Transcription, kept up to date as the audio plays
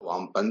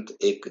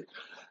वामपंथ एक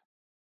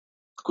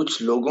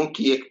कुछ लोगों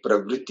की एक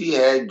प्रवृत्ति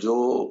है जो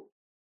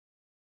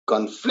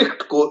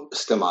कॉन्फ्लिक्ट को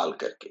इस्तेमाल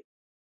करके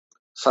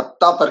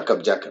सत्ता पर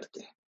कब्जा करते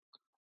हैं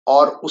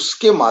और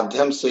उसके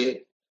माध्यम से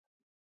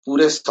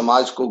पूरे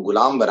समाज को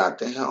गुलाम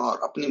बनाते हैं और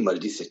अपनी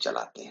मर्जी से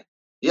चलाते हैं।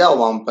 यह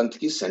वामपंथ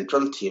की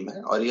सेंट्रल थीम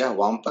है और यह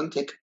वामपंथ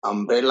एक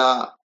अम्ब्रेला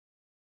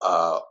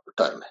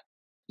टर्म है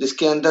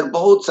जिसके अंदर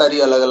बहुत सारी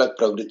अलग-अलग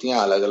प्रवृत्तियां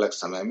अलग-अलग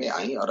समय में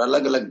आई और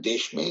अलग-अलग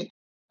देश में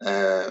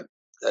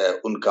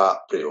उनका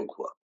प्रयोग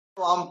हुआ।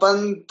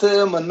 वामपंथ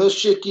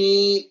मनुष्य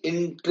की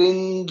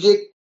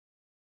इंट्रिंसिक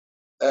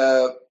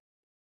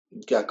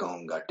क्या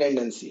कहूंगा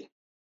टेंडेंसी है।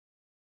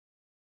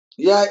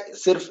 यह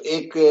सिर्फ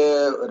एक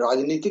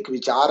राजनीतिक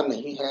विचार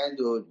नहीं है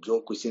जो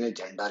किसी ने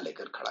झंडा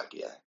लेकर खड़ा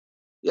किया है।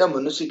 यह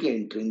मनुष्य की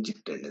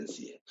इंट्रिंसिक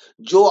टेंडेंसी है।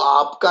 जो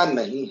आपका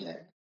नहीं है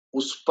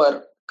उस पर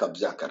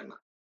कब्जा करना।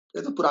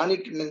 ये तो पुरानी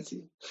टेंडेंसी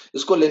है।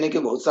 इसको लेने के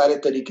बहुत सारे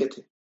तरीके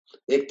थे।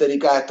 एक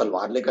तरीका है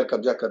तलवार लेकर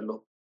कब्जा कर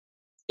लो।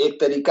 एक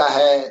तरीका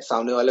है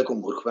सामने वाले को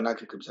मूर्ख बना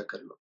के कब्जा कर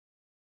लो।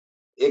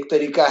 एक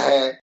तरीका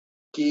है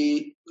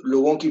कि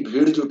लोगों की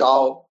भीड़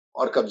जुटाओ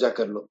और कब्जा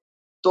कर लो।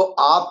 तो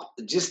आप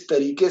जिस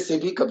तरीके से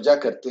भी कब्जा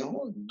करते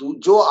हो,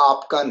 जो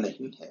आपका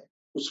नहीं है,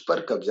 उस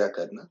पर कब्जा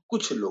करना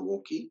कुछ लोगों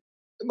की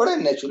बड़े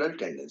नेचुरल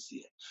टेंडेंसी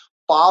है।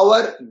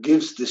 Power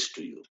gives this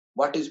to you.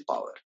 What is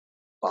power?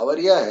 Power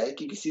यह है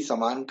कि किसी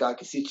सामान का,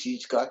 किसी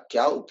चीज का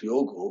क्या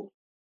उपयोग हो,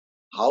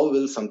 how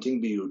will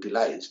something be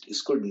utilized,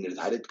 इसको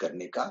निर्धारित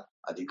करने का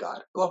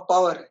अधिकार, वह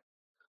पावर है।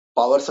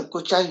 पावर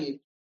सबको चाहिए।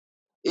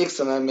 एक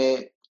समय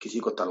में किसी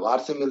को तलवार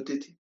से मिलती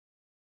थी।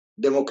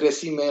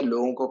 डेमोक्रेसी में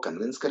लोगों को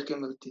कन्विंस करके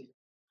मिलती है।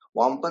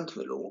 वामपंथ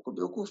में लोगों को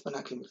बेवकूफ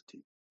बना के मिलती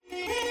है।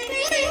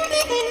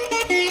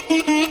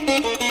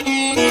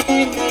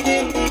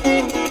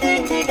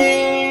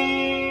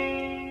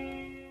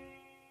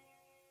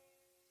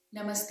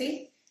 नमस्ते,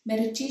 मैं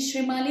रुचि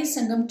श्रीमाली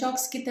संगम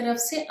टॉक्स की तरफ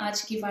से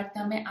आज की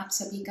वार्ता में आप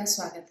सभी का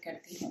स्वागत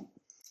करती हूँ।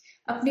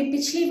 अपनी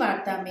पिछली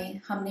वार्ता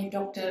में हमने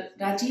डॉक्टर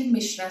राजीव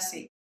मिश्रा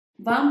से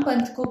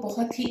वामपंथ को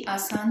बहुत ही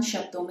आसान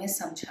शब्दों में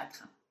समझा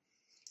था।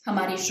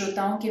 हमारे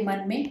श्रोताओं के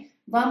मन में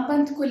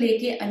वामपंथ को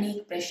लेके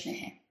अनेक प्रश्न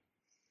हैं।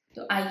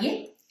 तो आइए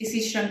इसी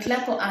श्रृंखला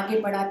को आगे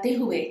बढ़ाते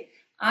हुए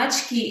आज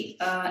की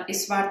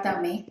इस वार्ता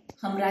में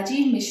हम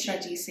राजीव मिश्रा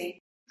जी से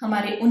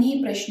हमारे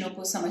उन्हीं प्रश्नों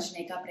को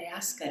समझने का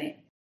प्रयास करें।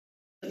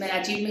 तो मैं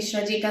राजीव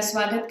मिश्रा जी का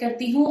स्वागत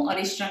करती हूँ और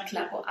इस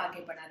श्रृंखला को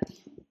आगे बढ़ाती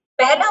हूँ।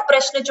 पहला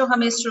प्रश्न जो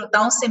हमें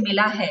श्रोताओं से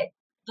मिला है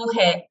वो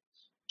है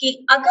कि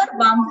अगर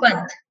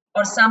वामपंथ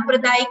और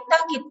सांप्रदायिकता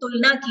की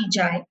तुलना की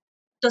जाए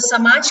तो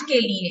समाज के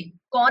लिए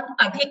कौन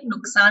अधिक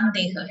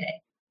नुकसानदेह है?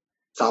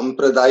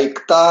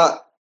 सांप्रदायिकता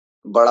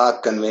बड़ा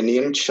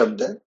कन्वीनियंट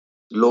शब्द है।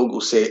 लोग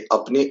उसे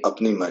अपनी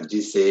अपनी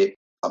मर्जी से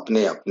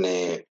अपने अपने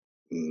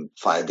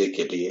फायदे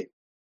के लिए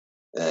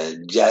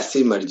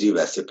जैसी मर्जी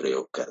वैसे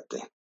प्रयोग करते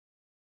हैं।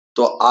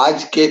 तो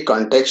आज के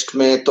कॉन्टेक्स्ट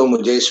में तो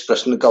मुझे इस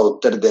प्रश्न का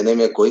उत्तर देने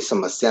में कोई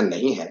समस्या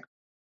नहीं है,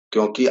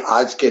 क्योंकि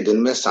आज के दिन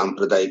में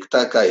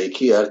सांप्रदायिकता का एक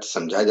ही अर्थ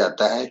समझा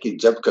जाता है कि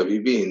जब कभी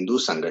भी हिंदू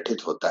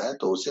संगठित होता है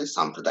तो उसे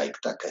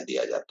सांप्रदायिकता कह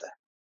दिया जाता है।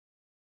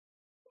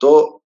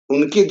 तो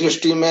उनकी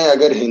दृष्टि में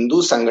अगर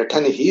हिंदू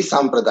संगठन ही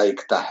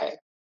सांप्रदायिकता है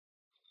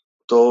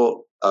तो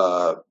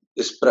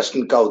इस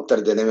प्रश्न का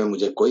उत्तर देने में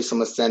मुझे कोई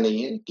समस्या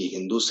नहीं है कि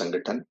हिंदू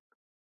संगठन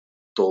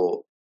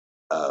तो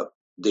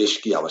देश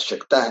की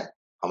आवश्यकता है,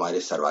 हमारे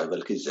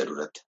सर्वाइवल की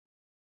जरूरत है।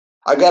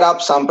 अगर आप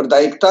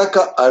सांप्रदायिकता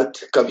का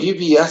अर्थ कभी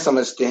भी यह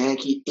समझते हैं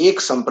कि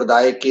एक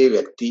संप्रदाय के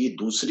व्यक्ति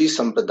दूसरी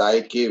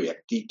संप्रदाय के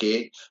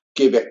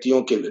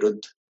व्यक्तियों के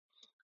विरुद्ध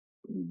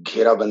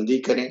घेराबंदी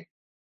करें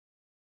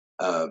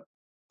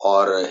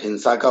और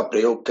हिंसा का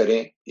प्रयोग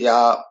करें या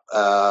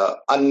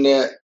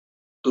अन्य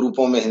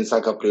रूपों में हिंसा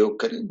का प्रयोग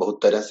करें।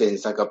 बहुत तरह से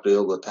हिंसा का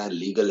प्रयोग होता है।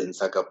 लीगल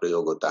हिंसा का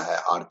प्रयोग होता है,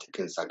 आर्थिक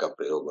हिंसा का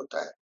प्रयोग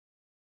होता है,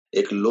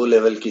 एक लो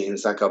लेवल की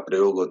हिंसा का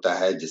प्रयोग होता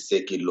है जिससे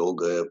कि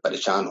लोग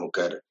परेशान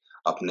होकर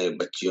अपने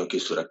बच्चियों की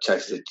सुरक्षा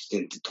से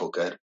चिंतित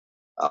होकर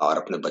और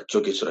अपने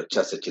बच्चों की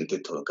सुरक्षा से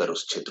चिंतित होकर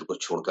उस क्षेत्र को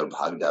छोड़कर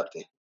भाग जाते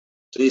हैं।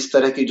 तो इस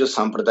तरह की जो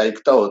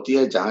सांप्रदायिकता होती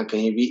है, जहां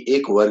कहीं भी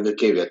एक वर्ग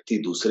के व्यक्ति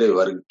दूसरे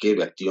वर्ग के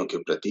व्यक्तियों के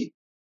प्रति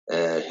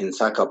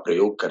हिंसा का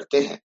प्रयोग करते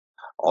हैं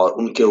और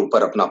उनके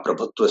ऊपर अपना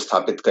प्रभुत्व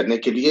स्थापित करने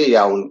के लिए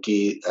या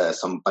उनकी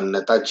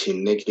संपन्नता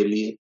छीनने के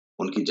लिए,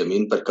 उनकी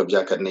जमीन पर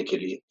कब्जा करने के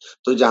लिए।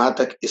 तो जहां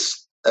तक इस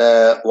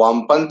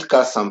वामपंथ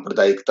का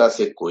सांप्रदायिकता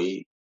से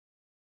कोई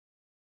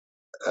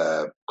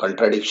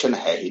कॉन्ट्राडिक्शन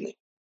है ही नहीं,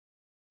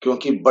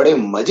 क्योंकि बड़े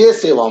मजे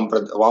से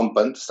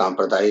वामपंथ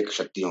सांप्रदायिक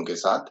शक्तियों के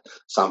साथ,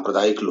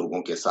 सांप्रदायिक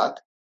लोगों के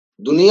साथ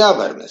दुनिया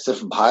भर में,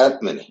 सिर्फ भारत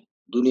में नहीं,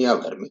 दुनिया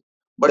भर में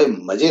बड़े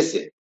मजे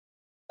से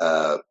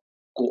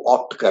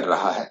कोऑप्ट कर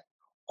रहा है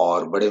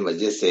और बड़े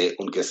मजे से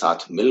उनके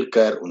साथ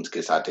मिलकर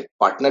उनके साथ एक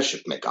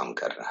पार्टनरशिप में काम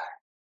कर रहा है।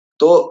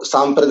 तो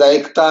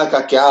सांप्रदायिकता का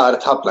क्या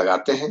अर्थ आप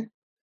लगाते हैं,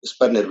 इस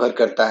पर निर्भर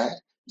करता है।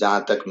 जहां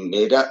तक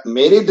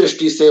मेरी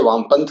दृष्टि से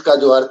वामपंथ का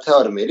जो अर्थ है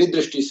और मेरी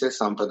दृष्टि से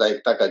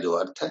सांप्रदायिकता का जो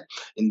अर्थ है,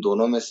 इन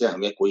दोनों में से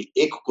हमें कोई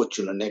एक को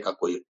चुनने का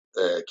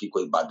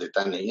कोई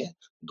बाध्यता नहीं है।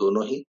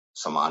 दोनों ही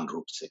समान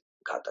रूप से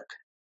घातक है।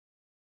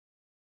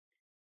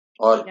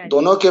 और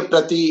दोनों के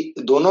प्रति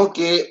दोनों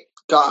के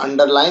का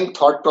अंडरलाइंग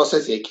थॉट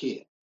प्रोसेस एक ही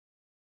है,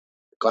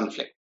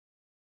 कॉन्फ्लिक्ट।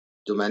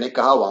 जो मैंने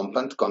कहा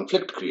वामपंथ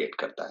कॉन्फ्लिक्ट क्रिएट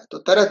करता है, तो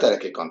तरह तरह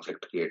के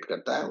कॉन्फ्लिक्ट क्रिएट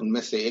करता है,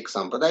 उनमें से एक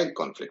सांप्रदायिक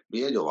कॉन्फ्लिक्ट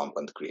भी है जो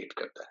वामपंथ क्रिएट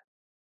करता है।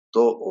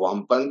 तो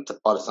वामपंथ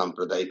और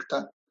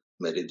सांप्रदायिकता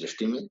मेरी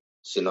दृष्टि में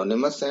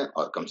सिनोनिमस है,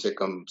 और कम से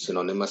कम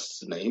सिनोनिमस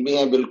नहीं भी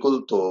है बिल्कुल,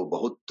 तो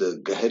बहुत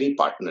गहरी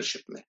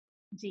पार्टनरशिप में।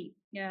 जी,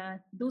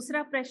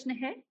 दूसरा प्रश्न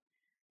है,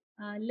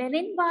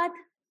 लेनिनवाद,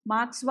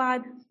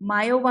 मार्क्सवाद,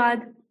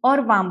 मायोवाद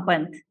और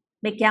वामपंथ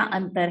में क्या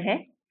अंतर है?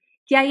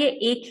 क्या ये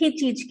एक ही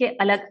चीज के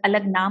अलग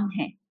अलग नाम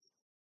हैं?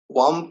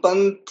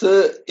 वामपंथ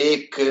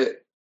एक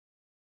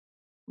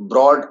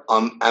ब्रॉड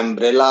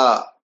एम्ब्रेला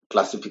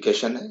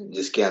क्लासिफिकेशन है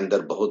जिसके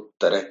अंदर बहुत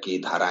तरह की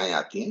धाराएं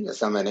आती हैं।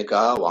 जैसा मैंने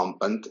कहा,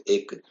 वामपंथ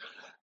एक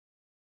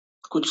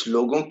कुछ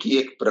लोगों की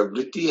एक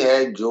प्रवृत्ति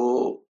है जो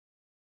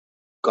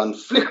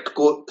कॉन्फ्लिक्ट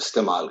को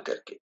इस्तेमाल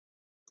करके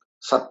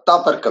सत्ता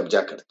पर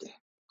कब्जा करते हैं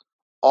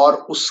और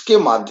उसके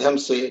माध्यम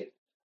से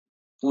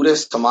पूरे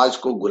समाज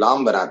को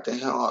गुलाम बनाते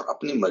हैं और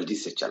अपनी मर्जी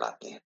से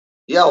चलाते हैं।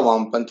 यह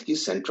वामपंथ की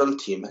सेंट्रल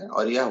थीम है,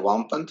 और यह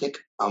वामपंथ एक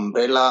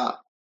अम्ब्रेला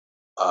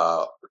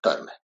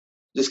टर्म है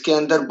जिसके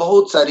अंदर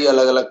बहुत सारी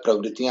अलग अलग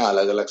प्रवृत्तियां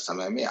अलग अलग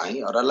समय में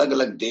आई और अलग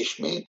अलग देश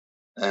में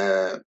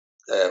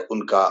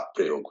उनका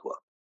प्रयोग हुआ।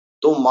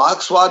 तो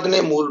मार्क्सवाद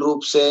ने मूल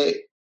रूप से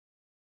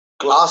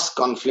क्लास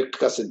कॉन्फ्लिक्ट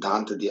का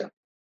सिद्धांत दिया।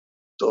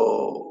 तो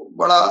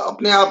बड़ा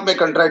अपने आप में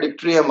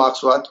कंट्राडिक्टरी है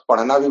मार्क्सवाद,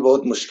 पढ़ना भी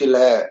बहुत मुश्किल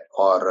है,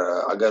 और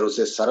अगर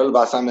उसे सरल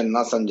भाषा में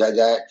ना समझा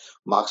जाए,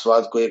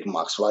 मार्क्सवाद को एक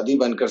मार्क्सवादी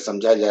बनकर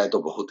समझा जाए तो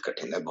बहुत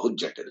कठिन है, बहुत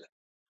जटिल है।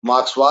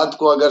 मार्क्सवाद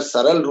को अगर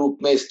सरल रूप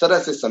में इस तरह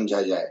से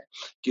समझा जाए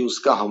कि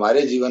उसका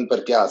हमारे जीवन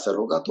पर क्या असर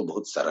होगा तो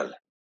बहुत सरल है।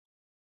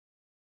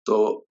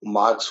 तो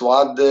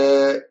मार्क्सवाद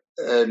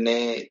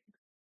ने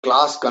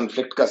क्लास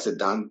कॉन्फ्लिक्ट का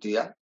सिद्धांत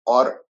दिया,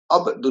 और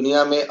अब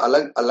दुनिया में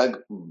अलग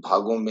अलग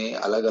भागों में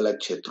अलग अलग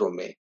क्षेत्रों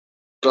में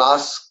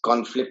क्लास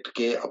कॉन्फ्लिक्ट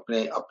के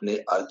अपने अपने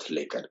अर्थ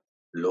लेकर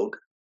लोग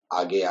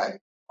आगे आए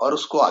और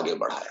उसको आगे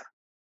बढ़ाया।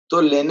 तो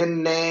लेनिन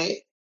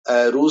ने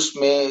रूस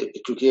में,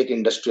 चूंकि एक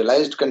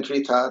इंडस्ट्रियलाइज्ड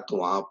कंट्री था, तो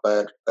वहां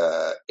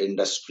पर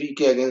इंडस्ट्री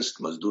के अगेंस्ट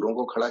मजदूरों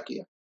को खड़ा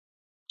किया।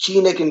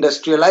 चीन एक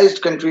इंडस्ट्रियलाइज्ड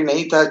कंट्री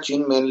नहीं था,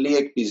 चीन मेनली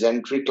एक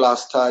पीजेंट्री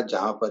क्लास था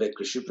जहां पर एक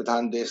कृषि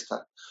प्रधान देश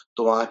था।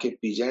 तो वहां के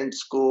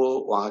पीजेंट्स को,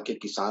 वहां के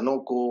किसानों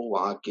को,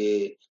 वहां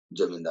के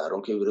जमींदारों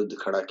के विरुद्ध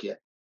खड़ा किया।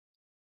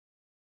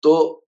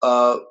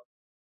 तो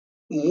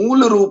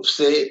मूल रूप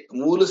से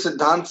मूल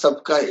सिद्धांत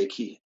सबका एक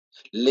ही है,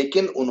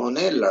 लेकिन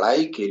उन्होंने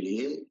लड़ाई के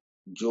लिए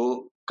जो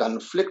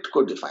कॉन्फ्लिक्ट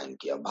को डिफाइन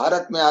किया,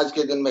 भारत में आज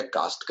के दिन में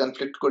कास्ट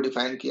कॉन्फ्लिक्ट को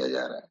डिफाइन किया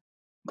जा रहा है,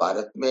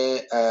 भारत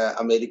में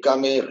अमेरिका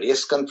में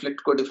रेस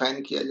कॉन्फ्लिक्ट को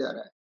डिफाइन किया जा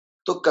रहा है।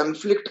 तो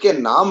कॉन्फ्लिक्ट के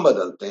नाम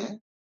बदलते हैं,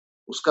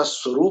 उसका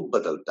स्वरूप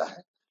बदलता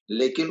है,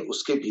 लेकिन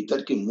उसके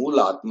भीतर की मूल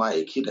आत्मा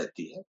एक ही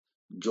रहती है,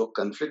 जो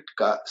कॉन्फ्लिक्ट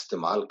का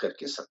इस्तेमाल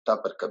करके सत्ता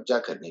पर कब्जा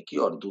करने की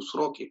और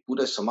दूसरों के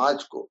पूरे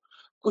समाज को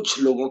कुछ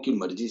लोगों की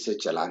मर्जी से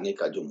चलाने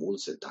का जो मूल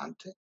सिद्धांत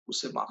है,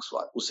 उसे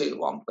मार्क्सवाद, उसे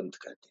वामपंथ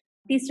कहते हैं।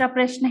 तीसरा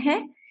प्रश्न है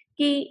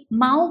कि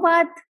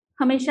माओवाद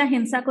हमेशा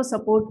हिंसा को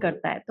सपोर्ट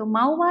करता है, तो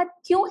माओवाद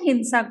क्यों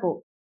हिंसा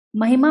को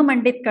महिमा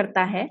मंडित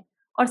करता है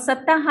और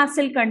सत्ता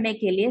हासिल करने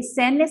के लिए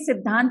सैन्य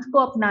सिद्धांत को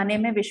अपनाने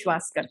में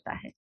विश्वास करता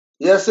है?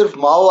 यह सिर्फ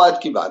माओवाद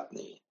की बात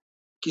नहीं है,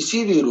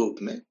 किसी भी रूप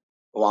में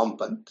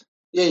वामपंथ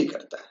यही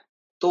करता है।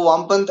 तो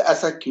वामपंथ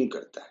ऐसा क्यों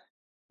करता है?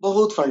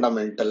 बहुत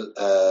फंडामेंटल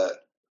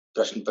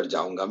प्रश्न पर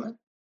जाऊंगा मैं।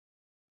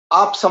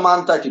 आप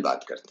समानता की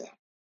बात करते हैं,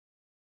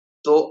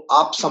 तो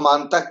आप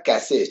समानता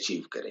कैसे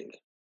अचीव करेंगे?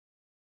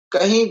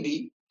 कहीं भी,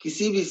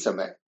 किसी भी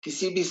समय,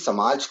 किसी भी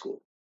समाज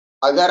को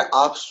अगर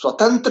आप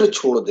स्वतंत्र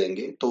छोड़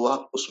देंगे तो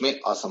वह उसमें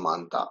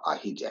असमानता आ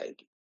ही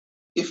जाएगी।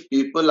 If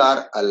people are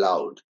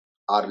allowed,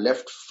 are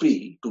left free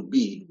to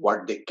be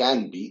what they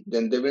can be,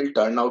 then they will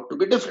turn out to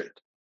be different,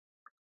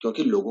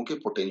 क्योंकि लोगों के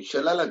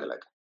पोटेंशियल अलग अलग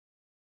है।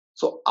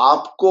 सो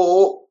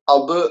आपको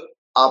अब,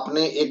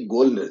 आपने एक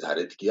गोल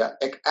निर्धारित किया,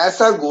 एक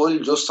ऐसा गोल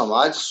जो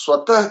समाज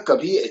स्वतः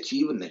कभी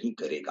अचीव नहीं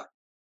करेगा,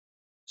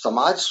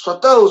 समाज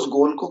स्वतः उस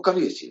गोल को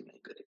कभी अचीव नहीं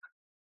करेगा।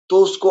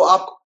 तो उसको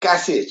आप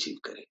कैसे अचीव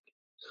करेंगे?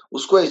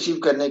 उसको अचीव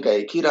करने का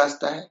एक ही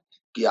रास्ता है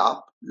कि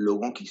आप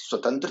लोगों की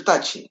स्वतंत्रता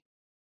छीनें।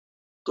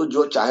 तो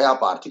जो, चाहे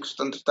आप आर्थिक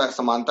स्वतंत्रता,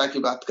 समानता की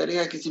बात करें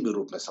या किसी भी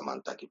रूप में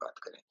समानता की बात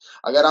करें,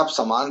 अगर आप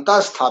समानता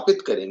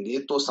स्थापित करेंगे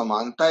तो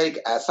समानता एक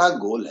ऐसा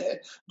गोल है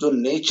जो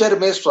नेचर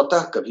में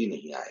स्वतः कभी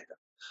नहीं आएगा।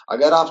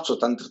 अगर आप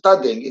स्वतंत्रता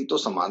देंगे तो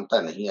समानता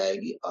नहीं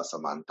आएगी,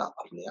 असमानता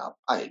अपने आप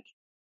आएगी।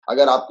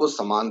 अगर आपको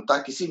समानता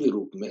किसी भी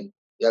रूप में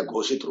या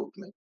घोषित रूप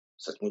में,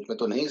 सचमुच में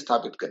तो नहीं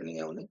स्थापित करनी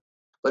है उन्हें,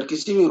 पर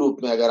किसी भी रूप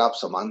में अगर आप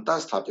समानता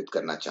स्थापित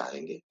करना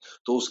चाहेंगे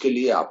तो उसके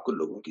लिए आपको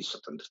लोगों की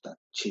स्वतंत्रता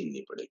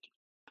छीननी पड़ेगी।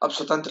 अब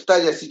स्वतंत्रता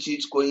जैसी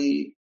चीज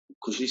कोई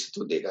खुशी से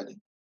तो देगा नहीं,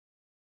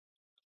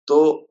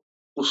 तो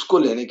उसको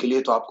लेने के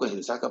लिए तो आपको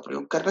हिंसा का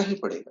प्रयोग करना ही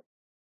पड़ेगा।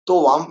 तो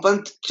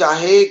वामपंथ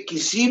चाहे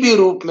किसी भी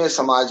रूप में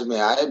समाज में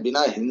आए,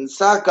 बिना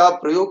हिंसा का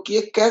प्रयोग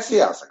किए कैसे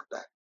आ सकता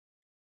है?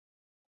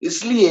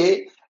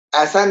 इसलिए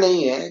ऐसा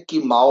नहीं है कि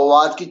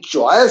माओवाद की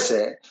चॉइस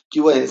है कि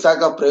वह हिंसा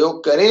का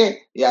प्रयोग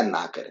करें या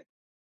ना करें।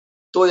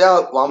 तो यह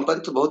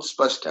वामपंथ बहुत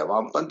स्पष्ट है।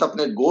 वामपंथ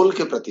अपने गोल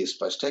के प्रति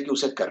स्पष्ट है कि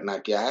उसे करना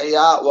क्या है,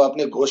 या वह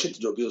अपने घोषित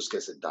जो भी उसके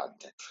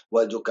सिद्धांत है,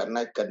 वह जो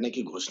करने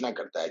की घोषणा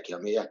करता है कि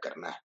हमें यह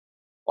करना है,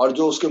 और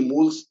जो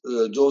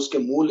उसके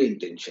मूल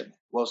इंटेंशन है,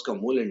 वह उसका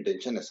मूल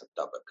इंटेंशन है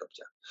सत्ता पर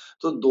कब्जा।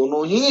 तो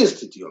दोनों ही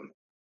स्थितियों में,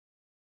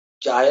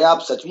 चाहे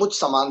आप सचमुच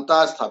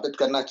समानता स्थापित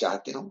करना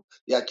चाहते हो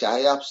या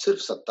चाहे आप सिर्फ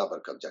सत्ता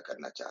पर कब्जा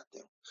करना चाहते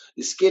हो,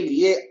 इसके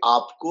लिए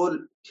आपको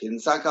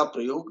हिंसा का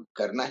प्रयोग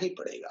करना ही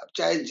पड़ेगा,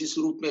 चाहे जिस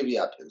रूप में भी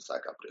आप हिंसा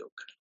का प्रयोग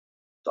करें।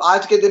 तो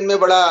आज के दिन में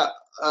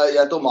बड़ा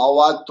या तो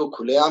माओवाद तो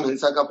खुलेआम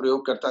हिंसा का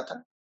प्रयोग करता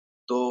था,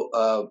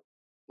 तो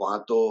वहां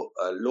तो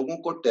लोगों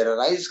को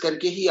टेरराइज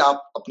करके ही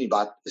आप अपनी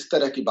बात, इस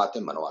तरह की बातें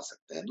मनवा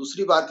सकते हैं।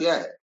 दूसरी बात यह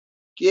है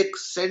कि एक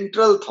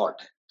सेंट्रल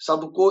थॉट है,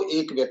 सबको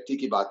एक व्यक्ति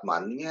की बात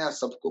माननी है या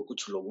सबको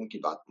कुछ लोगों की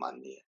बात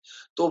माननी है।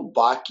 तो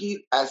बाकी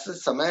ऐसे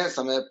समय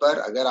समय पर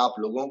अगर आप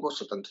लोगों को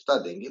स्वतंत्रता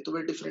देंगे तो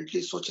वे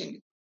डिफरेंटली सोचेंगे।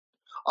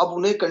 अब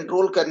उन्हें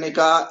कंट्रोल करने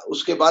का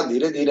उसके बाद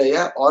धीरे धीरे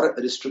यह और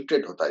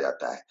रिस्ट्रिक्टेड होता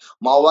जाता है।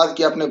 माओवाद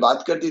की आपने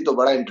बात कर दी तो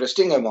बड़ा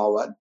इंटरेस्टिंग है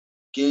माओवाद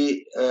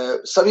कि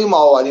सभी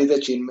माओवादी थे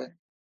चीन में,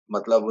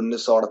 मतलब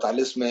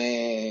 1948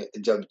 में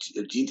जब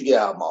जीत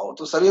गया माओ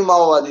तो सभी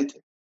माओवादी थे।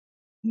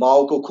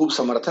 माओ को खूब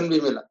समर्थन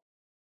भी मिला।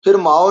 फिर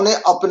माओ ने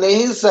अपने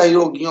ही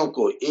सहयोगियों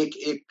को एक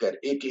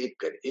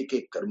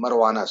एक कर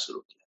मरवाना शुरू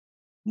किया।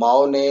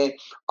 माओ ने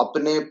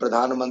अपने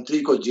प्रधानमंत्री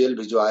को जेल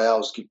भिजवाया,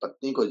 उसकी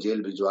पत्नी को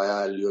जेल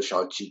भिजवाया, लियो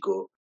शाओची को।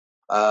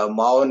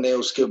 माओ ने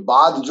उसके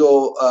बाद जो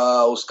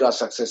उसका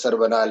सक्सेसर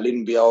बना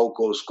लिन बियाओ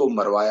को, उसको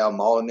मरवाया।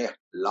 माओ ने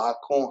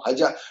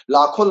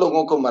लाखों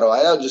लोगों को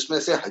मरवाया, जिसमें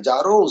से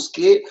हजारों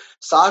उसके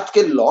साथ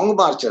के लॉन्ग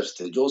मार्चर्स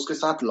थे, जो उसके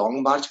साथ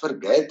लॉन्ग मार्च पर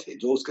गए थे,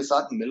 जो उसके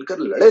साथ मिलकर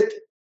लड़े थे।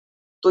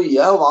 तो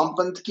यह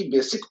वामपंथ की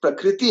बेसिक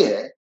प्रकृति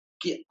है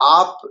कि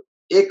आप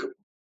एक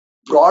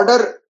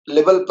ब्रॉडर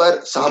लेवल पर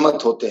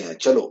सहमत होते हैं,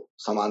 चलो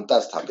समानता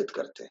स्थापित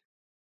करते हैं।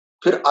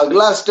 फिर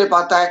अगला स्टेप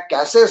आता है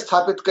कैसे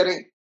स्थापित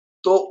करें,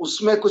 तो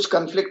उसमें कुछ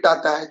कन्फ्लिक्ट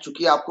आता है।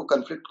 चूंकि आपको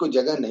कन्फ्लिक्ट को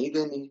जगह नहीं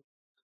देनी है,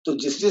 तो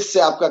जिससे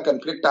आपका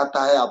कन्फ्लिक्ट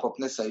आता है आप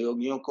अपने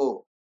सहयोगियों को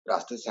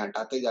रास्ते से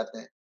हटाते जाते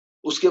हैं।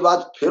 उसके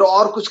बाद फिर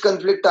और कुछ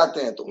कन्फ्लिक्ट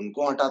आते हैं तो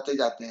उनको हटाते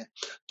जाते हैं।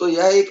 तो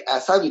यह एक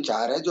ऐसा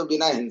विचार है जो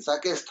बिना हिंसा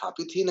के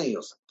स्थापित ही नहीं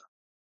हो सकता।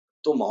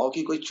 तो माओ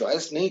की कोई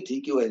चॉइस नहीं थी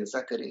कि वह हिंसा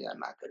करे या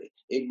ना करे।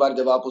 एक बार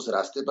जब आप उस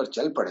रास्ते पर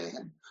चल पड़े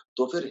हैं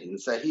तो फिर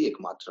हिंसा ही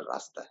एकमात्र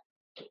रास्ता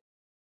है।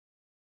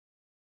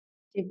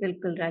 जी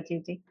बिल्कुल राजीव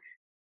जी।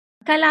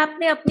 कल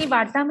आपने अपनी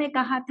वार्ता में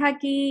कहा था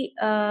कि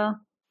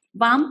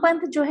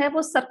वामपंथ जो है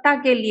वो सत्ता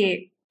के लिए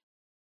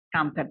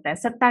काम करता है,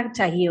 सत्ता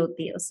चाहिए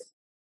होती है उसे।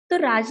 तो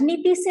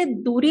राजनीति से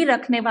दूरी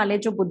रखने वाले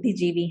जो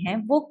बुद्धिजीवी हैं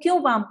वो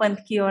क्यों वामपंथ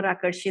की ओर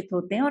आकर्षित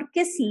होते हैं और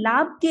किस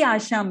लाभ की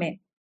आशा में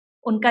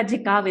उनका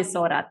झुकाव इस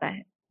ओर आता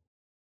है?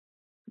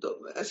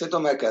 तो ऐसे तो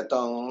मैं कहता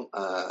हूँ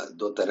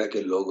दो तरह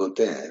के लोग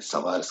होते हैं,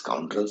 some are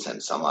scoundrels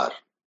and some are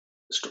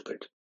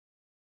stupid,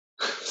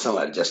 some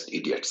are just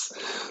idiots.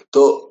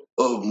 तो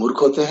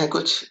मूर्ख होते हैं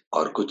कुछ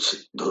और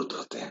कुछ धूर्त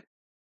होते हैं।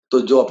 तो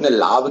जो अपने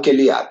लाभ के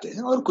लिए आते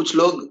हैं, और कुछ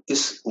लोग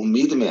इस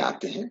उम्मीद में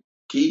आते हैं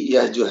कि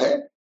यह जो है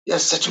यह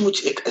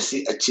सचमुच एक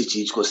ऐसी अच्छी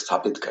चीज को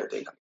स्थापित कर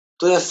देगा।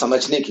 तो यह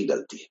समझने की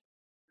गलती है।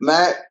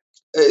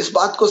 मैं इस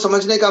बात को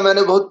समझने का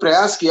मैंने बहुत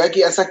प्रयास किया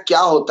कि ऐसा क्या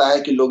होता है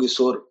कि लोग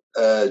इस ओर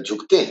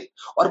झुकते हैं,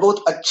 और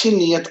बहुत अच्छी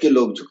नीयत के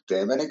लोग झुकते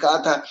हैं। मैंने कहा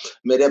था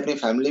मेरे अपनी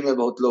फैमिली में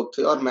बहुत लोग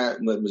थे, और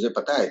मुझे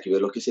पता है कि वे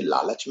लोग किसी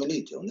लालच में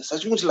नहीं थे। उन्हें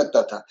सचमुच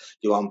लगता था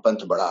कि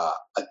वामपंथ बड़ा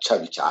अच्छा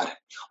विचार है,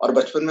 और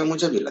बचपन में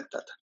मुझे भी लगता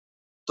था।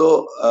 तो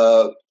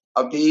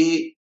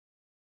अभी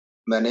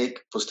मैंने एक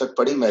पुस्तक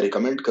पढ़ी, मैं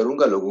रिकमेंड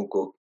करूंगा लोगों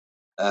को,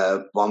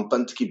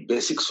 वामपंथ की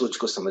बेसिक सोच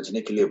को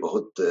समझने के लिए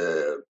बहुत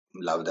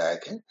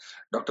लाभदायक है।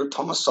 डॉक्टर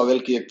थॉमस सॉवेल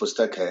की एक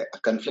पुस्तक है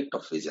कॉन्फ्लिक्ट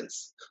ऑफ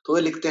विजन्स। तो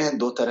वे लिखते हैं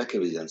दो तरह के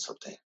विजन्स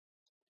होते हैं,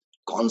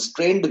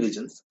 कॉन्स्ट्रेन्ड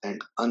विजन्स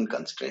एंड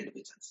अनकंस्ट्रेन्ड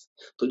विजन्स।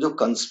 तो जो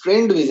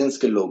कंस्ट्रेन्ड विजन्स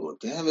के लोग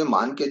होते हैं वे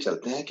मान के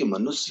चलते हैं कि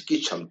मनुष्य की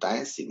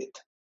क्षमताएं सीमित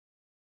है।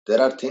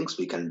 There are things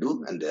we can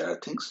do and there are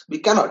things we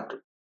can not do.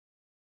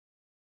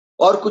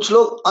 और कुछ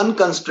लोग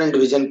अनकंस्ट्रेन्ड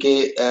विजन के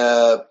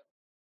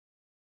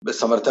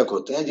समर्थक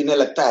होते हैं, जिन्हें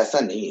लगता है ऐसा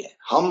नहीं है,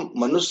 हम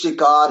मनुष्य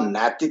का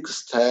नैतिक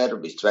स्तर,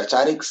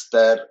 वैचारिक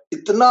स्तर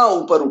इतना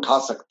ऊपर उठा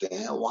सकते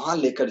हैं, वहां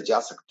लेकर जा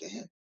सकते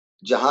हैं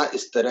जहां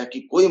इस तरह की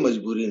कोई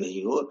मजबूरी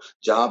नहीं हो,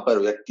 जहां पर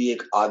व्यक्ति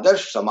एक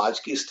आदर्श समाज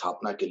की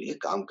स्थापना के लिए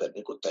काम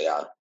करने को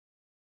तैयार हो।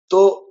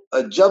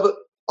 तो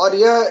जब, और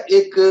यह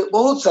एक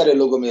बहुत सारे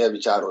लोगों में यह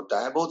विचार होता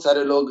है। बहुत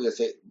सारे लोग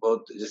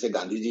जैसे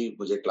गांधी जी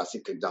मुझे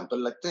क्लासिक एग्जाम्पल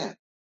लगते हैं,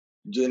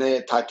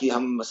 जिन्हें था कि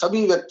हम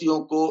सभी व्यक्तियों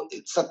को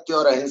सत्य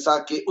और अहिंसा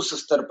के उस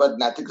स्तर पर,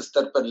 नैतिक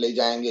स्तर पर ले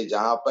जाएंगे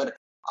जहां पर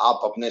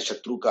आप अपने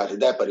शत्रु का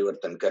हृदय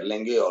परिवर्तन कर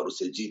लेंगे और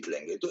उसे जीत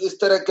लेंगे। तो इस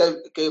तरह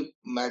के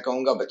मैं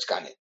कहूंगा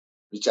बचकाने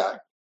विचार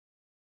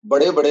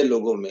बड़े बड़े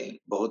लोगों में,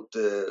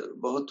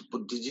 बहुत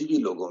बुद्धिजीवी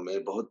लोगों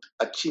में, बहुत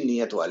अच्छी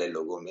नीयत वाले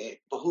लोगों में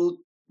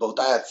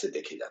बहुतायत से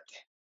देखे जाते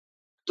हैं।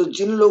 तो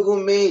जिन लोगों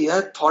में यह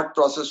थॉट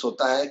प्रोसेस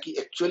होता है कि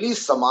एक्चुअली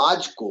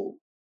समाज को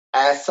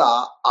ऐसा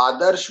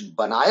आदर्श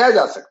बनाया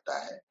जा सकता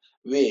है,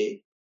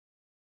 वे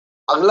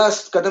अगला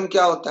कदम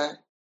क्या होता है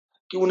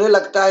कि उन्हें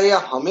लगता है या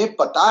हमें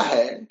पता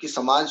है कि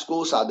समाज को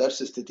उस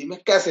आदर्श स्थिति में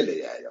कैसे ले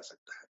जाया जा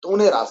सकता है, तो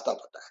उन्हें रास्ता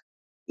पता है,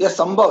 यह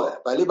संभव है।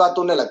 पहली बात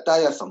तो उन्हें लगता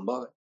है यह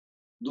संभव है।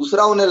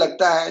 दूसरा, उन्हें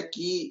लगता है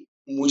कि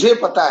मुझे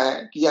पता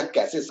है कि यह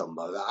कैसे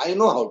संभव है, I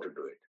know how to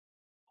do it.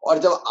 और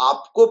जब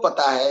आपको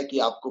पता है कि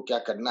आपको क्या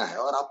करना है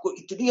और आपको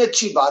इतनी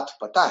अच्छी बात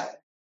पता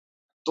है,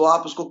 तो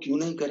आप उसको क्यों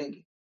नहीं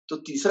करेंगे? तो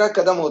तीसरा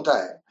कदम होता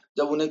है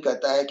जब उन्हें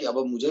कहता है कि अब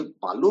मुझे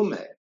मालूम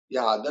है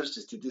यह आदर्श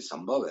स्थिति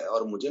संभव है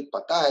और मुझे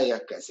पता है यह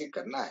कैसे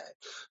करना है,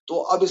 तो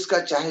अब इसका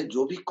चाहे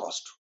जो भी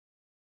कॉस्ट हो,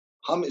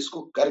 हम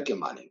इसको करके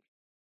मानेंगे,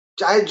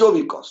 चाहे जो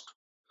भी कॉस्ट हो।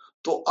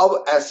 तो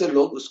अब ऐसे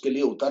लोग उसके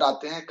लिए उतर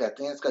आते हैं,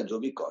 कहते हैं इसका जो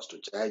भी कॉस्ट हो,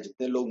 चाहे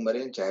जितने लोग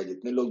मरें, चाहे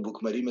जितने लोग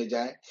भुखमरी में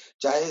जाएं,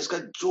 चाहे इसका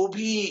जो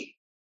भी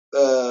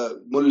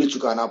मूल्य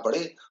चुकाना पड़े,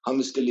 हम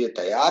इसके लिए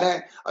तैयार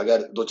हैं।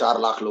 अगर 2-4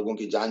 लाख लोगों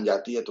की जान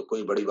जाती है तो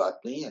कोई बड़ी बात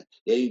नहीं है।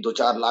 यही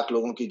 2-4 लाख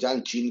लोगों की जान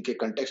चीन के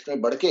कंटेक्स्ट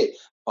में बढ़ के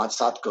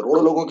 5-7 करोड़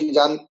लोगों की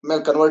जान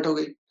में कन्वर्ट हो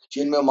गई।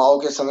 चीन में माओ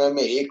के समय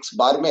में एक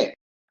बार में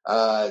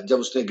जब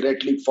उसने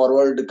ग्रेट लीप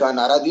फॉरवर्ड का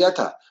नारा दिया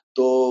था,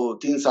 तो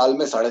 3 साल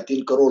में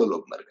 3.5 करोड़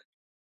लोग मर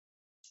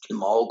गए।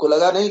 माओ को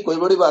लगा नहीं, कोई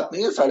बड़ी बात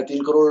नहीं है, 3.5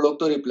 करोड़ लोग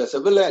तो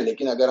रिप्लेसेबल है,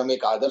 लेकिन अगर हम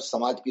एक आदर्श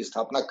समाज की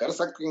स्थापना कर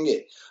सकेंगे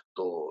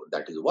तो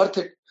दैट इज वर्थ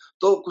इट।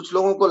 तो कुछ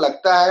लोगों को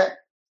लगता है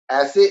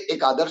ऐसे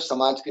एक आदर्श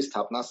समाज की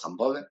स्थापना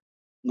संभव है,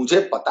 मुझे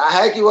पता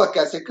है कि वह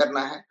कैसे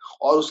करना है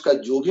और उसका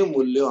जो भी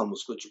मूल्य हो हम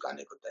उसको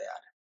चुकाने को तैयार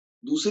है।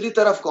 दूसरी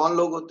तरफ कौन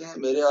लोग होते हैं?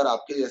 मेरे और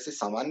आपके जैसे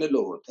सामान्य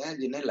लोग होते हैं,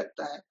 जिन्हें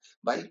लगता है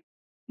भाई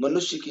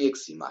मनुष्य की एक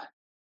सीमा है,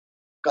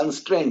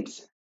 कंस्ट्रेंट्स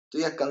है। तो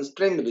यह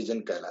कंस्ट्रेंट विजन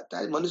कहलाता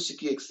है। मनुष्य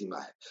की एक सीमा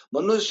है।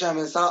 मनुष्य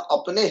हमेशा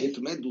अपने हित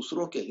में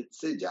दूसरों के हित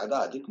से ज्यादा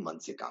अधिक मन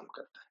से काम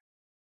करता है।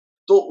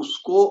 तो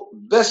उसको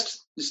बेस्ट,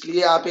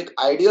 इसलिए आप एक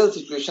आइडियल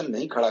सिचुएशन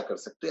नहीं खड़ा कर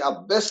सकते,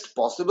 आप बेस्ट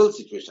पॉसिबल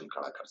सिचुएशन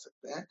खड़ा कर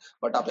सकते हैं,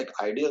 बट आप एक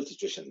आइडियल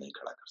सिचुएशन नहीं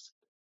खड़ा कर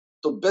सकते।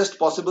 तो बेस्ट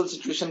पॉसिबल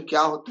सिचुएशन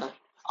क्या होता है?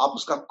 आप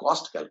उसका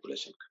कॉस्ट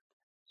कैलकुलेशन करते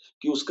हैं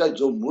कि उसका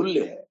जो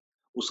मूल्य है,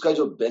 उसका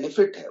जो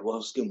बेनिफिट है, वह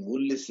उसके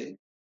मूल्य से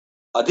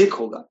अधिक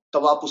होगा,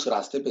 तब आप उस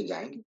रास्ते पे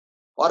जाएंगे।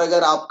 और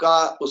अगर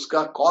आपका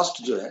उसका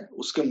कॉस्ट जो है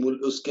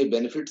उसके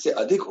बेनिफिट से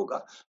अधिक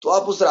होगा, तो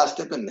आप उस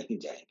रास्ते पे नहीं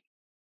जाएंगे।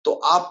 तो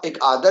आप एक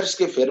आदर्श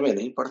के फेर में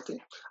नहीं पड़ते,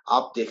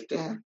 आप देखते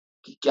हैं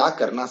कि क्या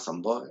करना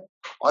संभव है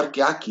और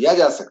क्या किया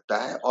जा सकता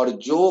है, और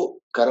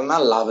जो करना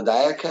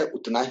लाभदायक है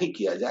उतना ही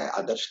किया जाए,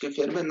 आदर्श के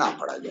फेर में ना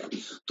पड़ा जाए।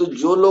 तो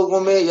जो लोगों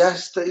में यह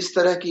इस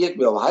तरह की एक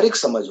व्यवहारिक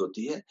समझ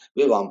होती है,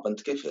 वे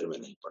वामपंथ के फेर में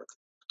नहीं पड़ते।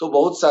 तो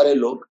बहुत सारे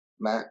लोग,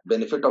 मैं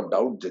बेनिफिट ऑफ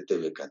डाउट देते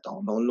हुए कहता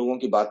हूं, मैं उन लोगों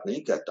की बात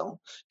नहीं कहता हूं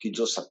कि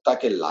जो सत्ता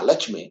के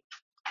लालच में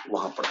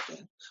वहां पड़ते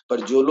हैं,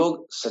 पर जो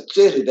लोग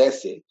सच्चे हृदय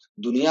से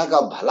दुनिया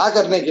का भला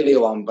करने के लिए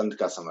वामपंथ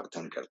का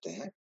समर्थन करते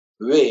हैं,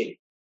 वे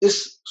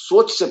इस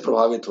सोच से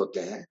प्रभावित होते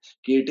हैं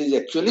कि it is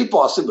actually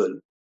possible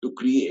to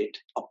create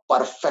a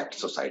perfect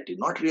society,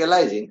 not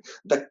realising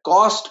the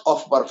cost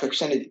of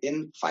perfection is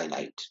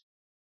infinite,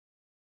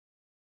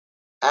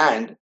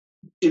 and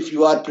if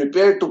you are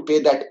prepared to pay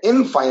that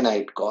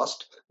infinite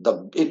cost,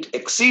 it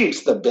exceeds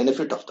the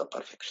benefit of the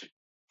perfection.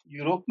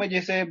 Europe में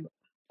जैसे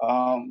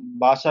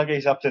भाषा के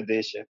हिसाब से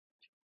देश है,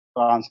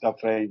 France का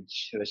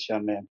French, Russia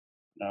में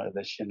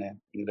रशियन है,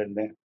 इंग्लैंड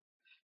में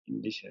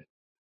इंग्लिश है,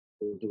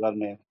 पुर्तगाल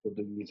में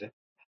पुर्तगीज है।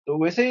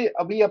 तो वैसे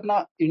अभी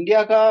अपना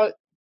इंडिया का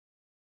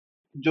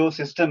जो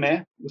सिस्टम है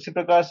उसी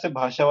प्रकार से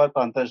भाषावार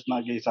प्रांत रचना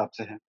के हिसाब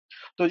से है।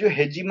 तो जो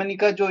हेजीमनी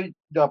का जो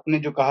आपने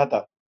जो कहा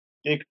था,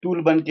 एक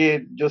टूल बन के,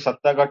 जो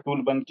सत्ता का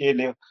टूल बन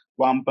के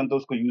वामपंथ तो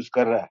उसको यूज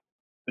कर रहा है।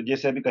 तो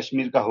जैसे अभी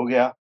कश्मीर का हो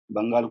गया,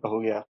 बंगाल का हो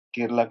गया,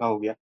 केरला का हो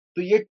गया,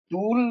 तो ये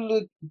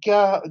टूल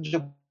क्या जो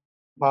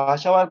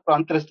भाषावार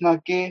प्रांत रचना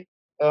के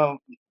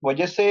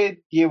वजह से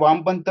ये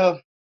वामपंथ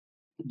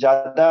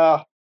ज्यादा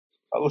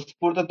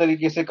उत्स्फूर्त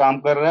तरीके से काम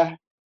कर रहा है,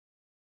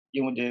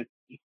 ये मुझे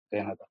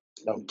कहना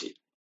था। जी,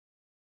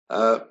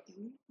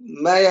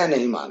 मैं यह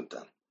नहीं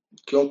मानता,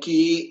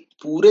 क्योंकि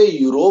पूरे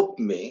यूरोप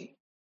में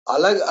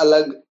अलग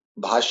अलग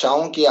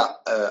भाषाओं की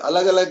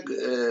अलग अलग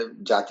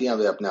जातियां,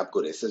 वे अपने आप को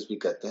रेसेस भी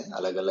कहते हैं,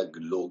 अलग अलग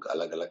लोग,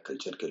 अलग अलग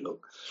कल्चर के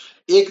लोग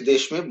एक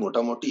देश में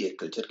मोटा मोटी एक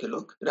कल्चर के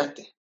लोग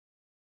रहते हैं।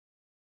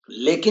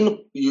 लेकिन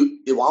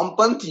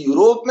वामपंथ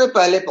यूरोप में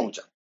पहले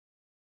पहुंचा।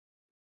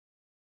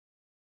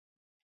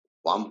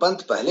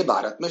 वामपंथ पहले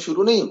भारत में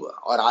शुरू नहीं हुआ,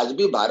 और आज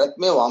भी भारत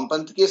में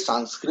वामपंथ की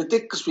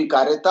सांस्कृतिक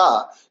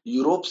स्वीकार्यता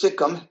यूरोप से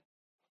कम है।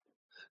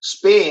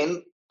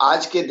 स्पेन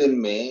आज के दिन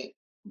में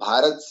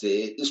भारत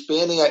से,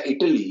 स्पेन या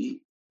इटली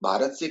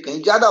भारत से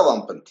कहीं ज्यादा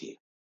वामपंथी है।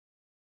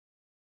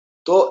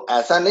 तो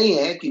ऐसा नहीं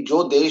है कि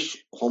जो देश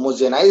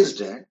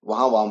होमोजेनाइज्ड है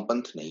वहां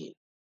वामपंथ नहीं है।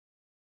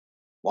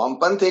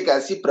 वामपंथ एक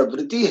ऐसी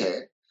प्रवृत्ति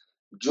है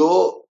जो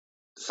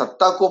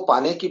सत्ता को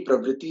पाने की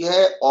प्रवृत्ति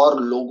है, और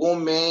लोगों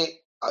में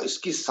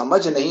इसकी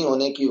समझ नहीं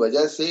होने की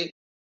वजह से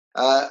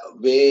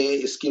वे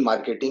इसकी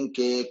मार्केटिंग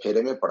के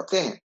फेरे में पड़ते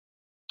हैं।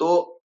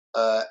 तो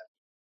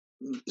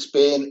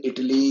स्पेन,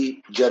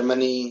 इटली,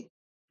 जर्मनी,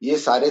 ये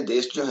सारे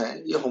देश जो हैं,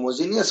 ये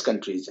होमोजीनियस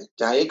कंट्रीज हैं,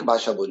 जहां एक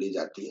भाषा बोली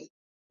जाती है,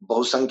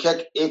 बहुसंख्यक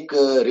एक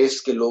रेस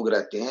के लोग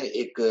रहते हैं,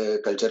 एक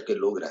कल्चर के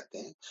लोग रहते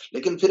हैं,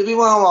 लेकिन फिर भी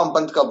वहां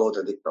वामपंथ का बहुत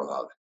अधिक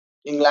प्रभाव है।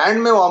 इंग्लैंड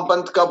में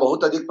वामपंथ का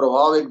बहुत अधिक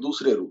प्रभाव एक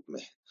दूसरे रूप में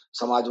है,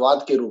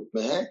 समाजवाद के रूप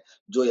में है,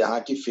 जो यहाँ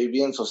की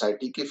फेबियन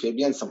सोसाइटी के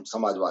फेबियन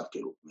समाजवाद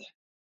के रूप में है।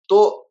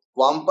 तो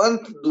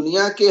वामपंथ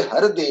दुनिया के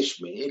हर देश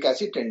में एक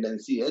ऐसी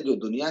टेंडेंसी है जो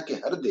दुनिया के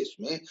हर देश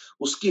में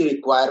उसकी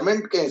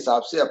रिक्वायरमेंट के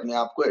हिसाब से अपने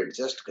आप को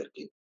एडजस्ट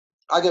करके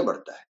आगे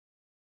बढ़ता है।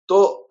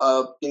 तो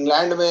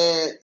इंग्लैंड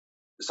में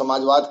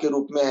समाजवाद के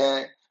रूप में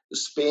है,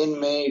 स्पेन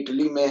में,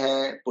 इटली में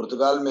है,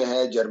 पुर्तगाल में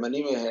है,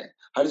 जर्मनी में है।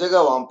 हर जगह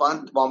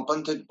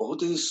वामपंथ एक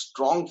बहुत ही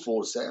स्ट्रॉन्ग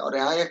फोर्स है और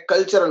यहाँ एक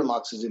कल्चरल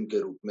मार्क्सिज्म के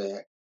रूप में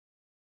है।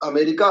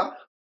 अमेरिका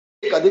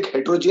एक अधिक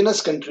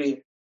हेट्रोजीनस कंट्री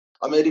है।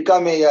 अमेरिका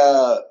में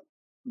यह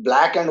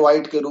ब्लैक एंड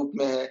व्हाइट के रूप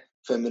में है,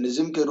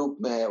 फेमिनिज्म के रूप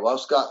में है, वह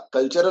उसका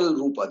कल्चरल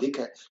रूप अधिक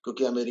है,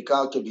 क्योंकि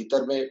अमेरिका के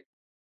भीतर में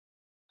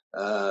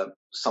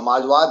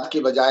समाजवाद के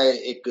बजाय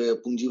एक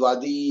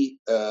पूंजीवादी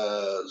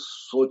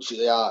सोच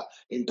या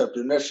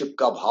इंटरप्रेन्योरशिप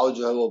का भाव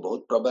जो है वो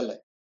बहुत प्रबल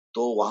है।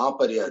 तो वहां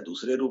पर यह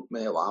दूसरे रूप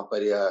में है, वहां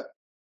पर यह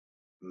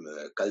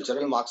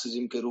कल्चरल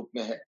मार्क्सिज्म के रूप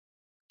में है।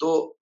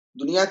 तो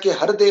दुनिया के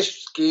हर देश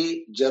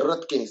की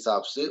जरूरत के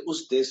हिसाब से,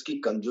 उस देश की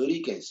कमजोरी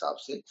के हिसाब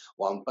से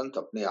वामपंथ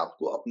अपने आप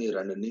को, अपनी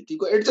रणनीति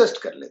को एडजस्ट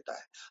कर लेता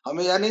है।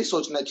 हमें यह नहीं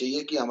सोचना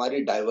चाहिए कि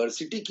हमारी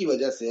डाइवर्सिटी की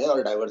वजह से है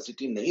और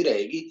डाइवर्सिटी नहीं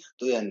रहेगी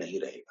तो यह नहीं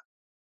रहेगा।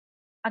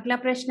 अगला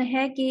प्रश्न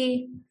है कि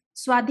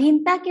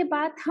स्वाधीनता के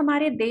बाद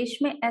हमारे देश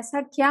में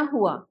ऐसा क्या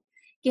हुआ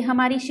कि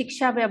हमारी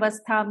शिक्षा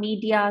व्यवस्था,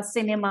 मीडिया,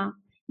 सिनेमा,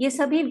 ये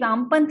सभी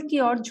वामपंथ की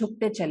ओर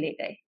झुकते चले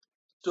गए?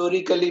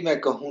 हिस्टोरिकली मैं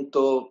कहूं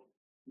तो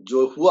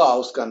जो हुआ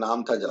उसका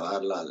नाम था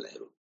जवाहरलाल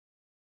नेहरू।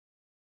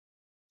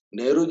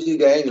 नेहरू जी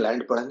गए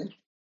इंग्लैंड पढ़ने,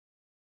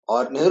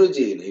 और नेहरू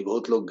जी नहीं,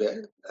 बहुत लोग गए,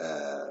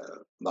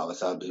 बाबा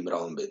साहब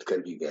भीमराव अंबेडकर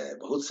भी गए,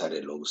 बहुत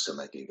सारे लोग उस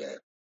समय के गए,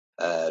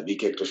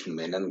 वीके कृष्ण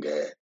मेनन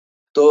गए।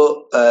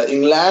 तो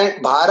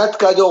इंग्लैंड, भारत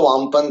का जो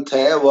वामपंथ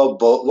है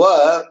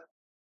वह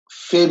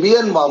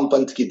फेबियन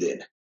वामपंथ की देन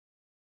है,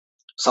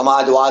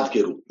 समाजवाद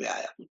के रूप में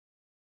आया।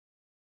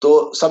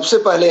 तो सबसे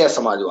पहले यह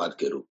समाजवाद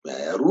के रूप में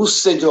आया। रूस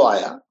से जो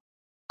आया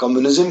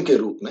कम्युनिज्म के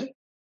रूप में,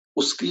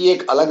 उसकी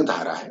एक अलग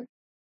धारा है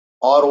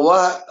और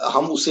वह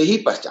हम उसे ही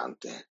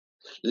पहचानते हैं।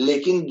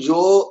 लेकिन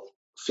जो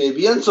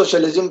फेबियन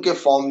सोशलिज्म के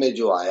फॉर्म में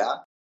जो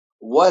आया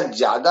वह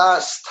ज्यादा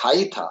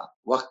स्थायी था,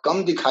 वह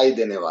कम दिखाई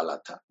देने वाला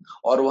था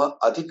और वह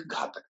अधिक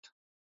घातक था।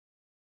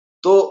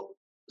 तो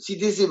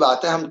सीधी सी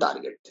बात है, हम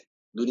टारगेट थे।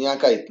 दुनिया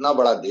का इतना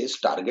बड़ा देश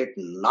टारगेट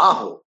ना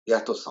हो यह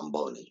तो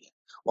संभव नहीं है।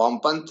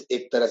 वामपंथ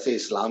एक तरह से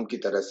इस्लाम की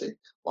तरह से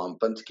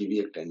वामपंथ की भी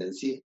एक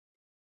टेंडेंसी है,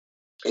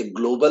 एक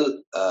ग्लोबल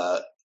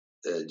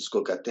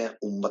जिसको कहते हैं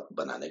उम्मत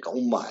बनाने का,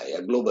 उम्मा है या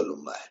ग्लोबल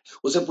उम्मा है,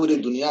 उसे पूरी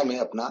दुनिया में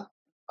अपना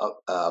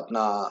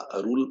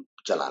रूल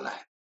चलाना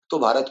है। तो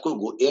भारत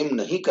को एम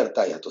नहीं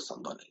करता, यह तो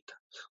संभव नहीं था।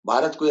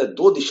 भारत को यह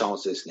दो दिशाओं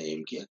से इसने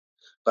एम किया।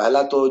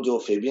 पहला तो जो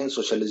फेबियन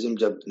सोशलिज्म,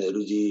 जब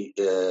नेहरू जी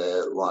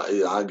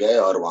यहाँ गए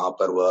और वहां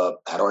पर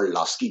वह हैरोल्ड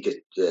लास्की के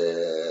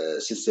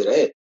शिष्य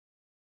रहे।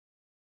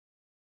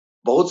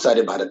 बहुत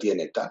सारे भारतीय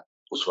नेता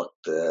उस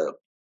वक्त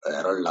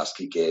हैरोल्ड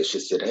लास्की के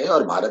शिष्य रहे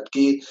और भारत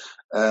की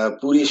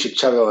पूरी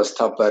शिक्षा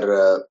व्यवस्था पर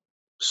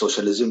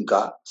सोशलिज्म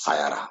का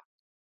साया रहा।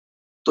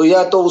 तो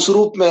यह तो उस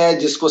रूप में है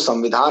जिसको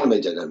संविधान में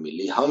जगह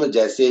मिली। हम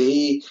जैसे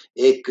ही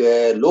एक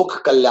लोक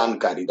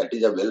कल्याणकारी, that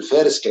is a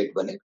welfare state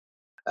बने,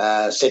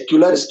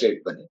 सेक्युलर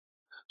स्टेट बने,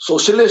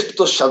 सोशलिस्ट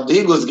तो शब्द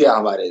ही घुस गया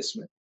हमारे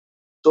इसमें,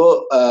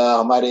 तो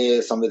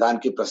हमारे संविधान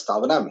की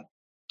प्रस्तावना में,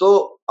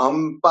 तो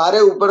हमारे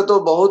ऊपर तो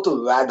बहुत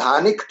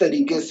वैधानिक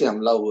तरीके से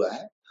हमला हुआ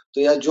है।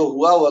 तो यह जो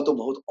हुआ वह तो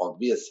बहुत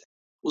ऑब्वियस है।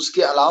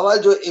 उसके अलावा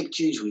जो एक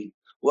चीज हुई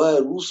वह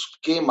रूस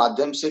के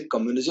माध्यम से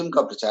कम्युनिज्म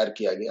का प्रचार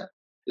किया गया।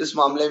 इस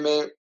मामले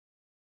में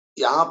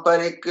यहाँ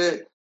पर एक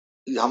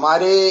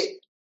हमारे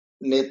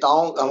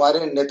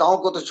नेताओं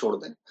को तो छोड़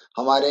दें,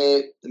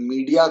 हमारे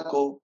मीडिया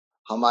को,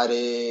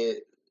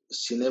 हमारे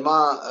सिनेमा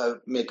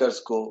मेकर्स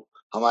को,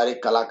 हमारे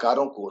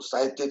कलाकारों को,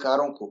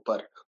 साहित्यकारों को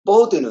पर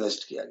बहुत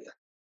इन्वेस्ट किया गया।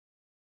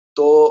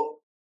 तो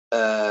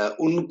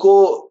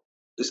उनको,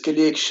 इसके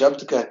लिए एक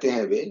शब्द कहते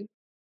हैं वे,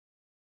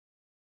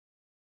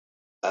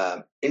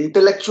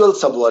 इंटेलेक्चुअल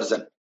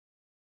सबवर्जन।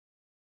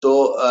 तो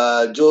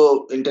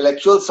जो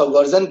इंटेलेक्चुअल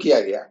सबवर्जन किया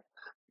गया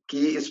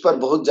कि इस पर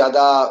बहुत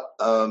ज्यादा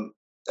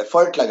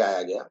एफर्ट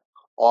लगाया गया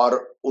और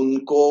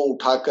उनको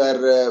उठाकर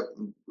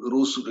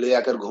रूस ले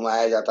आकर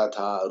घुमाया जाता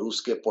था, रूस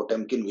के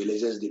पोटेम्किन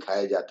विलेजेस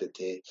दिखाए जाते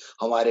थे।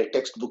 हमारे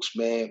टेक्स्ट बुक्स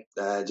में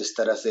जिस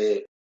तरह से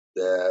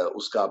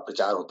उसका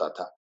प्रचार होता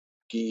था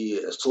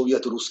कि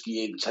सोवियत रूस की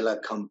एक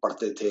झलक हम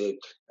पढ़ते थे,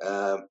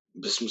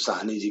 भीष्म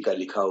साहनी जी का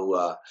लिखा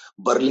हुआ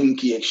बर्लिन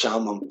की एक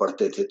शाम हम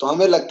पढ़ते थे, तो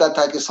हमें लगता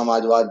था कि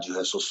समाजवाद जो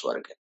है सो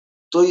स्वर्ग है।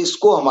 तो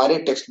इसको हमारे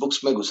टेक्स्ट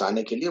बुक्स में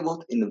घुसाने के लिए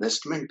बहुत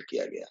इन्वेस्टमेंट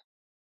किया गया।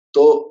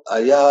 तो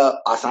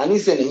यह आसानी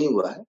से नहीं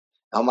हुआ है।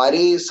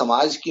 हमारी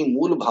समाज की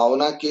मूल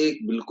भावना के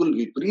बिल्कुल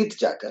विपरीत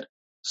जाकर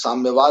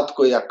साम्यवाद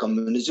को या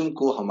कम्युनिज्म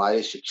को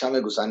हमारे शिक्षा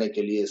में घुसाने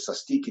के लिए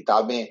सस्ती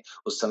किताबें,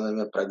 उस समय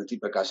में प्रगति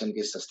प्रकाशन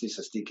की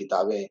सस्ती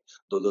किताबें,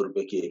 2-2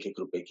 रुपए की, 1-1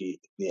 रुपए की,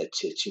 इतनी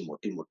अच्छी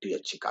मोटी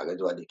अच्छी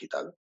कागज वाली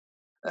किताबें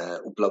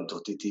उपलब्ध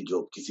होती थी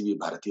जो किसी भी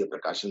भारतीय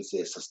प्रकाशन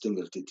से सस्ती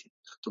मिलती थी।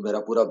 तो मेरा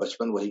पूरा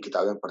बचपन वही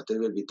किताबें पढ़ते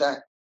हुए बीता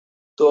है।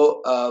 तो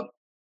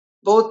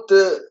बहुत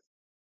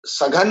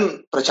सघन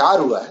प्रचार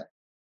हुआ है,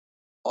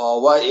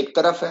 और वह एक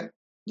तरफ है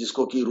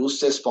जिसको कि रूस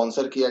से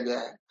स्पॉन्सर किया गया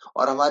है,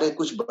 और हमारे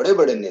कुछ बड़े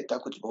बड़े नेता,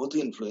 कुछ बहुत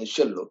ही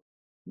इन्फ्लुएंशियल लोग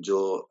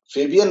जो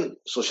फेबियन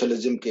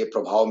सोशलिज्म के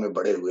प्रभाव में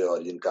बड़े हुए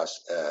और जिनका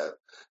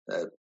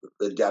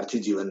विद्यार्थी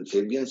जीवन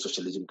फेबियन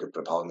सोशलिज्म के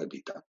प्रभाव में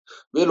बीता,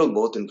 वे लोग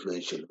बहुत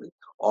इन्फ्लुएंशियल हुए।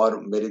 और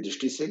मेरी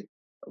दृष्टि से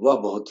वह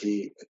बहुत ही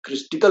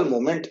क्रिटिकल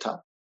मोमेंट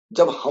था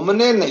जब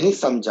हमने नहीं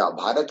समझा,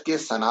 भारत के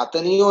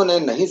सनातनियों ने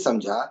नहीं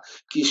समझा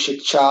कि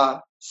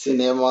शिक्षा,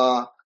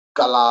 सिनेमा,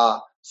 कला,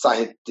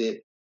 साहित्य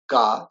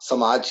का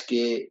समाज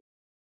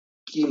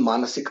की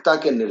मानसिकता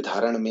के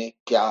निर्धारण में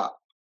क्या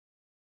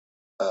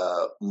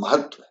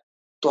महत्व है।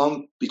 तो हम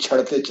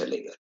पिछड़ते चले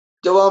गए।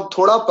 जब हम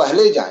थोड़ा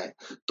पहले जाएं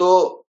तो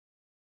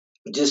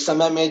जिस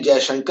समय में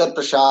जयशंकर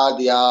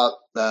प्रसाद या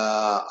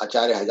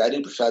आचार्य हजारी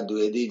प्रसाद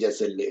द्विवेदी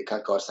जैसे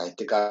लेखक और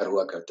साहित्यकार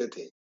हुआ करते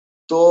थे,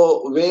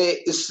 तो वे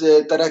इस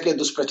तरह के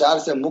दुष्प्रचार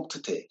से मुक्त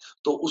थे।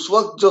 तो उस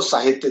वक्त जो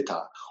साहित्य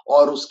था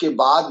और उसके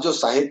बाद जो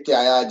साहित्य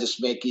आया,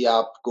 जिसमें कि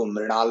आपको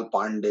मृणाल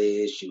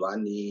पांडे,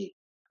 शिवानी,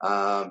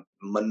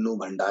 मन्नू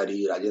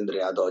भंडारी, राजेंद्र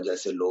यादव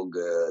जैसे लोग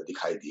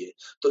दिखाई दिए,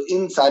 तो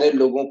इन सारे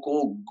लोगों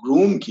को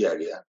ग्रूम किया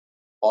गया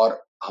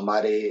और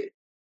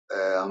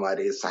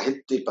हमारे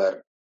साहित्य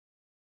पर,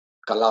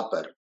 कला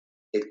पर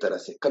एक तरह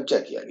से कब्जा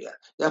किया गया।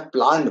 यह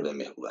प्लान्ड वे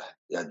में हुआ है,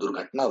 यह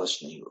दुर्घटनावश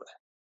नहीं हुआ है।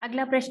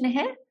 अगला प्रश्न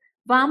है,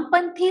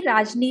 वामपंथी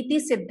राजनीति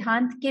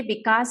सिद्धांत के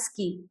विकास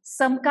की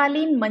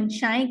समकालीन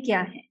मंशाएं क्या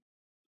हैं?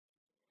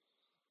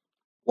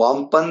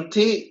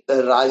 वामपंथी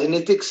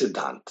राजनीतिक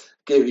सिद्धांत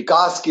के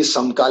विकास की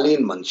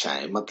समकालीन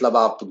मंशाएं, मतलब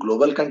आप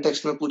ग्लोबल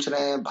कंटेक्स्ट में पूछ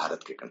रहे हैं,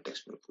 भारत के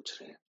कंटेक्स्ट में पूछ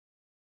रहे हैं?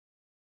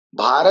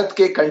 भारत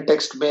के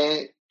कंटेक्स्ट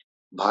में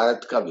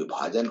भारत का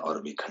विभाजन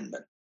और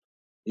विखंडन,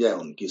 यह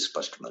उनकी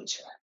स्पष्ट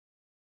मंशा है,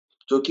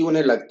 क्योंकि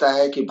उन्हें लगता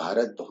है कि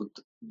भारत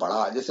बहुत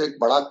बड़ा, जैसे एक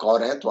बड़ा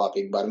कौर है तो आप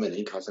एक बार में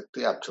नहीं खा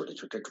सकते, आप छोटे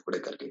छोटे टुकड़े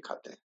करके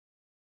खाते हैं।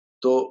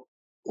 तो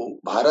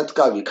भारत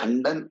का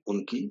विखंडन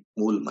उनकी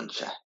मूल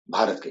मंशा है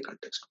भारत के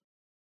कंटेक्स्ट में।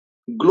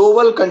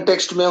 ग्लोबल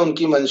कंटेक्स्ट में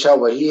उनकी मंशा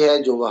वही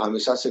है जो वह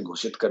हमेशा से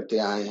घोषित करते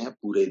आए हैं,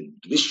 पूरे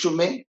विश्व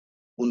में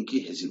उनकी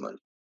हेजिमनी,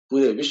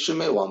 पूरे विश्व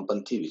में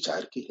वामपंथी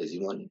विचार की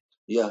हेजिमनी,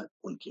 यह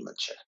उनकी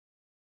मंशा है।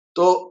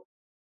 तो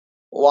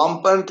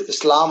वामपंथ,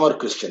 इस्लाम और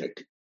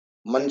क्रिश्चियनिटी,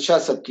 मंशा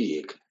सबकी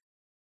एक है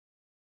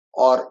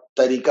और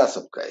तरीका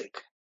सबका एक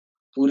है।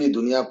 पूरी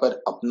दुनिया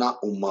पर अपना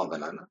उम्मा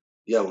बनाना,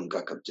 यह उनका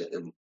कब्जा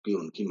की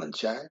उनकी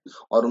मंशा है,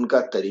 और उनका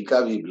तरीका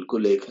भी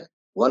बिल्कुल एक है,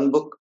 one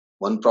book,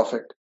 one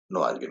profit,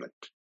 no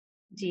argument.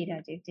 जी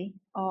राजीव जी।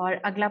 और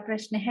अगला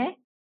प्रश्न है,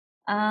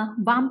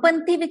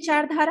 वामपंथी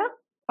विचारधारा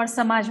और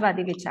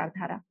समाजवादी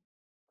विचारधारा,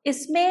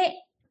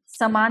 इसमें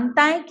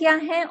समानताएं क्या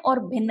हैं और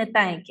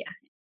भिन्नताएं क्या हैं?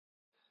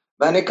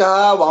 मैंने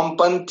कहा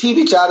वामपंथी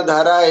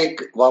विचारधारा,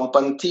 एक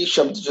वामपंथी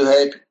शब्द जो है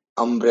एक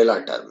अम्ब्रेला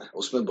टर्म है,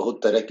 उसमें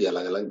बहुत तरह की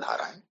अलग अलग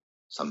धाराएं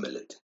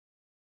सम्मिलित है।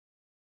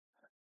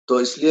 तो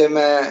इसलिए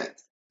मैं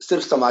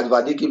सिर्फ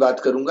समाजवादी की बात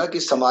करूंगा कि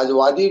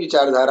समाजवादी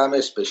विचारधारा में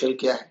स्पेशल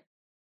क्या है।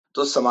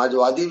 तो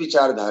समाजवादी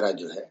विचारधारा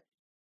जो है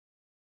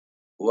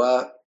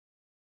वह,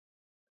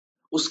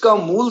 उसका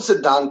मूल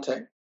सिद्धांत है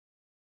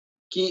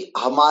कि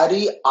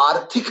हमारी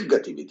आर्थिक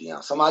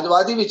गतिविधियां,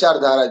 समाजवादी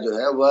विचारधारा जो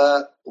है वह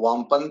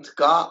वामपंथ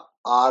का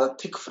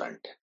आर्थिक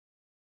फ्रंट है।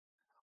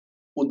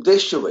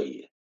 उद्देश्य वही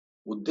है,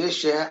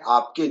 उद्देश्य है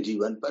आपके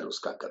जीवन पर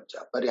उसका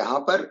कब्जा। पर यहाँ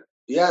पर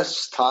यह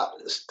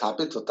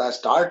स्थापित होता है,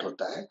 स्टार्ट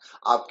होता है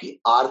आपकी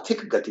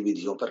आर्थिक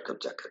गतिविधियों पर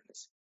कब्जा करने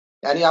से।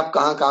 यानी आप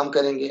कहाँ काम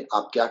करेंगे,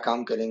 आप क्या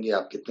काम करेंगे,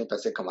 आप कितने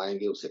पैसे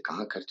कमाएंगे, उसे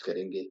कहाँ खर्च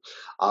करेंगे,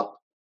 आप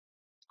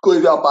कोई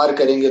व्यापार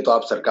करेंगे तो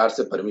आप सरकार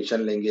से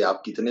परमिशन लेंगे,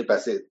 आप कितने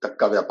पैसे तक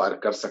का व्यापार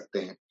कर सकते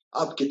हैं,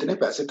 आप कितने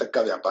पैसे तक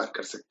का व्यापार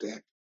कर सकते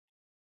हैं,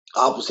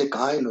 आप उसे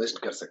कहाँ इन्वेस्ट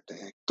कर सकते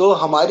हैं। तो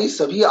हमारी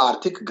सभी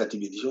आर्थिक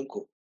गतिविधियों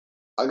को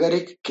अगर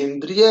एक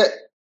केंद्रीय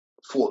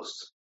फोर्स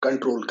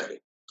कंट्रोल करे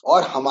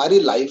और हमारी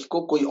लाइफ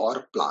को कोई और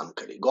प्लान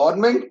करे,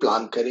 गवर्नमेंट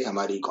प्लान करे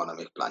हमारी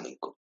इकोनॉमिक प्लानिंग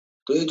को,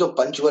 तो ये जो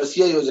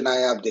पंचवर्षीय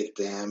योजनाएं आप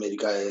देखते हैं,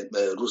 अमेरिका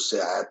रूस से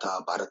आया था,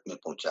 भारत में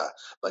पहुंचा,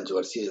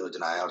 पंचवर्षीय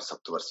योजनाएं और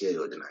सप्तवर्षीय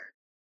योजनाएं,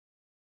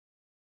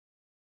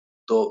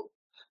 तो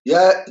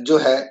यह जो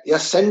है यह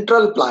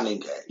सेंट्रल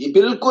प्लानिंग है। ये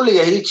बिल्कुल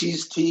यही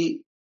चीज थी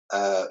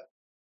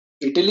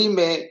इटली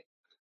में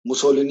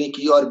मुसोलिनी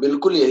की, और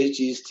बिल्कुल यही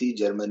चीज थी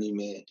जर्मनी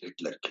में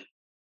हिटलर की।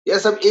 यह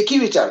सब एक ही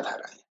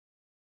विचारधारा है,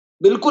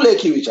 बिल्कुल एक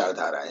ही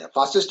विचारधारा है।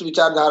 फासिस्ट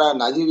विचारधारा,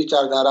 नाजी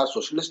विचारधारा,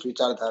 सोशलिस्ट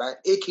विचारधारा,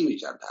 एक ही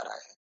विचारधारा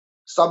है।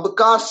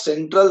 सबका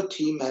सेंट्रल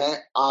थीम है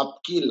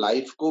आपकी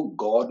लाइफ को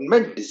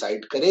गवर्नमेंट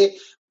डिसाइड करे,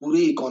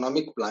 पूरी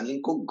इकोनॉमिक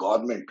प्लानिंग को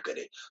गवर्नमेंट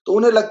करे। तो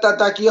उन्हें लगता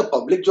था कि यह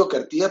पब्लिक जो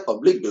करती है,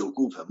 पब्लिक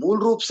बेवकूफ है। मूल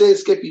रूप से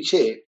इसके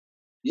पीछे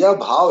यह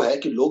भाव है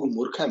कि लोग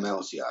मूर्ख हैं, मैं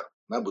होशियार हूं,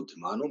 मैं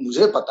बुद्धिमान हूं,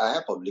 मुझे पता है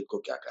पब्लिक को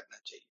क्या करना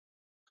चाहिए।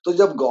 तो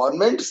जब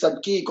गवर्नमेंट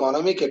सबकी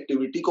इकोनॉमिक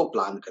एक्टिविटी को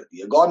प्लान करती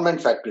है, गवर्नमेंट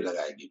फैक्ट्री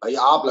लगाएगी, भाई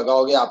आप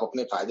लगाओगे, आप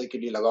अपने फायदे के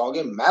लिए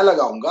लगाओगे, मैं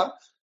लगाऊंगा,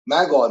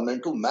 मैं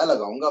गवर्नमेंट हूं, मैं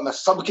लगाऊंगा, मैं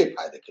सबके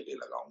फायदे के लिए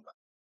लगाऊंगा।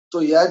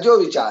 तो यह जो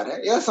विचार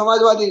है यह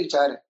समाजवादी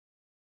विचार है।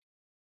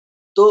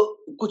 तो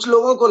कुछ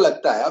लोगों को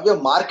लगता है अब ये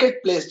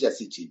मार्केट प्लेस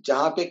जैसी चीज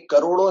जहां पे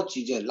करोड़ों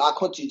चीजें,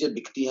 लाखों चीजें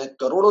बिकती हैं,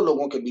 करोड़ों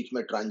लोगों के बीच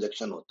में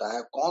ट्रांजैक्शन होता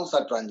है, कौन सा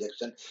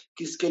ट्रांजैक्शन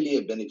किसके लिए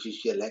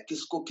बेनिफिशियल है,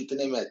 किसको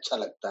कितने में अच्छा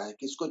लगता है,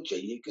 किसको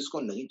चाहिए, किसको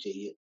नहीं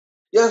चाहिए,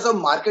 यह सब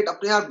मार्केट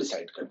अपने आप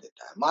डिसाइड कर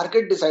देता है।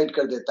 मार्केट डिसाइड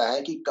कर देता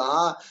है कि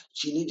कहाँ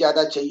चीनी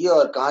ज्यादा चाहिए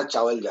और कहाँ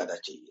चावल ज्यादा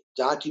चाहिए।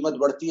 जहां कीमत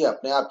बढ़ती है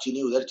अपने आप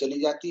चीनी उधर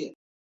चली जाती है,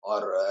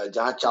 और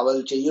जहां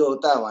चावल चाहिए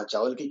होता है वहां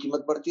चावल की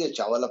कीमत बढ़ती है,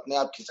 चावल अपने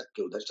आप खिसक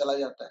के उधर चला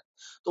जाता है।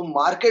 तो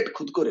मार्केट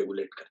खुद को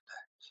रेगुलेट करता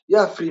है।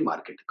 यह फ्री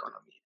मार्केट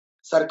इकोनॉमी है।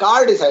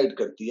 सरकार डिसाइड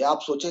करती है।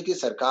 आप सोचें कि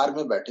सरकार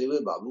में बैठे हुए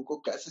बाबू को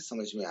कैसे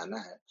समझ में आना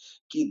है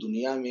कि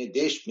दुनिया में,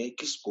 देश में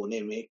किस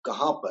कोने में,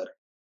 कहां पर,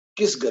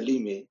 किस गली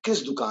में,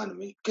 किस दुकान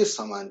में, किस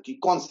सामान की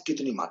कौन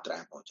कितनी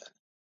मात्राएं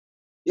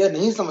पहुंचानी। यह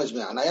नहीं समझ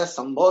में आना, यह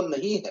संभव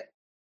नहीं है।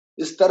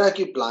 इस तरह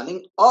की प्लानिंग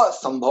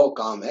असंभव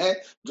काम है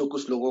जो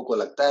कुछ लोगों को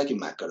लगता है कि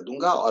मैं कर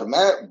दूंगा और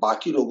मैं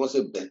बाकी लोगों से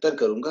बेहतर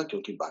करूंगा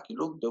क्योंकि बाकी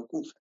लोग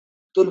बेवकूफ हैं।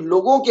 तो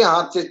लोगों के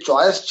हाथ से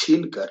चॉइस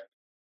छीन कर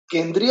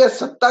केंद्रीय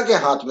सत्ता के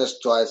हाथ में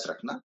चॉइस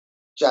रखना,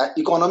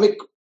 चाहे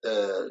इकोनॉमिक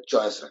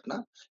चॉइस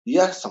रखना,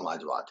 यह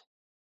समाजवाद है।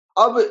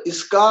 अब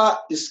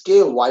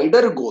इसके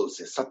वाइडर गोल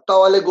से, सत्ता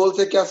वाले गोल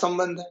से क्या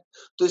संबंध है?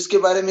 तो इसके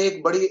बारे में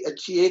एक बड़ी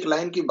अच्छी एक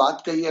लाइन की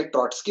बात कही है,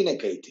 ट्रॉट्स्की ने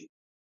कही थी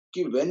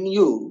कि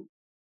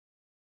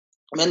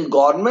when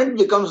government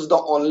becomes the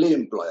only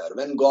employer,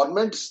 when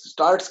government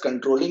starts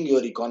controlling your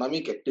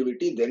economic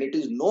activity, then it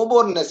is no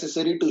more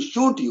necessary to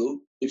shoot you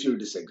if you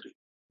disagree.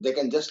 They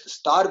can just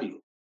starve you.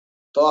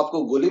 तो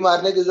आपको गोली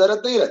मारने की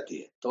जरूरत नहीं रहती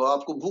है, तो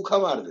आपको भूखा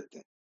मार देते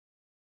हैं।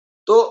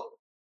 तो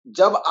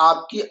जब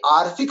आपकी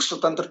आर्थिक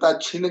स्वतंत्रता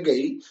छिन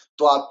गई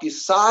तो आपकी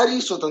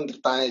सारी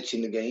स्वतंत्रताएं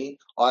छिन गई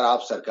और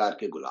आप सरकार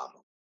के गुलाम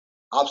हो।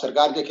 आप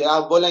सरकार के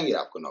खिलाफ बोलेंगे,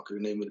 आपको नौकरी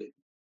नहीं मिलेगी।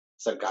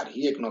 सरकार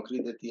ही एक नौकरी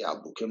देती है, आप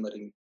भूखे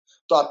मरेंगे।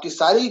 तो आपकी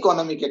सारी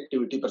इकोनॉमिक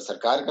एक्टिविटी पर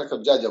सरकार का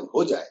कब्जा जब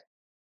हो जाए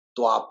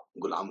तो आप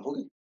गुलाम हो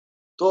गए।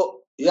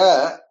 तो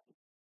यह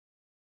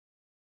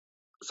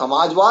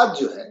समाजवाद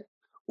जो है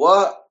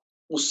वह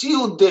उसी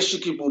उद्देश्य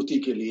की पूर्ति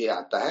के लिए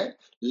आता है,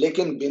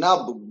 लेकिन बिना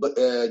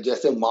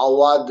जैसे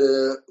माओवाद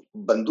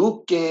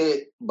बंदूक के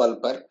बल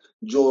पर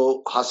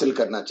जो हासिल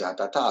करना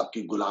चाहता था,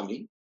 आपकी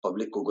गुलामी,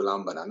 पब्लिक को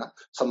गुलाम बनाना,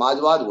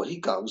 समाजवाद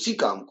उसी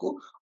काम को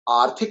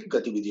आर्थिक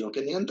गतिविधियों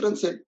के नियंत्रण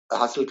से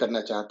हासिल करना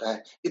चाहता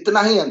है।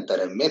 इतना ही अंतर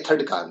है,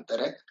 मेथड का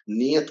अंतर है,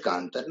 नियत का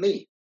अंतर नहीं।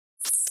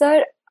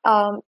 सर,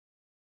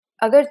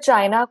 अगर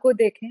चाइना को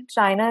देखें,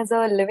 China is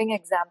a living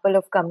example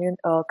of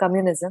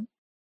communism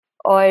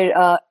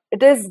और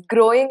it is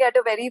growing at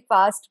a very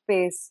fast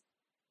pace.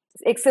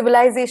 एक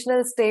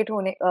सिविलाइजेशनल स्टेट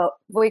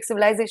वो एक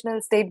सिविलाइजेशनल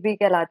स्टेट भी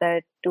कहलाता है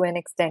to an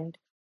extent.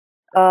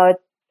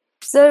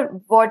 Sir,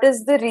 what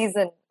is the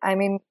reason? I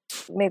mean,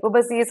 मेरे को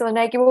बस ये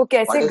समझना है कि वो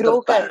कैसे ग्रो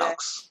कर रहा है।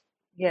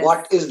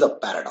 What is the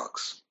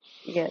paradox?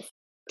 Yes.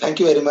 Thank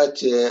you very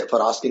much for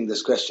asking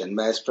this question.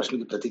 मैं इस प्रश्न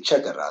की प्रतीक्षा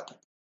कर रहा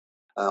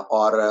था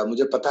और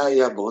मुझे पता है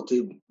यह बहुत ही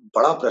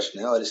बड़ा प्रश्न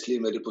है और इसलिए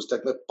मेरी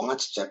पुस्तक में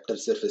 5 चैप्टर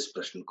सिर्फ इस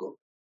प्रश्न को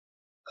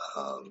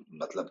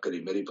मतलब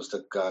करीब मेरी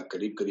पुस्तक का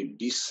करीब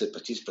 20 से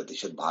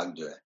 25% भाग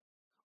जो है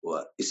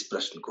वह इस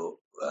प्रश्न को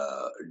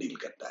डील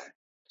करता है।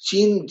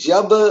 चीन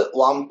जब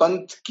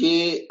वामपंथ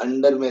के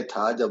अंडर में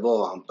था, जब वो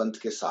वामपंथ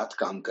के साथ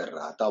काम कर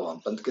रहा था,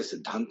 वामपंथ के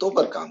सिद्धांतों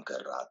पर काम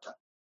कर रहा था,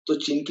 तो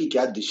चीन की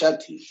क्या दिशा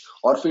थी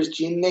और फिर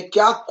चीन ने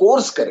क्या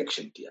कोर्स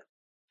करेक्शन किया।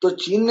 तो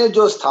चीन ने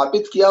जो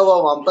स्थापित किया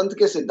वह वामपंथ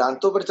के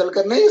सिद्धांतों पर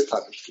चलकर नहीं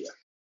स्थापित किया।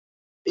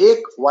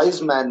 एक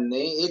वाइज मैन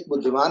ने, एक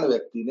बुद्धिमान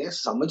व्यक्ति ने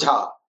समझा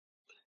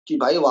कि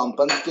भाई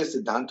वामपंथ के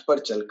सिद्धांत पर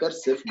चलकर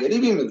सिर्फ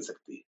गरीबी मिल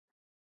सकती है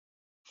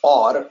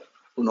और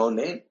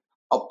उन्होंने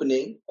अपने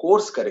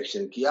कोर्स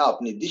करेक्शन किया,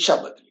 अपनी दिशा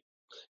बदली।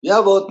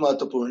 यह बहुत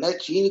महत्वपूर्ण है।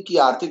 चीन की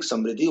आर्थिक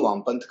समृद्धि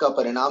वामपंथ का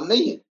परिणाम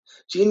नहीं है।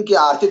 चीन की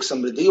आर्थिक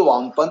समृद्धि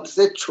वामपंथ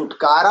से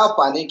छुटकारा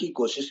पाने की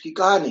कोशिश की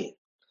कहानी है।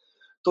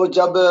 तो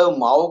जब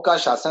माओ का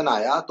शासन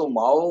आया तो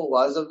माओ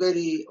वाज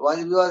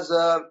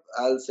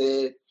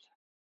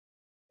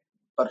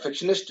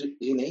परफेक्शनिस्ट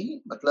ही नहीं,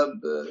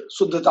 मतलब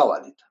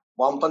शुद्धतावादी था।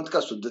 वामपंथ का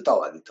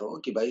शुद्धतावादी था वो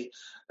कि भाई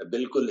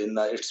बिल्कुल in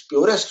its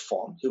purest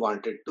form he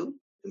wanted to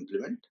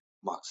implement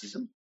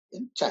Marxism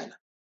in China.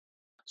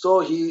 So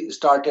he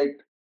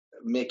started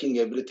making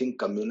everything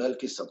communal,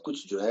 की सब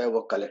कुछ जो है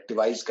वो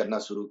कलेक्टिवाइज करना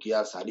शुरू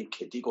किया, सारी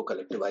खेती को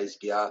कलेक्टिवाइज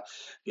किया,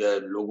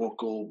 लोगों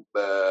को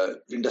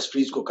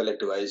इंडस्ट्रीज को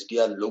कलेक्टिवाइज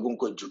किया, लोगों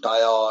को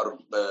जुटाया और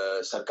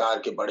सरकार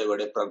के बड़े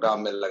बड़े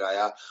प्रोग्राम में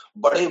लगाया।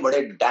 बड़े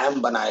बड़े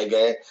डैम बनाए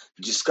गए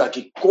जिसका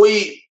कि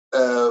कोई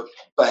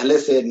पहले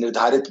से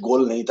निर्धारित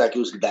गोल नहीं था कि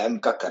उस डैम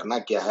का करना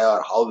क्या है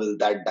और how will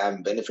that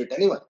dam benefit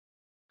anyone.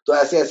 तो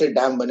ऐसे ऐसे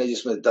डैम बने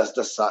जिसमें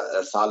 10-10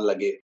 साल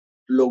लगे।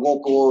 लोगों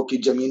को की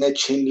जमीनें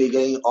छीन ली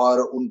गई और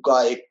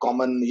उनका एक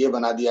कॉमन ये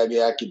बना दिया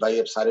गया कि भाई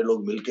अब सारे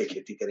लोग मिलके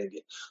खेती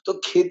करेंगे। तो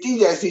खेती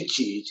जैसी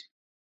चीज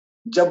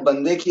जब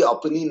बंदे की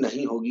अपनी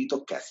नहीं होगी तो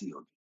कैसी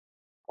होगी।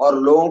 और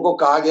लोगों को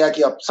कहा गया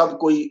कि अब सब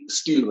कोई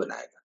स्टील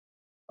बनाएगा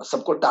और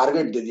सबको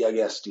टारगेट दे दिया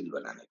गया स्टील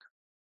बनाने का।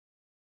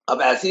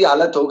 अब ऐसी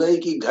हालत हो गई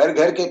कि घर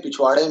घर के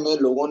पिछवाड़े में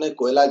लोगों ने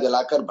कोयला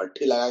जलाकर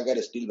भट्ठी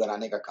लगाकर स्टील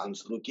बनाने का काम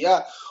शुरू किया।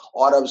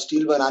 और अब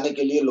स्टील बनाने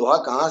के लिए लोहा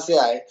कहाँ से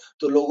आए,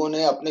 तो लोगों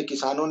ने, अपने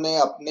किसानों ने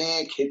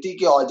अपने खेती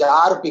के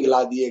औजार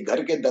पिघला दिए,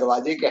 घर के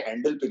दरवाजे के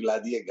हैंडल पिघला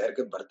दिए, घर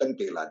के बर्तन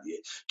पिघला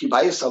दिए कि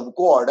भाई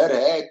सबको ऑर्डर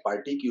है एक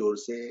पार्टी की ओर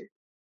से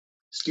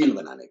स्टील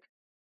बनाने का।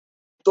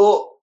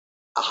 तो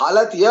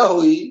हालत यह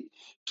हुई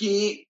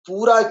कि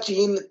पूरा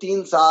चीन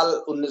 3 साल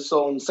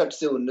 1959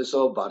 से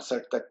 1962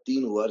 तक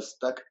 3 वर्ष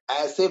तक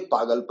ऐसे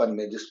पागलपन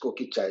में, जिसको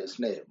कि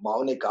इसने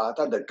माओ ने कहा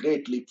था द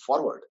ग्रेट लीप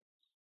फॉरवर्ड,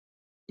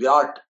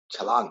 विराट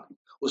छलांग,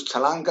 उस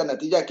छलांग का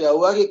नतीजा क्या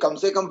हुआ कि कम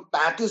से कम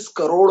 35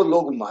 करोड़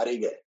लोग मारे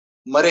गए,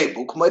 मरे,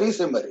 भूखमरी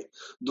से मरे।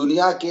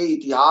 दुनिया के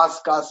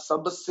इतिहास का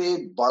सबसे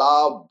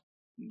बड़ा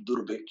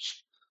दुर्भिक्ष,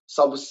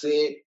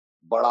 सबसे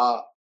बड़ा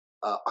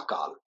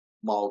अकाल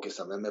माओ के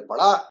समय में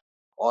पड़ा।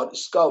 और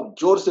इसका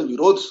जोर से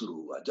विरोध शुरू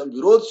हुआ। जब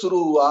विरोध शुरू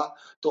हुआ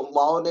तो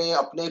माओ ने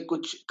अपने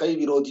कई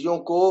विरोधियों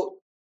को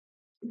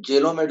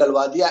जेलों में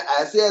डलवा दिया,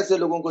 ऐसे ऐसे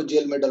लोगों को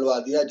जेल में डलवा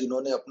दिया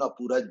जिन्होंने अपना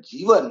पूरा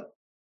जीवन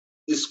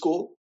इसको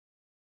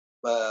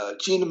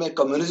चीन में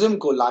कम्युनिज्म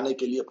को लाने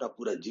के लिए अपना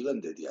पूरा जीवन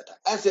दे दिया था।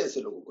 ऐसे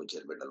ऐसे लोगों को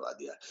जेल में डलवा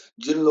दिया,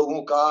 जिन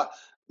लोगों का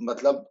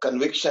मतलब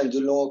कन्विक्शन,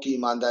 जिन लोगों की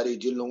ईमानदारी,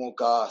 जिन लोगों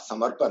का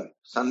समर्पण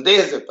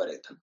संदेह से परे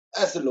था,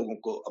 ऐसे लोगों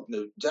को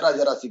अपने जरा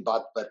जरा सी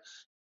बात पर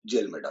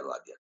जेल में डलवा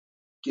दिया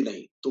कि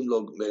नहीं, तुम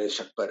लोग मेरे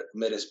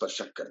इस पर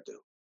शक करते हो।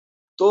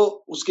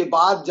 तो उसके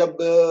बाद जब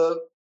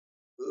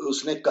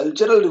उसने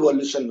कल्चरल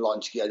रिवॉल्यूशन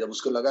लॉन्च किया, जब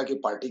उसको लगा कि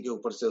पार्टी के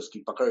ऊपर से उसकी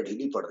पकड़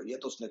ढीली पड़ रही है,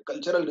 तो उसने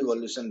कल्चरल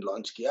रिवॉल्यूशन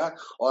लॉन्च किया।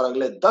 और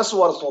अगले 10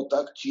 वर्षों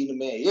तक चीन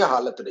में यह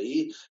हालत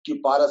रही कि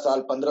 12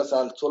 साल, 15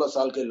 साल, 16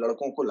 साल के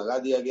लड़कों को लगा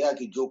दिया गया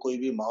कि जो कोई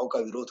भी माओ का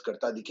विरोध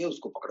करता दिखे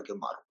उसको पकड़ के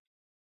मारो।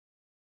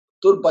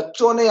 तो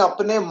बच्चों ने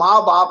अपने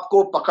माँ बाप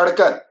को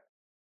पकड़कर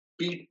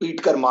पीट पीट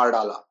कर मार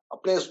डाला,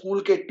 अपने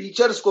स्कूल के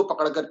टीचर्स को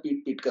पकड़कर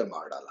पीट पीट कर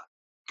मार डाला,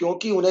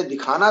 क्योंकि उन्हें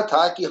दिखाना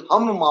था कि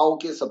हम माओ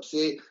के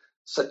सबसे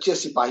सच्चे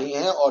सिपाही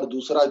हैं और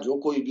दूसरा जो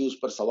कोई भी उस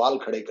पर सवाल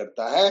खड़े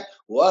करता है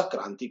वह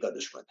क्रांति का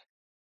दुश्मन है।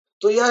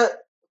 तो यह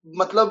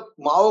मतलब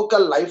माओ का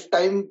लाइफ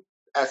टाइम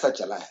ऐसा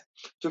चला है,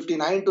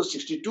 59 to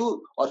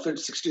 62। और फिर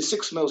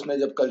 66 में उसने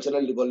जब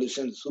कल्चरल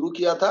रिवॉल्यूशन शुरू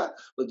किया था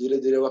तो धीरे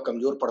धीरे वह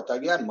कमजोर पड़ता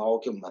गया। माओ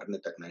के मरने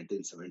तक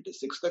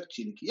 1976 तक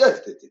चीन की यह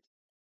स्थिति थी।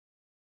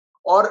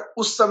 और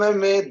उस समय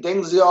में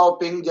देंग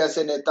जियाओपिंग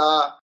जैसे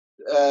नेता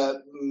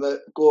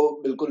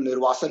को बिल्कुल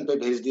निर्वासन पे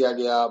भेज दिया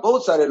गया।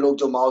 बहुत सारे लोग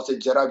जो माओ से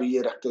जरा भी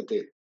ये रखते थे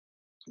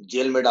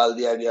जेल में डाल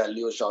दिया गया।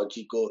 लियो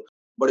शाओची को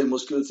बड़ी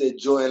मुश्किल से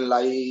जो एन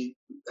लाई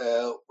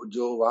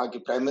जो वहां के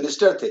प्राइम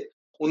मिनिस्टर थे,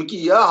 उनकी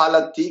यह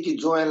हालत थी कि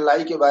जो एन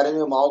लाई के बारे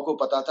में माओ को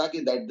पता था कि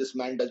that this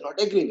man does not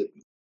agree with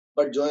me,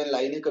 but Zhou N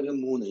लाई ने कभी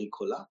मुंह नहीं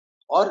खोला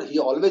और he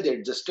always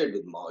adjusted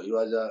with Mao. He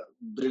was a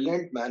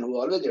brilliant man who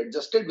always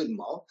adjusted with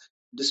Mao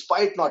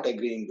despite not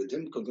agreeing with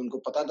him, क्योंकि उनको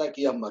पता था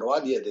कि यह मरवा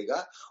दिया देगा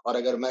और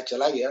अगर मैं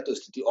चला गया तो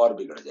स्थिति और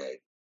बिगड़ जाएगी।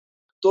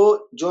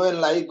 तो जो एन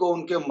लाई को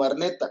उनके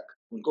मरने तक,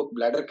 उनको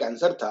ब्लैडर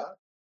कैंसर था,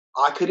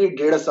 आखिरी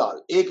 1.5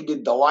 साल एक भी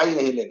दवाई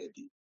नहीं लेने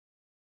दी।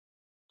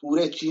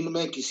 पूरे चीन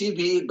में किसी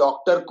भी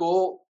डॉक्टर को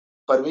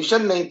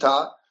परमिशन नहीं था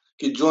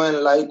कि जो एन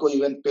लाई को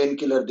इवन पेन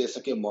किलर दे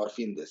सके,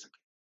 मॉर्फिन दे सके।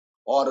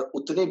 और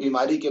उतनी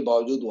बीमारी के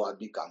बावजूद वो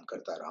आदमी काम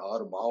करता रहा।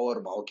 और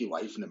माओ की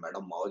वाइफ ने,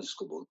 मैडम माओ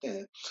जिसको बोलते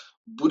हैं,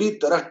 बुरी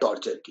तरह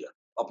टॉर्चर किया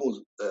अपू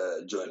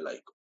जो एन लाई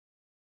को।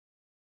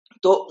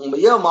 तो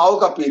यह माओ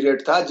का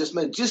पीरियड था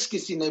जिसमें जिस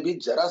किसी ने भी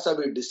जरा सा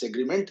भी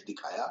डिसएग्रीमेंट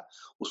दिखाया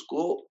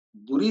उसको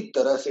बुरी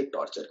तरह से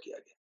टॉर्चर किया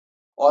गया।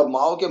 और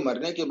माओ के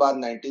मरने के बाद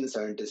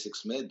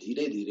 1976 में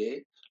धीरे धीरे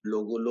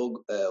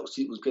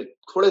उसी उसके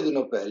थोड़े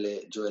दिनों पहले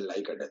जो एन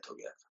लाई का डेथ हो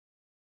गया था।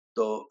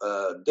 तो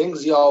देंग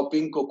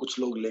जियाओपिंग को कुछ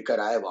लोग लेकर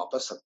आए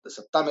वापस।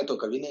 सत्ता में तो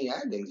कभी नहीं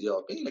आए देंग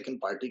जियाओपिंग, लेकिन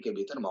पार्टी के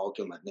भीतर माओ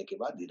के मरने के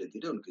बाद धीरे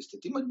धीरे उनकी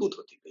स्थिति मजबूत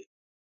होती गई।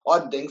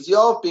 और देंग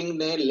जियाओपिंग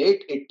ने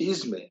लेट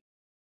 80s में,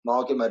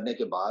 माओ के मरने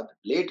के बाद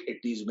लेट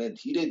 80s में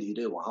धीरे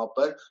धीरे वहां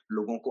पर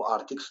लोगों को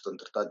आर्थिक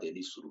स्वतंत्रता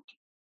देनी शुरू की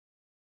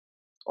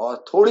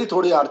और थोड़ी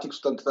थोड़ी आर्थिक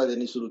स्वतंत्रता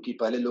देनी शुरू की।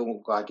 पहले लोगों को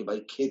कहा कि भाई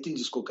खेती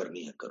जिसको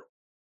करनी है करो,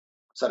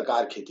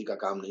 सरकार खेती का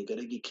काम नहीं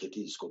करेगी,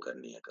 खेती जिसको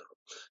करनी है करो।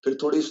 फिर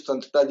थोड़ी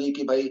स्वतंत्रता दी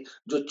कि भाई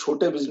जो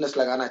छोटे बिजनेस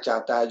लगाना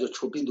चाहता है, जो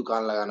छोटी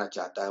दुकान लगाना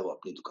चाहता है, वो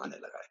अपनी दुकानें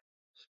लगाए।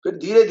 फिर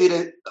धीरे धीरे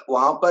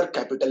वहां पर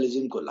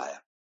कैपिटलिज्म को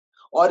लाया।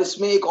 और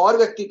इसमें एक और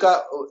व्यक्ति का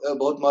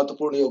बहुत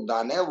महत्वपूर्ण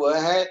योगदान है, वह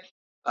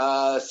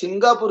है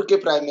सिंगापुर के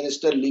prime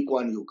minister Lee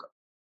Kuan Yew का।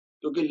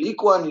 क्योंकि ली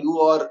कुआन यू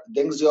और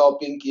देंग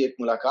जियाओपिंग की एक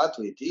मुलाकात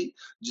हुई थी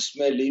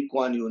जिसमें ली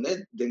कुआन यू ने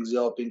देंग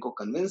जियाओपिंग को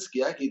कन्विंस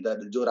किया कि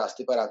जो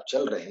रास्ते पर आप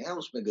चल रहे हैं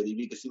उसमें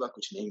गरीबी के सिवा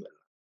कुछ नहीं मिल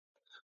रहा।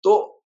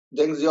 तो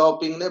देंग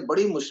जियाओपिंग ने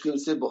बड़ी मुश्किल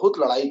से, बहुत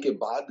लड़ाई के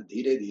बाद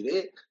धीरे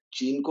धीरे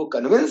चीन को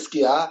कन्विंस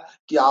किया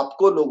कि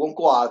आपको लोगों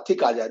को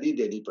आर्थिक आजादी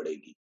देनी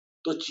पड़ेगी।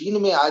 तो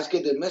चीन में आज के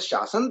दिन में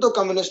शासन तो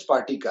कम्युनिस्ट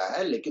पार्टी का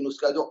है, लेकिन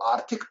उसका जो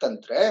आर्थिक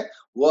तंत्र है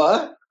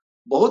वह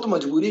बहुत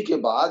मजबूरी के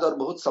बाद और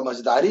बहुत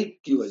समझदारी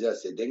की वजह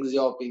से, देंग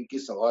जियाओपिंग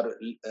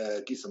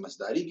की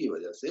समझदारी की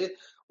वजह से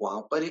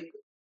वहां पर एक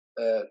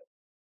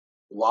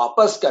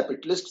वापस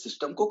कैपिटलिस्ट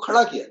सिस्टम को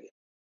खड़ा किया गया।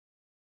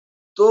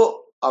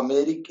 तो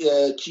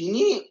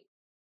चीनी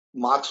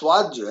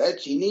मार्क्सवाद जो है,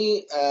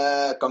 चीनी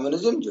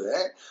कम्युनिज्म जो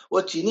है,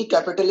 वो चीनी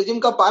कैपिटलिज्म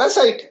का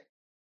पैरासाइट है,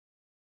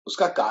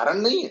 उसका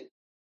कारण नहीं है।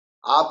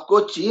 आपको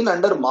चीन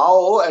अंडर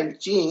माओ एंड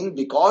चीन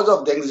बिकॉज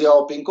ऑफ देंग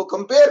जियाओपिंग को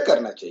कंपेयर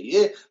करना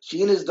चाहिए।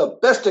 चीन is the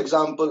best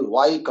example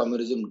why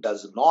communism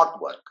does not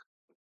work.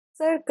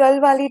 Sir, कल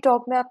वाली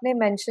टॉक में आपने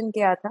मेंशन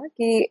किया था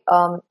कि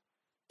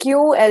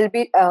क्यों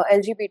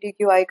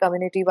LGBTQI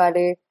कम्युनिटी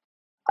वाले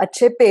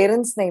अच्छे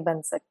पेरेंट्स नहीं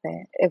बन सकते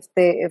हैं if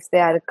they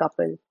are a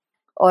couple,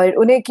 और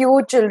उन्हें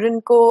क्यों चिल्ड्रन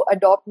को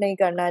अडॉप्ट नहीं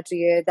करना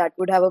चाहिए, that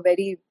would have a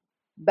very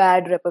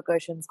bad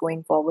repercussions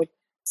going forward.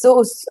 सो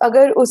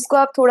अगर उसको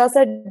आप थोड़ा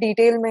सा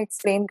डिटेल में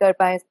एक्सप्लेन कर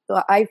पाए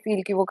तो आई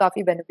फील कि वो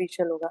काफी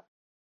बेनिफिशियल होगा।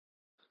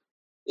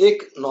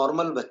 एक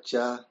नॉर्मल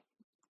बच्चा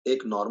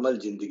एक नॉर्मल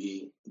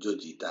जिंदगी जो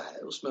जीता है,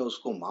 उसमें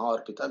उसको माँ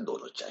और पिता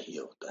दोनों चाहिए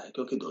होता है,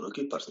 क्योंकि दोनों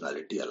की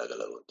पर्सनालिटी अलग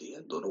अलग होती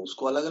है, दोनों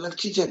उसको अलग अलग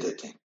चीजें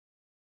देते हैं।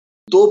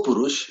 दो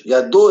पुरुष या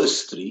दो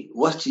स्त्री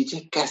वह चीजें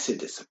कैसे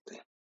दे सकते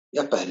हैं,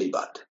 यह पहली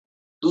बात है।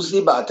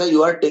 दूसरी बात है,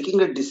 you are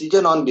taking a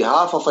decision on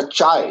behalf of a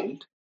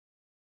child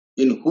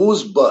in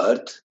whose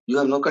birth you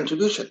have no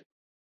contribution.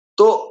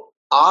 तो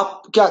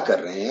आप क्या कर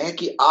रहे हैं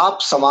कि आप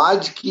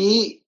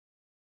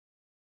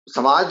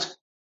समाज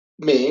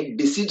में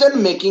डिसीजन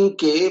मेकिंग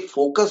के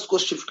फोकस को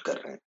शिफ्ट कर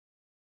रहे हैं।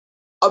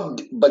 अब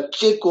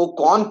बच्चे को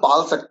कौन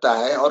पाल सकता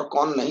है और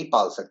कौन नहीं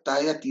पाल सकता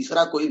है, या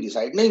तीसरा कोई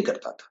डिसाइड नहीं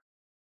करता था,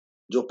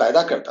 जो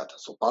पैदा करता था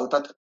सो पालता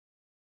था।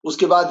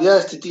 उसके बाद यह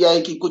स्थिति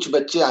आई कि कुछ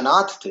बच्चे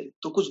अनाथ थे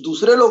तो कुछ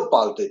दूसरे लोग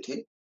पालते थे,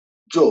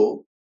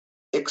 जो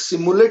एक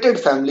सिमुलेटेड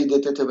फैमिली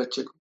देते थे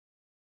बच्चे को।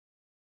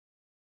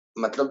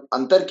 मतलब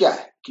अंतर क्या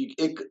है कि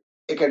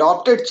एक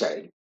एडॉप्टेड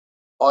चाइल्ड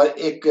और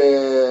एक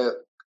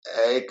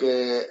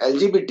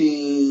एलजीबीटी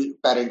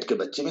पेरेंट के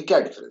बच्चे में क्या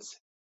डिफरेंस है।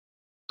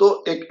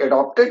 तो एक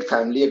एडॉप्टेड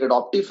फैमिली, एक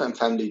एडॉप्टिव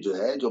फैमिली जो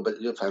है,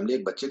 जो फैमिली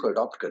एक बच्चे को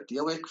अडॉप्ट करती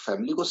है, वो एक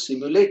फैमिली को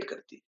सिमुलेट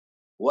करती है।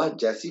 वह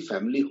जैसी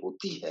फैमिली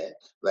होती है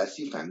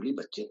वैसी फैमिली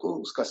बच्चे को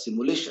उसका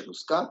सिमुलेशन,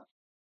 उसका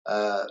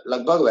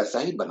लगभग वैसा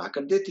ही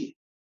बनाकर देती है।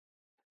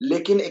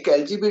 लेकिन एक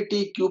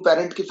एलजीबीटी क्यू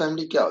पेरेंट की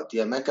फैमिली क्या होती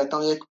है, मैं कहता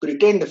हूँ एक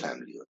प्रिटेंड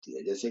फैमिली होती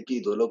है। जैसे कि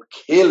दो लोग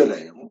खेल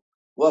रहे हों,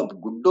 वह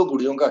गुड्डो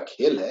गुड़ियों का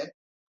खेल है,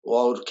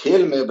 और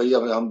खेल में भैया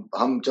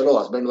हम चलो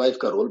हस्बैंड वाइफ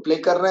का रोल प्ले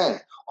कर रहे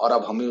हैं, और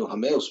अब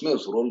हमें उसमें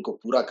उस रोल को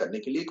पूरा करने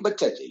के लिए एक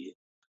बच्चा चाहिए।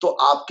 तो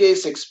आपके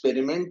इस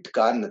एक्सपेरिमेंट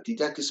का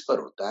नतीजा किस पर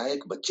होता है,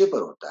 एक बच्चे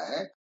पर होता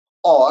है।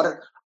 और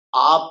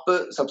आप,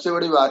 सबसे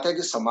बड़ी बात है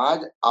कि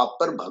समाज आप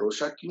पर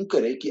भरोसा क्यों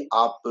करे कि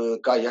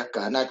आपका यह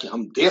कहना कि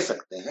हम दे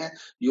सकते हैं,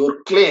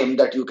 your claim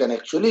that you can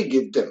actually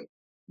give them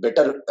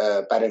better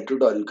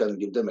parenthood और you can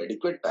give them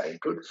adequate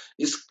parenthood,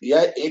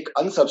 यह एक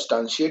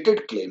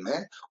अनसब्सटेंशिएटेड क्लेम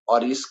है,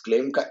 और इस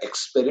क्लेम का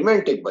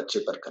एक्सपेरिमेंट एक बच्चे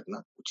पर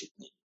करना उचित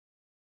नहीं।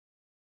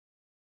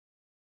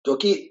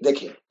 क्योंकि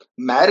देखिए,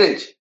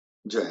 मैरिज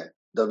जो है,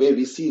 the way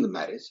we see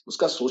marriage,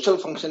 उसका सोशल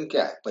फंक्शन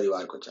क्या है,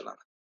 परिवार को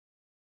चलाना,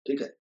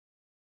 ठीक है।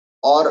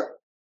 और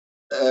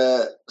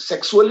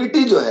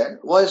सेक्सुअलिटी जो है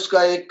वह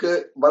इसका एक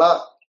बड़ा,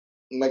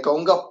 मैं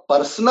कहूंगा,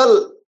 पर्सनल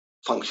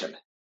फंक्शन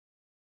है।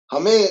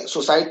 हमें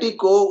सोसाइटी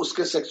को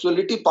उसके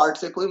सेक्सुअलिटी पार्ट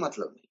से कोई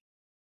मतलब नहीं।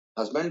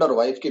 हस्बैंड और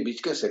वाइफ के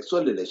बीच के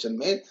सेक्सुअल रिलेशन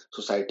में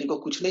सोसाइटी को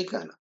कुछ नहीं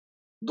कहना,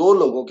 दो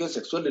लोगों के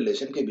सेक्सुअल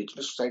रिलेशन के बीच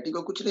में सोसाइटी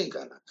को कुछ नहीं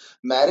कहना।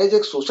 मैरिज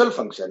एक सोशल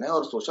फंक्शन है,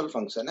 और सोशल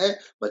फंक्शन है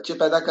बच्चे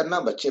पैदा करना,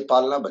 बच्चे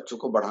पालना, बच्चों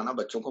को बढ़ाना,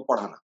 बच्चों को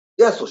पढ़ाना,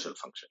 यह सोशल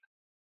फंक्शन है।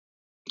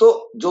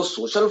 तो जो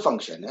सोशल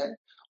फंक्शन है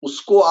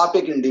उसको आप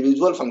एक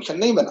इंडिविजुअल फंक्शन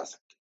नहीं बना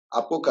सकते।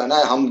 आपको कहना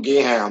है हम गे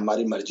हैं,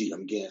 हमारी मर्जी,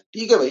 हम गे हैं,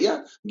 ठीक है भैया,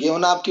 गे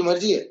होना आपकी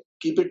मर्जी है,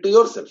 keep it to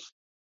yourself,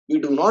 we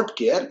do not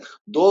care.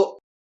 दो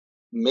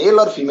मेल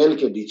और फीमेल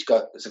के बीच का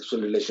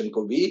सेक्सुअल रिलेशन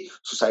को भी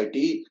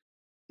सोसाइटी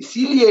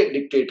इसीलिए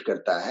डिक्टेट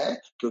करता है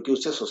क्योंकि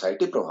उससे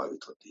सोसाइटी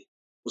प्रभावित होती है।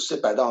 उससे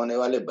पैदा होने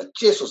वाले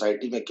बच्चे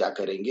सोसाइटी में क्या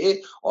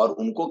करेंगे, और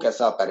उनको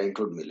कैसा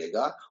पेरेंटहुड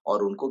मिलेगा,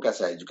 और उनको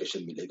कैसा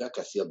एजुकेशन मिलेगा,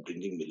 कैसी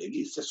अपब्रिंगिंग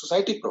मिलेगी, इससे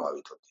सोसाइटी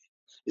प्रभावित होती है।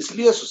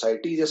 इसलिए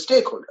society is a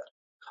stake holder.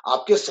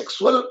 आपके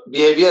सेक्सुअल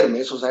बिहेवियर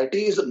में society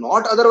is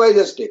not otherwise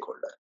a stake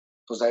holder.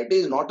 Society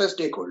is not a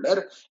stake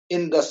holder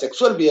in the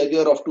sexual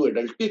behaviour of two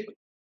adult people.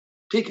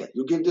 ठीक है,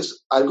 you give this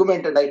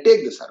argument and I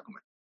take this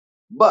argument,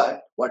 but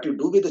what you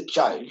do with a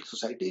child,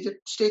 society is a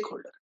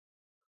stakeholder,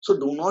 so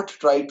do not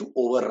try to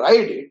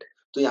override it.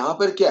 तो यहां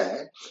पर क्या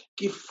है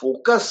कि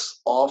focus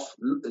of,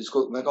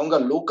 इसको मैं कहूंगा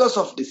locus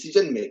of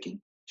decision making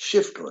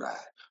shift हो रहा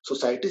है,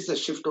 सोसाइटी से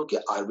शिफ्ट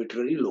होकर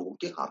आर्बिट्ररी लोगों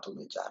के हाथों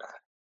में जा रहा है।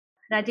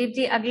 राजीव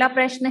जी, अगला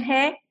प्रश्न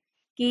है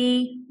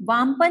कि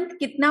वामपंथ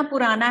कितना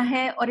पुराना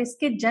है और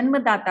इसके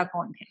जन्मदाता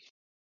कौन है,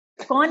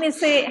 कौन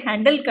इसे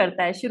हैंडल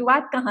करता है,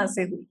 शुरुआत कहाँ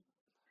से हुई?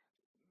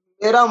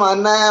 मेरा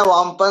मानना है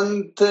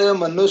वामपंथ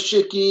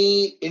मनुष्य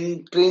की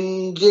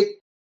इंट्रिंजिक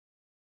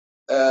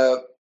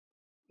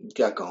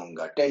क्या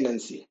कहूंगा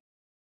टेंडेंसी है।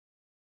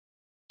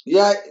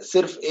 यह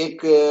सिर्फ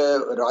एक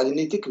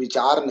राजनीतिक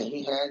विचार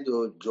नहीं है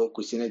जो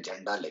किसी ने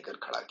झंडा लेकर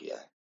खड़ा किया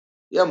है।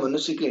 यह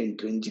मनुष्य की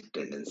इंट्रिंसिक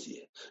टेंडेंसी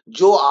है,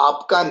 जो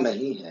आपका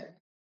नहीं है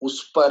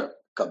उस पर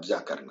कब्जा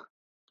करना।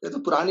 यह तो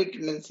पुरानी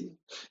टेंडेंसी है,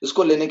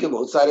 इसको लेने के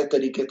बहुत सारे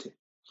तरीके थे।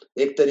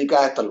 एक तरीका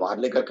है तलवार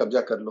लेकर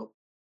कब्जा कर लो,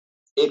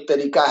 एक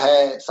तरीका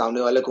है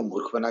सामने वाले को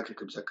मूर्ख बना के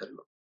कब्जा कर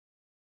लो,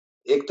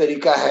 एक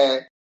तरीका है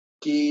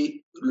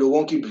कि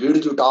लोगों की भीड़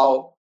जुटाओ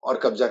और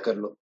कब्जा कर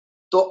लो।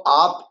 तो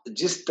आप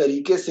जिस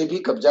तरीके से भी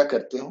कब्जा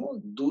करते हो,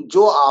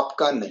 जो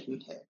आपका नहीं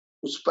है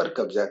उस पर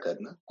कब्जा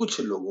करना कुछ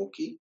लोगों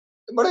की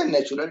बड़े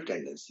नेचुरल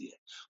टेंडेंसी है।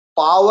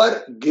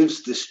 Power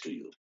gives this to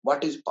you.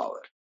 What is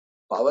power?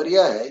 Power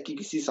यह है कि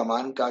किसी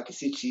सामान का,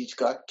 किसी चीज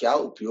का क्या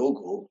उपयोग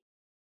हो,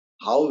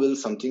 how will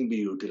something be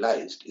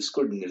utilized,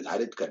 इसको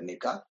निर्धारित करने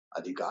का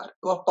अधिकार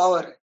वह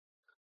पावर है।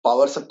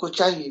 पावर सबको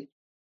चाहिए।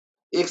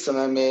 एक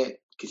समय में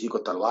किसी को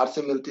तलवार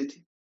से मिलती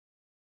थी,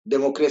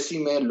 डेमोक्रेसी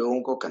में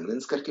लोगों को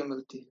कन्विंस करके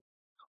मिलती है,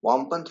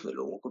 वामपंथ में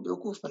लोगों को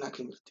बेवकूफ बना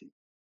के मिलती है।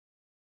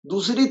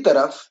 दूसरी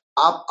तरफ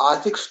आप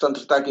आर्थिक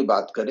स्वतंत्रता की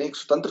बात करें, एक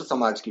स्वतंत्र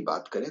समाज की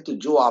बात करें, तो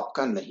जो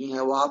आपका नहीं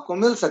है वह आपको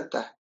मिल सकता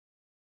है।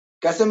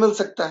 कैसे मिल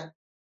सकता है?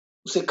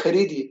 उसे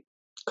खरीदिए।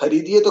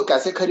 खरीदिए तो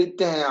कैसे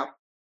खरीदते हैं आप?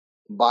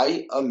 Buy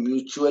a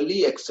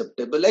mutually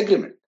acceptable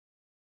agreement.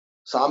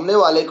 सामने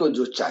वाले को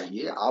जो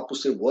चाहिए आप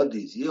उसे वह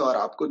दीजिए और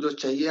आपको जो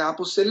चाहिए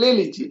आप उससे ले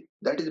लीजिए।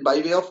 That is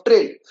by way of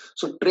trade.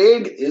 So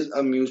trade is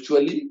a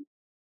mutually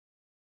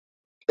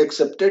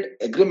accepted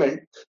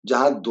agreement,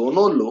 जहां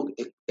दोनों लोग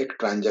एक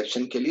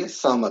ट्रांजैक्शन के लिए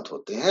सहमत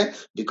होते हैं,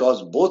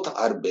 because both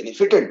are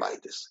benefited by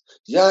this.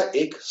 यह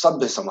एक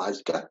सभ्य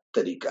समाज का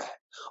तरीका है।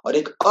 और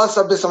एक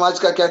असभ्य समाज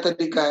का क्या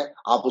तरीका है?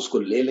 आप उसको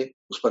ले लें,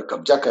 उस पर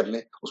कब्जा कर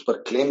लें, उस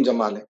पर क्लेम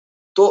जमा लें।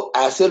 तो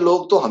ऐसे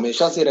लोग तो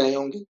हमेशा से रहे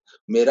होंगे।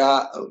 मेरा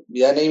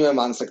यह नहीं मैं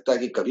मान सकता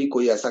कि कभी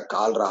कोई ऐसा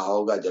काल रहा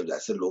होगा जब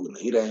ऐसे लोग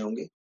नहीं रहे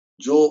होंगे,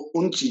 जो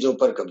उन चीजों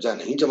पर कब्जा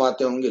नहीं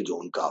जमाते होंगे जो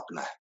उनका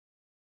अपना है।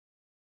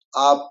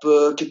 आप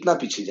कितना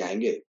पीछे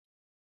जाएंगे?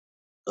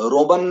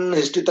 रोमन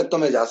हिस्ट्री तक तो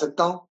मैं जा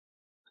सकता हूं,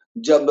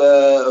 जब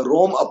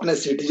रोम अपने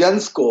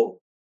सिटीजन्स को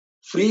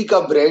फ्री का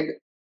ब्रेड,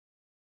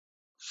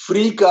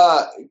 फ्री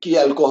की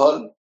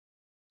अल्कोहल,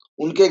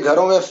 उनके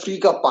घरों में फ्री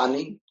का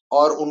पानी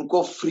और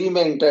उनको फ्री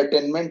में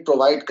एंटरटेनमेंट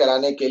प्रोवाइड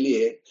कराने के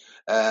लिए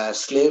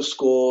स्लेव्स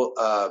को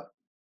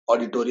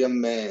ऑडिटोरियम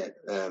में,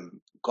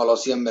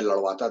 कोलोसियम में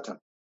लड़वाता था,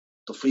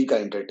 तो फ्री का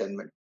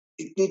एंटरटेनमेंट,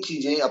 इतनी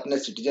चीजें अपने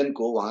सिटीजन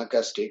को वहां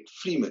का स्टेट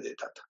फ्री में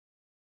देता था।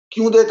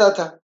 क्यों देता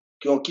था?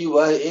 क्योंकि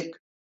वह एक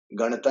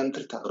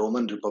गणतंत्र था,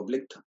 रोमन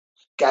रिपब्लिक था।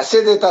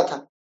 कैसे देता था?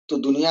 तो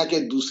दुनिया के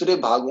दूसरे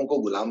भागों को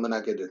गुलाम बना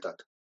के देता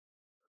था।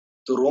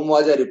 तो Rome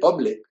was a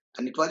republic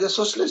and it was a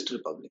socialist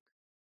Republic.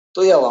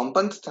 तो यह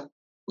वामपंथ था।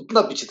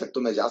 उतना पीछे तक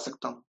तो मैं जा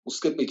सकता हूँ,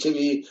 उसके पीछे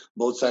भी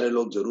बहुत सारे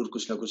लोग जरूर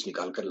कुछ ना कुछ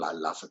निकाल कर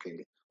ला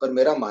सकेंगे। पर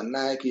मेरा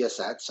मानना है कि यह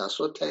शायद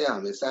शाश्वत है या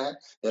हमेशा है।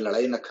 यह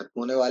लड़ाई न खत्म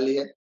होने वाली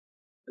है।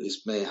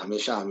 इसमें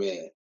हमेशा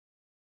हमें,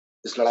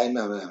 इस लड़ाई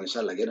में हमें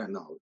हमेशा लगे रहना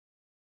होगा।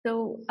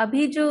 तो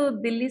अभी जो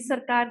दिल्ली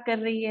सरकार कर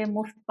रही है,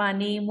 मुफ्त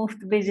पानी,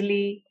 मुफ्त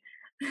बिजली,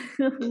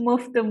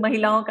 मुफ्त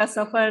महिलाओं का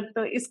सफर,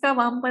 तो इसका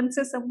वामपंथ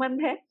से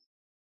संबंध है?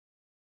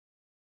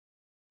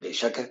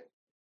 बेशक है।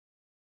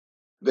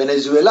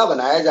 वेनेजुएला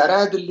बनाया जा रहा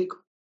है दिल्ली को।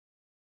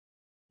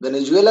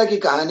 वेनेजुएला की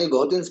कहानी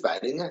बहुत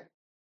इंस्पायरिंग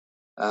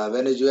है।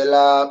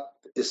 वेनेजुएला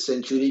इस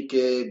सेंचुरी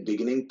के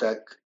बिगिनिंग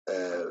तक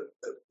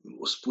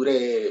उस पूरे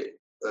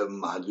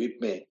महाद्वीप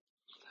में,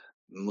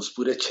 उस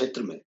पूरे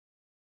क्षेत्र में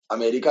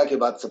अमेरिका के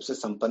बाद सबसे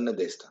संपन्न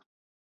देश था।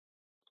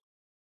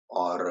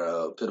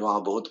 और फिर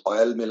वहां बहुत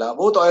ऑयल मिला,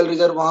 बहुत ऑयल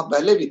रिजर्व वहां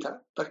पहले भी था,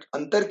 पर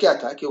अंतर क्या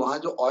था कि वहां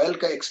जो ऑयल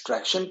का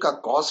एक्सट्रैक्शन का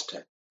कॉस्ट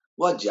है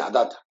वह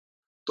ज्यादा था,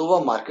 तो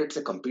वह मार्केट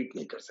से compete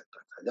नहीं कर सकता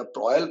था।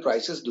 जब ऑयल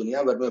प्राइसेस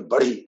दुनिया भर में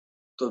बढ़ी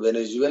तो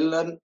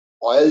वेनेजुएलन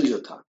ऑयल जो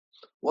था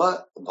वह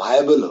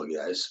वायबल हो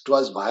गया। It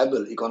was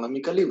viable,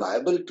 economically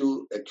viable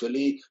to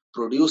actually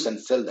produce and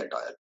cell that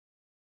oil.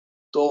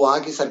 तो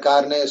वहां की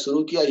सरकार ने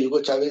शुरू किया, यूगो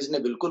चावेज ने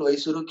बिल्कुल वही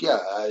शुरू किया।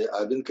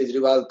 अरविंद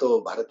केजरीवाल तो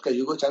भारत का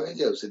यूगो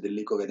चावेज है, उसे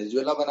दिल्ली को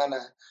वेनेजुएला बनाना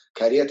है।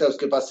 खैरियत है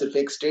उसके पास सिर्फ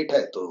एक स्टेट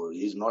है, तो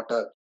he is not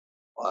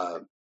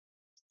a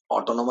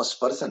autonomous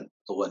person,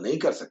 तो वह नहीं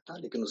कर सकता,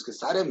 लेकिन उसके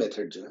सारे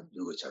मेथड जो है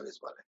यूगो चावेज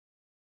वाले।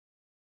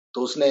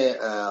 तो उसने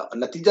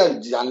नतीजा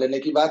जान लेने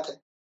की बात है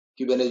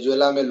कि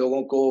वेनेजुएला में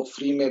लोगों को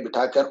फ्री में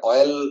बिठाकर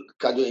ऑयल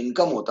का जो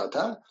इनकम होता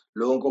था,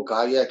 लोगों को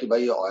कहा गया कि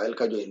भाई ऑयल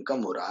का जो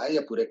इनकम हो रहा है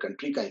या पूरे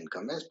कंट्री का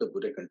इनकम है, इस पे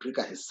पूरे कंट्री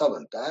का हिस्सा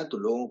बनता है। तो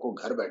लोगों को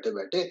घर बैठे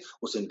बैठे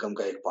उस इनकम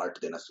का एक पार्ट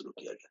देना शुरू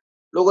किया गया।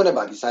 लोगों ने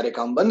बाकी सारे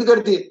काम बंद कर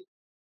दिए,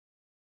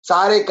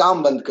 सारे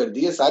काम बंद कर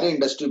दिए, सारी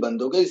इंडस्ट्री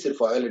बंद हो गई,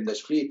 सिर्फ ऑयल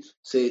इंडस्ट्री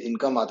से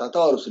इनकम आता था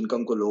और उस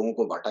इनकम को लोगों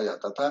को बांटा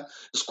जाता था।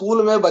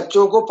 स्कूल में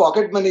बच्चों को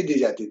पॉकेट मनी दी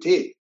जाती थी।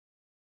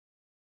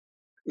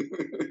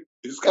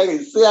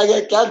 इससे आगे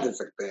क्या दे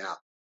सकते हैं आप?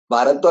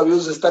 भारत तो अभी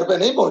उस स्तर पे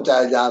नहीं पहुंचा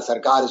है जहां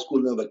सरकार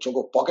स्कूल में बच्चों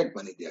को पॉकेट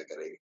मनी दिया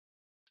करेगी।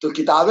 तो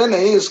किताबें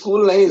नहीं,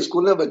 स्कूल नहीं,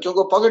 स्कूल में बच्चों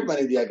को पॉकेट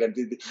मनी दिया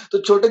करती थी। तो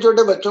छोटे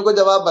छोटे बच्चों को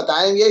जब आप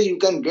बताएंगे you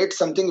can get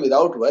something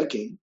without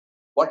working,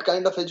 what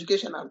kind of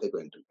education are they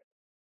going to gate?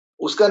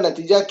 उसका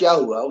नतीजा क्या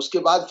हुआ? उसके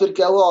बाद फिर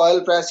क्या हुआ? ऑयल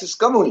प्राइसेस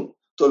कम हुई,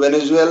 तो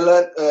वेनेजुएला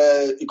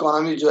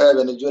इकोनॉमी जो है,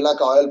 वेनेजुएला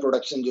का ऑयल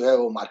प्रोडक्शन जो है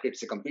वो मार्केट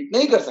से कम्पीट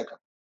नहीं कर सका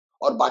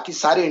और बाकी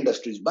सारे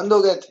इंडस्ट्रीज बंद हो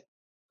गए थे।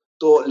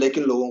 तो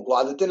लेकिन लोगों को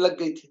आदतें लग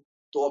गई थी।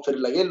 तो फिर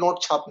लगे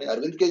नोट छापने।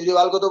 अरविंद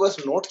केजरीवाल को तो बस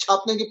नोट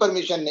छापने की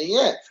परमिशन नहीं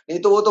है, नहीं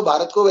तो वो तो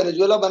भारत को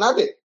वेनेजुएला बना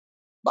दे।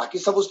 बाकी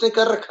सब उसने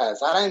कर रखा है,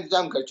 सारा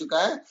इंतजाम कर चुका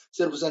है,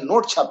 सिर्फ उसे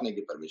नोट छापने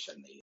की परमिशन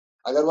नहीं है।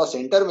 अगर वह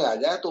सेंटर में आ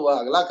जाए तो वह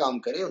अगला काम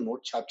करे,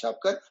 नोट छाप छाप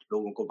कर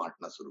लोगों को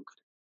बांटना शुरू करे।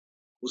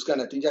 उसका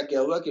नतीजा क्या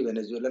हुआ कि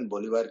वेनेजुएलन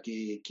बोलीवार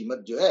की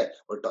कीमत जो है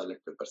वो टॉयलेट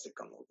पेपर से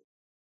कम हो गई।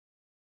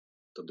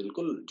 तो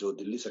बिल्कुल जो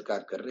दिल्ली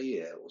सरकार कर रही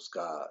है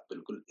उसका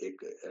बिल्कुल एक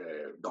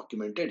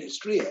डॉक्यूमेंटेड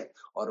हिस्ट्री है।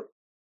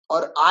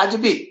 और आज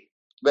भी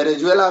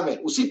वेनेजुएला में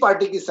उसी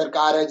पार्टी की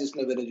सरकार है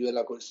जिसने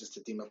वेनेजुएला को इस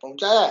स्थिति में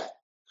पहुंचाया है।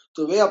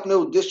 तो वे अपने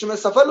उद्देश्य में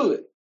सफल हुए।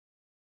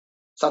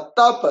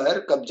 सत्ता पर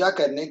कब्जा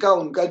करने का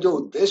उनका जो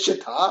उद्देश्य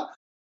था,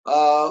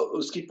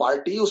 उसकी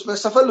पार्टी उसमें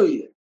सफल हुई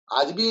है।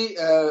 आज भी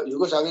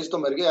ह्यूगो चावेज तो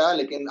मर गया,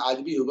 लेकिन आज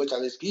भी ह्यूगो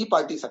चावेज की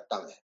पार्टी सत्ता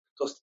में है,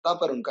 तो सत्ता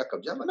पर उनका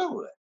कब्जा बना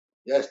हुआ है।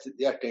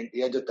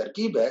 यह जो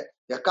तरकीब है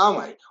यह काम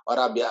आई। और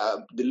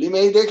आप दिल्ली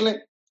में ही देख लें,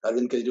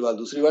 अरविंद केजरीवाल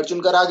दूसरी बार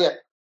चुनकर आ गया।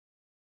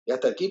 यह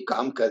तरकीब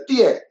काम करती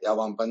है, या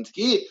वामपंथ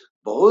की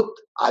बहुत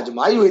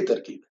आजमाई हुई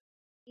तरकीब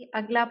है।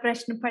 अगला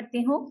प्रश्न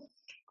पढ़ती हूँ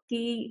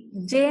कि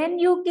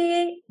जेएनयू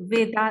के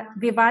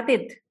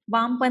विवादित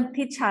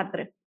वामपंथी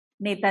छात्र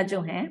नेता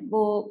जो हैं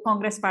वो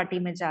कांग्रेस पार्टी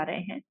में जा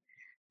रहे हैं,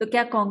 तो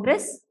क्या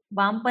कांग्रेस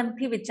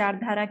वामपंथी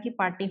विचारधारा की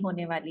पार्टी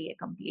होने वाली है?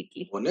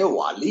 कंप्लीटली होने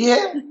वाली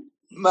है।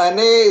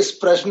 मैंने इस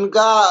प्रश्न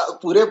का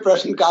पूरे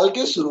प्रश्नकाल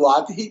की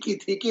शुरुआत ही की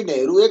थी कि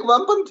नेहरू एक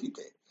वामपंथी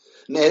थे।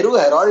 नेहरू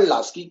हेरोल्ड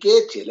लास्की के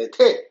चेले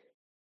थे।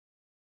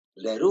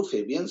 नेहरू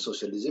फेबियन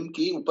सोशलिज्म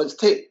की उपज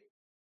थे।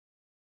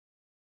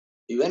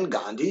 इवन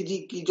गांधी जी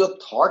की जो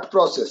थॉट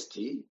प्रोसेस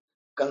थी,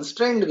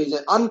 कंस्ट्रेंड विजन,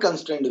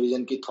 अनकंस्ट्रेंड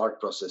विजन की थॉट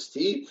प्रोसेस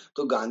थी,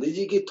 तो गांधी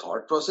जी की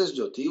थॉट प्रोसेस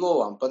जो थी वो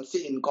वामपंथ से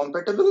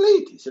इनकॉम्पेटेबल नहीं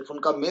थी, सिर्फ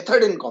उनका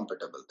मेथड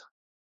इनकॉम्पेटेबल था।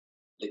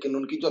 लेकिन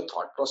उनकी जो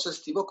थॉट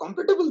प्रोसेस थी वो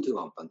कंपेटेबल थी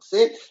वामपंथ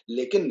से।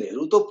 लेकिन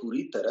नेहरू तो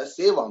पूरी तरह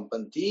से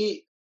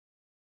वामपंथी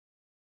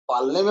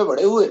पालने में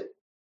बड़े हुए।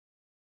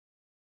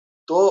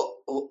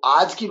 तो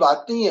आज की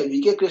बात नहीं है।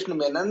 वीके कृष्ण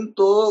मेनन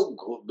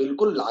तो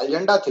बिल्कुल लाल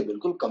झंडा थे,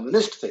 बिल्कुल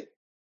कम्युनिस्ट थे।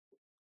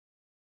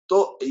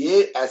 तो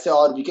ये ऐसे,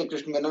 और वीके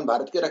कृष्ण मेनन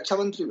भारत के रक्षा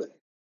मंत्री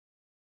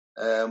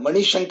बने।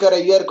 मणिशंकर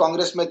अय्यर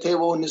कांग्रेस में थे,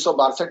 वो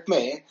 1962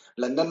 में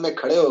लंदन में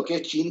खड़े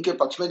होकर चीन के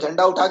पक्ष में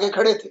झंडा उठा के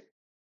खड़े थे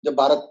जब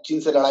भारत चीन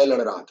से लड़ाई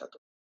लड़ रहा था।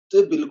 तो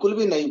ये बिल्कुल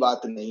भी नई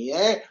बात नहीं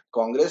है।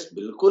 कांग्रेस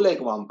बिल्कुल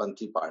एक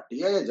वामपंथी पार्टी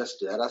है,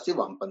 जस्ट जरा सी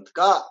वामपंथ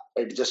का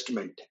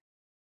एडजस्टमेंट है।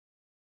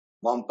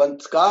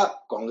 वामपंथ का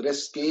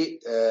कांग्रेस की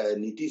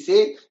नीति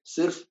से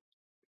सिर्फ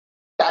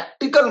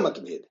टैक्टिकल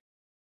मतभेद,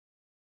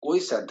 कोई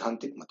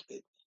सैद्धांतिक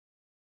मतभेद।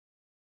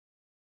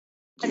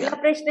 अगला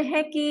प्रश्न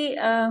है कि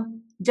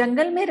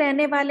जंगल में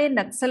रहने वाले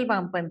नक्सल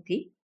वामपंथी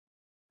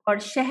और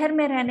शहर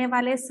में रहने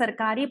वाले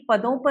सरकारी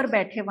पदों पर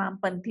बैठे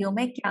वामपंथियों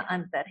में क्या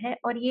अंतर है,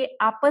 और ये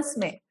आपस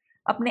में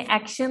अपने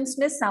एक्शंस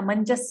में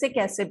सामंजस्य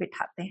कैसे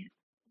बिठाते हैं?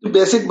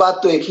 बेसिक बात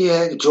तो एक ही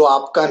है, जो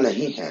आपका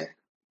नहीं है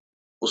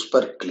उस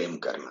पर क्लेम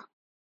करना,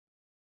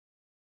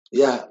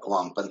 यह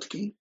वामपंथ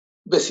की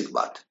बेसिक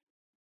बात है।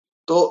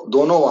 तो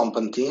दोनों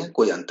वामपंथी हैं,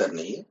 कोई अंतर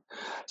नहीं है।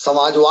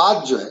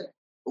 समाजवाद जो है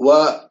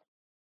वह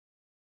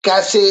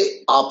कैसे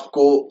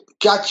आपको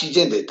क्या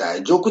चीजें देता है,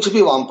 जो कुछ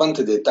भी वामपंथ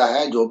देता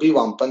है, जो भी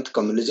वामपंथ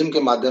कम्युनिज्म के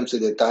माध्यम से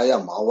देता है या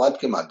माओवाद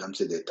के माध्यम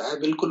से देता है,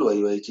 बिल्कुल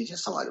वही वही चीजें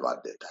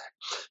समाजवाद देता है।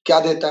 क्या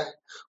देता है?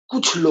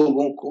 कुछ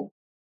लोगों को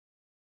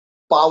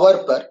पावर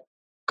पर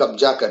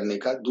कब्जा करने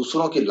का,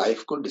 दूसरों की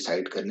लाइफ को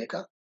डिसाइड करने का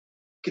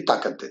की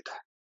ताकत देता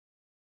है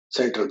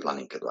सेंट्रल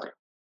प्लानिंग के द्वारा।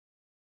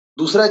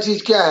 दूसरा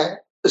चीज क्या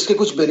है? इसके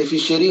कुछ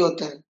बेनिफिशियरी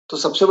होते हैं। तो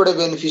सबसे बड़े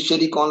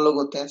बेनिफिशियरी कौन लोग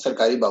होते हैं?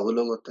 सरकारी बाबू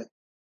लोग होते हैं,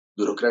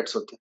 ब्यूरोक्रेट्स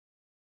होते हैं।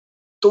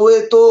 तो ये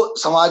तो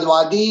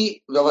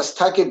समाजवादी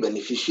व्यवस्था के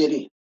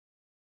बेनिफिशियरी,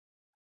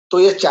 तो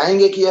ये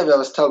चाहेंगे कि यह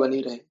व्यवस्था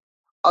बनी रहे।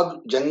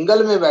 अब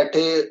जंगल में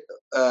बैठे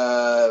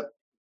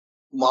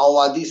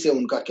माओवादी से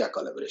उनका क्या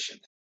कोलैबोरेशन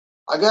है?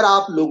 अगर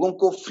आप लोगों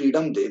को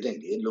फ्रीडम दे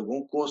देंगे, लोगों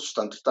को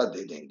स्वतंत्रता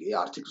दे देंगे,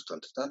 आर्थिक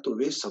स्वतंत्रता, तो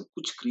वे सब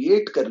कुछ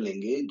क्रिएट कर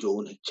लेंगे जो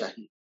उन्हें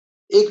चाहिए।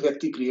 एक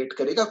व्यक्ति क्रिएट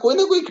करेगा, कोई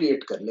ना कोई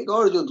क्रिएट कर लेगा,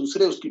 और जो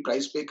दूसरे उसकी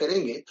प्राइस पे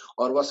करेंगे,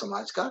 और वह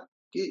समाज का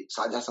की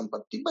साझा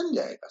संपत्ति बन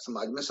जाएगा,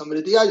 समाज में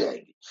समृद्धि आ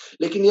जाएगी।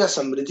 लेकिन यह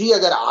समृद्धि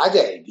अगर आ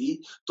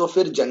जाएगी तो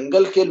फिर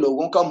जंगल के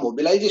लोगों का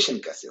मोबिलाइजेशन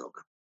कैसे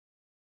होगा?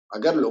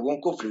 अगर लोगों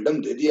को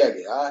फ्रीडम दे दिया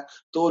गया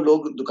तो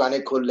लोग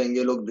दुकानें खोल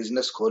लेंगे, लोग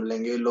बिजनेस खोल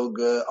लेंगे, लोग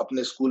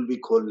अपने स्कूल भी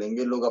खोल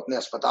लेंगे, लोग अपने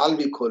अस्पताल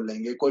भी खोल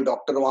लेंगे, कोई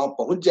डॉक्टर वहां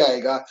पहुंच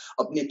जाएगा,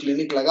 अपनी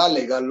क्लिनिक लगा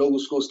लेगा, लोग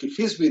उसको उसकी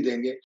फीस भी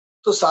देंगे,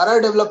 तो सारा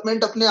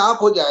डेवलपमेंट अपने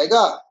आप हो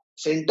जाएगा।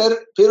 सेंटर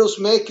फिर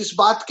उसमें किस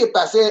बात के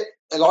पैसे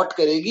अलॉट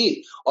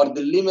करेगी, और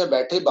दिल्ली में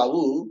बैठे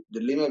बाबू,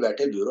 दिल्ली में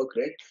बैठे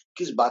ब्यूरोक्रेट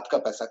किस बात का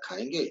पैसा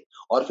खाएंगे,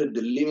 और फिर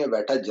दिल्ली में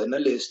बैठा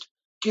जर्नलिस्ट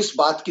किस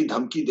बात की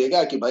धमकी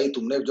देगा कि भाई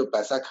तुमने जो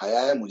पैसा खाया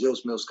है मुझे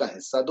उसमें उसका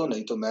हिस्सा दो,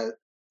 नहीं तो मैं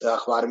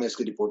अखबार में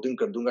इसकी रिपोर्टिंग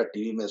कर दूंगा,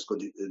 टीवी में इसको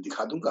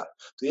दिखा दूंगा।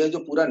 तो यह जो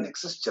पूरा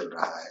नेक्सस चल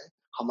रहा है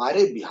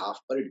हमारे बिहाफ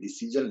पर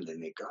डिसीजन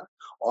लेने का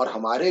और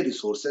हमारे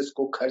रिसोर्सेज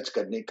को खर्च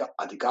करने का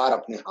अधिकार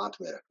अपने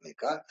हाथ में रखने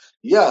का,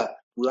 यह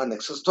पूरा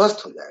नेक्सस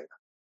ध्वस्त हो जाएगा।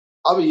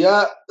 अब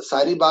यह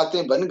सारी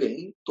बातें बन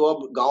गई तो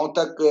अब गांव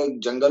तक,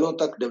 जंगलों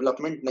तक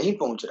डेवलपमेंट नहीं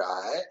पहुंच रहा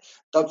है,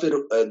 तब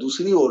फिर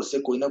दूसरी ओर से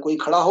कोई ना कोई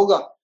खड़ा होगा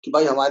कि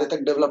भाई हमारे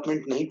तक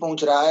डेवलपमेंट नहीं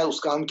पहुंच रहा है,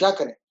 उसका हम क्या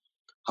करें,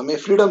 हमें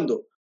फ्रीडम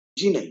दो।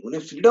 जी नहीं,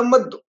 उन्हें फ्रीडम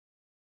मत दो,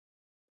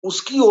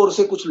 उसकी ओर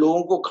से कुछ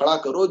लोगों को खड़ा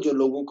करो जो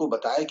लोगों को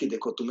बताए कि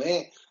देखो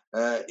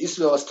तुम्हें इस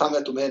व्यवस्था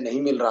में तुम्हें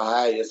नहीं मिल रहा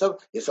है, ये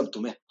सब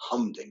तुम्हें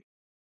हम देंगे।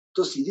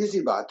 तो सीधी सी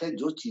बात है,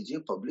 जो चीजें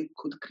पब्लिक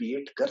खुद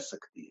क्रिएट कर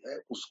सकती है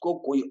उसको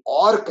कोई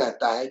और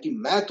कहता है कि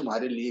मैं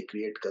तुम्हारे लिए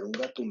क्रिएट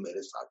करूंगा, तुम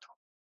मेरे साथ हो।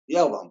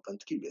 यह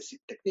वामपंथ की बेसिक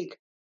टेक्निक है,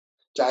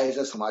 चाहे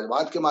इसे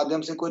समाजवाद के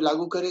माध्यम से कोई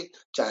लागू करे,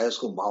 चाहे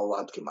उसको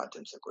माओवाद के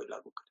माध्यम से कोई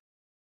लागू करे।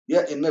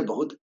 यह इनमें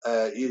बहुत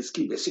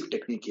इसकी बेसिक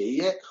टेक्निक यही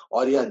है,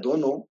 और यह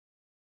दोनों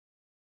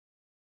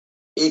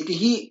एक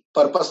ही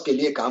पर्पस के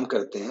लिए काम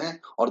करते हैं,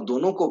 और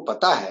दोनों को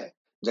पता है,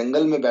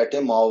 जंगल में बैठे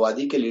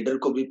माओवादी के लीडर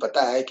को भी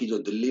पता है कि जो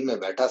दिल्ली में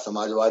बैठा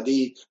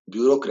समाजवादी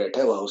ब्यूरोक्रेट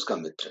है वह उसका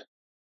मित्र है।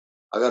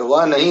 अगर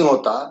वह नहीं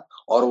होता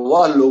और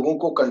वह लोगों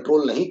को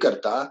कंट्रोल नहीं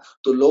करता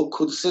तो लोग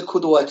खुद से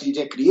खुद वह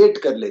चीजें क्रिएट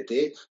कर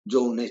लेते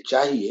जो उन्हें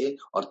चाहिए,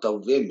 और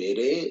तब वे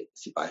मेरे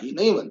सिपाही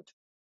नहीं बनते।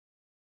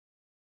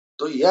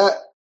 तो यह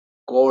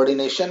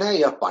कोऑर्डिनेशन है,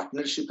 यह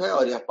पार्टनरशिप है,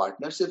 और यह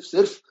पार्टनरशिप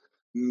सिर्फ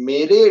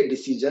मेरे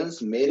डिसीजंस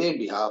मेरे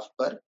बिहाफ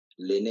पर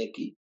लेने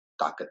की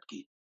ताकत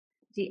की।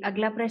 जी,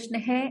 अगला प्रश्न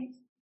है,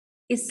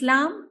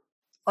 इस्लाम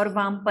और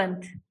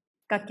वामपंथ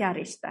का क्या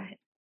रिश्ता है?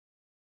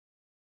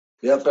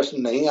 यह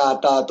प्रश्न नहीं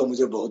आता तो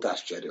मुझे बहुत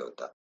आश्चर्य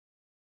होता।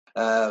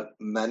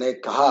 मैंने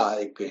कहा,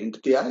 एक हिंट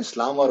दिया,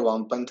 इस्लाम और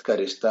वामपंथ का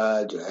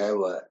रिश्ता जो है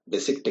वह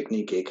बेसिक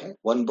टेक्निक एक है,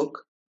 one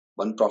book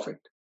one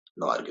profit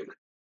no argument,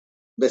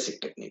 basic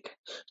technique है।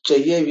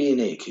 चाहिए भी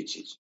इन्हें एक ही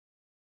चीज,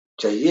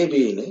 चाहिए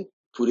भी इन्हें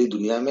पूरी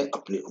दुनिया में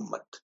अपनी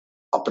उम्मत,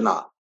 अपना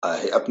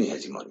अपनी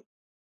हेजिमोनी।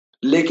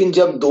 लेकिन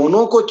जब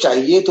दोनों को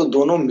चाहिए तो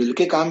दोनों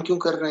मिलके काम क्यों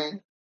कर रहे हैं?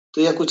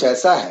 तो यह कुछ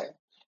ऐसा है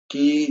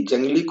कि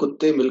जंगली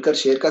कुत्ते मिलकर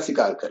शेर का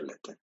शिकार कर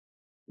लेते हैं,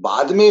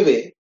 बाद में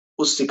वे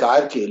उस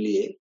शिकार के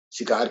लिए,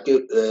 शिकार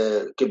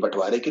के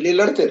बंटवारे के लिए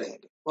लड़ते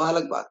रहेंगे, वह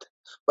अलग बात है।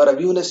 पर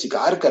अभी उन्हें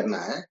शिकार करना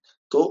है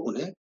तो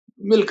उन्हें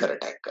मिलकर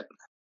अटैक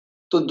करना है।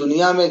 तो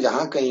दुनिया में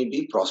जहां कहीं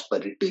भी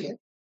प्रॉस्पेरिटी है,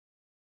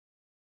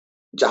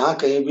 जहां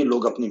कहीं भी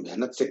लोग अपनी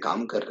मेहनत से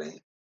काम कर रहे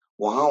हैं,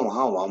 वहां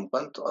वहां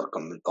वामपंथ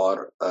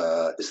और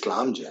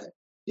इस्लाम जो है,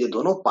 ये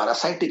दोनों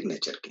पैरासाइटिक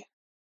नेचर के हैं।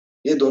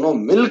 ये दोनों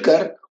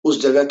मिलकर उस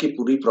जगह की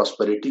पूरी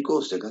प्रॉस्पेरिटी को,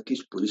 उस जगह की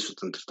पूरी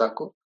स्वतंत्रता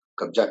को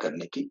कब्जा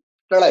करने की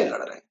लड़ाई लड़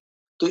रहे हैं।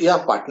 तो यह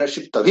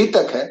पार्टनरशिप तभी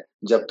तक है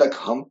जब तक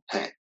हम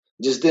हैं।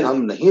 जिस दिन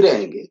हम नहीं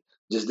रहेंगे,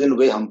 जिस दिन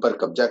वे हम पर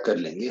कब्जा कर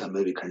लेंगे,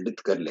 हमें विखंडित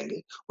कर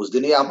लेंगे, उस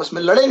दिन ये आपस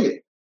में लड़ेंगे।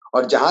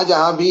 और जहां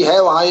जहां भी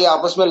है वहां ये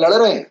आपस में लड़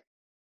रहे हैं।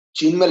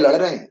 चीन में लड़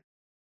रहे हैं,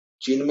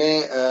 चीन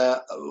में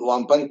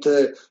वामपंथ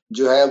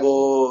जो है वो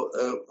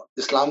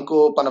इस्लाम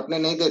को पनपने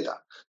नहीं देता।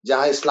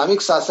 जहां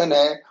इस्लामिक शासन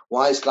है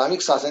वहां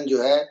इस्लामिक शासन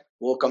जो है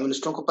वो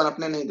कम्युनिस्टों को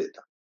पनपने नहीं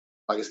देता।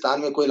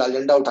 पाकिस्तान में कोई लाल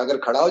झंडा उठाकर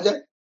खड़ा हो जाए,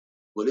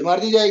 गोली मार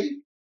दी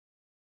जाएगी।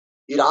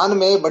 ईरान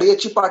में बड़ी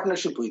अच्छी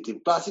पार्टनरशिप हुई थी,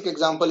 क्लासिक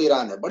एग्जांपल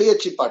ईरान है, बड़ी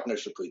अच्छी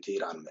पार्टनरशिप हुई थी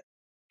ईरान में।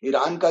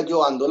 ईरान का जो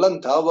आंदोलन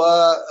था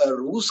वह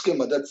रूस के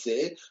मदद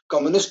से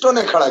कम्युनिस्टों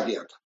ने खड़ा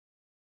किया था,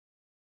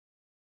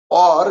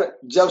 और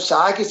जब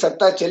शाह की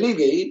सत्ता चली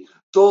गई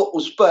तो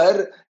उस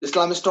पर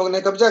इस्लामिस्टों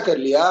ने कब्जा कर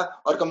लिया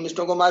और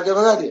कम्युनिस्टों को मार के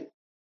भगा दिया।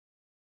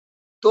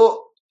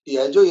 तो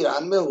यह जो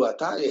ईरान में हुआ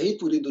था यही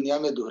पूरी दुनिया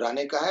में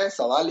दोहराने का है।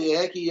 सवाल यह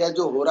है कि यह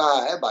जो हो रहा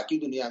है बाकी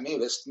दुनिया में,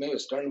 वेस्ट में,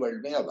 वेस्टर्न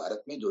वर्ल्ड में या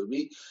भारत में, जो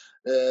भी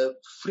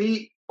free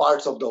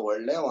parts of the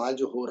world है, वहां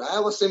जो हो रहा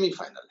है वो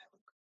सेमीफाइनल है।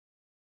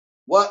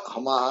 वह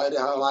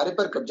हमारे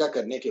पर कब्जा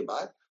करने के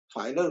बाद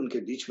फाइनल उनके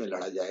बीच में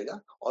लड़ा जाएगा,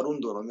 और उन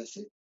दोनों में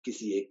से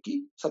किसी एक की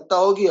सत्ता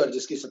होगी, और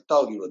जिसकी सत्ता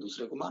होगी वह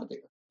दूसरे को मार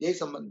देगा। यही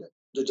संबंध है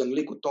जो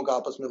जंगली कुत्तों का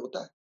आपस में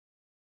होता है।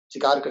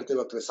 शिकार करते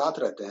वक्त वे साथ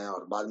रहते हैं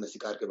और बाद में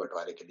शिकार के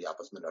बंटवारे के लिए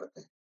आपस में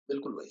लड़ते हैं।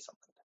 बिल्कुल वही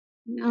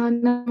संबंध है।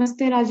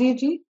 नमस्ते राजीव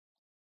जी,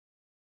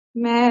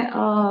 मैं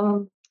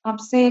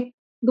आपसे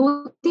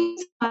 2-3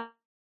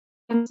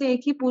 सवाल से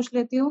एक ही पूछ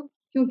लेती हूँ,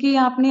 क्योंकि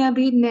आपने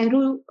अभी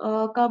नेहरू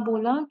का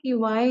बोला कि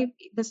why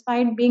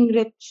despite being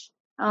rich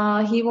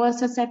he was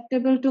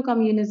susceptible to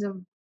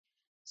communism.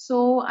 So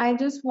I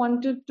just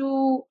wanted to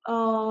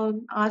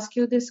ask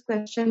you this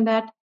question,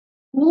 that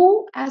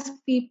who as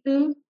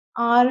people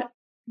are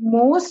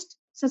most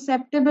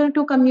susceptible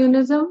to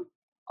communism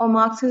or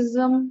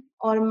Marxism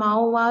or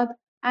Maovad,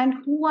 and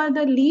who are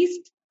the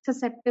least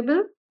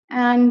susceptible,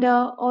 and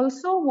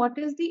also what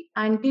is the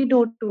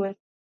antidote to it?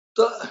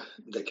 तो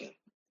देखें,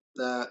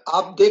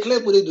 आप देख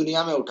लें पूरी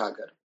दुनिया में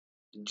उठाकर,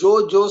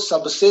 जो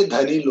सबसे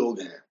धनी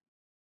लोग हैं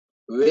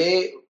वे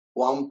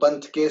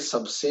वामपंथ के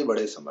सबसे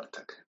बड़े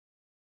समर्थक हैं।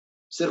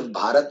 सिर्फ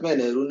भारत में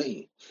नेहरू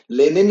नहीं,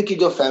 लेनिन की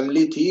जो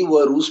फैमिली थी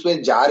वह रूस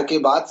में जार के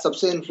बाद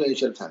सबसे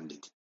इन्फ्लुएंशियल फैमिली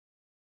थी।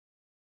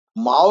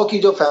 माओ की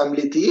जो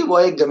फैमिली थी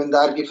वह एक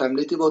जमींदार की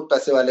फैमिली थी, बहुत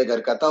पैसे वाले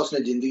घर का था। उसने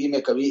जिंदगी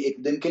में कभी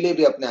एक दिन के लिए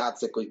भी अपने हाथ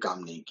से कोई काम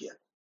नहीं किया।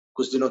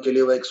 कुछ दिनों के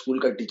लिए वह एक स्कूल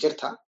का टीचर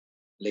था,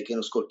 लेकिन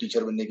उसको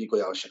टीचर बनने की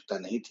कोई आवश्यकता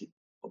नहीं थी।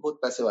 वो बहुत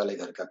पैसे वाले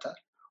घर का था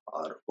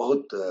और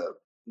बहुत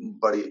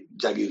बड़ी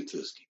जागीर थी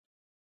उसकी।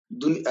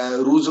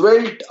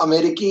 रूजवेल्ट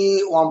अमेरिकी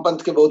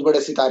वामपंथ के बहुत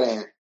बड़े सितारे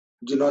हैं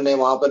जिन्होंने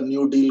वहां पर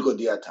न्यू डील को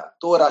दिया था,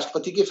 तो वो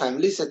राष्ट्रपति की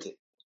फैमिली से थे।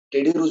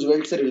 टेडी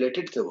रूजवेल्ट से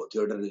रिलेटेड थे वो,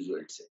 थियोडर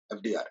रूजवेल्ट से,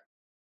 FDR,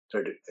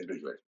 फ्रेडरिक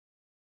रूजवेल्ट।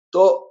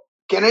 तो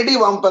कैनेडी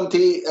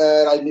वामपंथी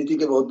राजनीति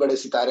के बहुत बड़े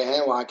सितारे हैं,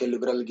 वहां के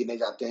लिबरल गिने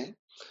जाते हैं।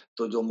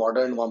 तो जो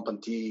मॉडर्न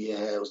वामपंथी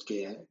है उसके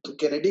हैं। तो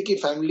कैनेडी की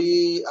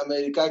फैमिली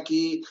अमेरिका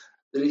की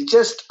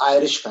रिचेस्ट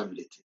आयरिश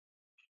फैमिली थी।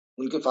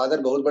 उनके फादर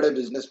बहुत बड़े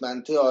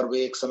बिजनेसमैन थे और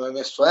वे एक समय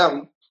में स्वयं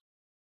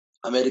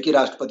अमेरिकी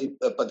राष्ट्रपति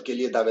पद के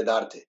लिए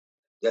दावेदार थे।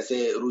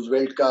 जैसे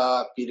रूजवेल्ट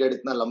का पीरियड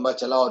इतना लंबा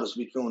चला और उस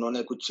बीच में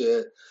उन्होंने कुछ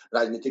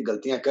राजनीतिक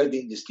गलतियां कर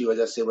दी जिसकी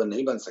वजह से वह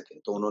नहीं बन सके,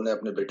 तो उन्होंने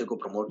अपने बेटे को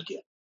प्रमोट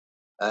किया।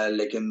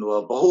 लेकिन वह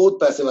बहुत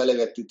पैसे वाले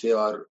व्यक्ति थे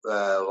और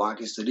वहां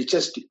की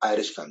रिचेस्ट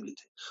आयरिश फैमिली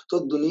थे। तो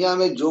दुनिया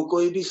में जो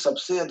कोई भी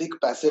सबसे अधिक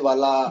पैसे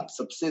वाला,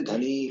 सबसे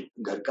धनी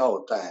घर का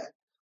होता है,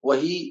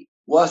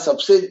 वह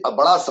सबसे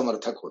बड़ा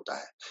समर्थक होता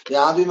है।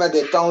 यहाँ भी मैं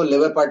देखता हूँ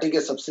लेबर पार्टी के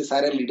सबसे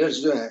सारे लीडर्स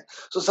जो हैं,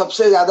 तो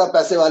सबसे ज्यादा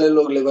पैसे वाले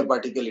लोग लेबर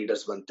पार्टी के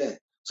लीडर्स बनते हैं,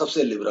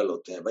 सबसे लिबरल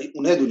होते हैं। भाई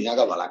उन्हें दुनिया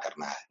का भला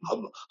करना है,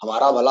 अब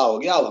हमारा भला हो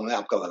गया, अब हमें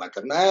आपका भला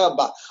करना है,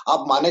 अब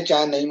आप माने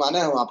चाहे नहीं माने,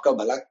 हम आपका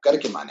भला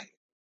करके मानेंगे।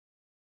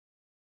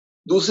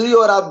 दूसरी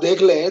ओर आप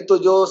देख लें तो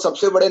जो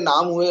सबसे बड़े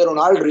नाम हुए,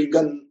 Ronald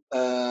Reagan,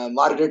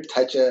 Margaret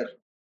Thatcher,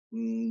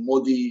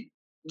 Modi,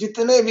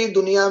 जितने भी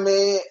दुनिया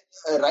में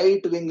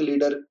राइट विंग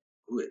लीडर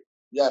हुए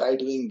या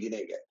राइट विंग गिने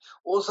गए,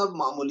 वो सब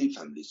मामूली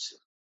फैमिली से।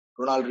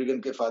 रोनाल्ड रीगन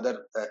के फादर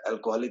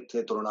अल्कोहलिक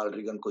थे, तो रोनाल्ड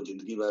रीगन को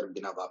जिंदगी भर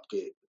बिना बाप के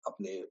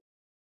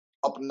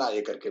अपना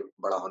ये करके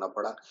बड़ा होना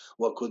पड़ा।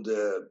 वह खुद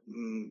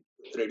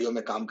रेडियो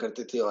में काम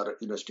करते थे और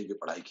यूनिवर्सिटी की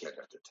पढ़ाई किया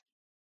करते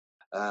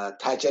थे।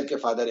 थैचर के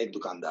फादर एक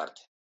दुकानदार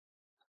थे।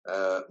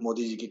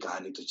 मोदी जी की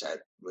कहानी तो चाय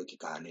की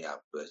कहानी,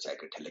 आप चाय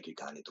के ठेले की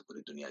कहानी तो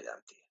पूरी दुनिया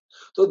जानती है।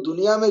 तो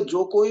दुनिया में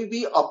जो कोई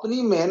भी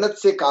अपनी मेहनत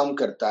से काम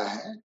करता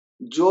है,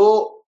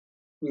 जो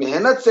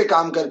मेहनत से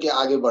काम करके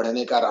आगे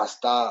बढ़ने का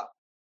रास्ता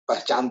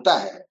पहचानता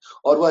है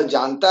और वह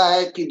जानता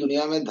है कि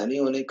दुनिया में धनी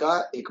होने का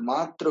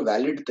एकमात्र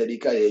वैलिड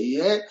तरीका यही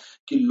है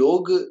कि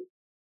लोग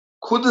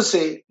खुद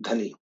से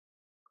धनी हो।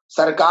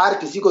 सरकार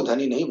किसी को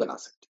धनी नहीं बना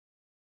सकती।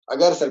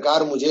 अगर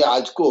सरकार मुझे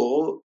आज को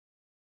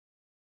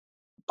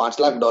 $5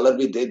 लाख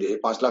भी दे दे,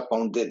 5 लाख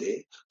पाउंड दे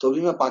दे, तो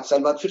भी मैं 5 साल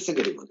बाद फिर से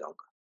गरीब हो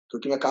जाऊंगा,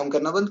 क्योंकि मैं काम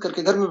करना बंद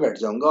करके घर में बैठ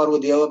जाऊंगा और वो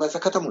दिया हुआ पैसा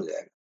खत्म हो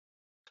जाएगा।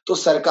 तो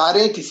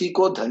सरकारें किसी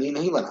को धनी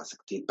नहीं बना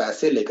सकती,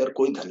 पैसे लेकर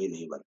कोई धनी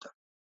नहीं बनता।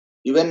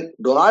 इवन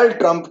डोनाल्ड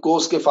ट्रंप को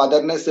उसके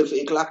फादर ने सिर्फ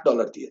 $1 लाख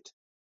दिए थे,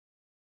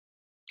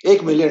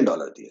 $1 मिलियन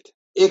दिए थे।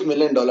 $1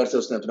 मिलियन से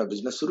उसने अपना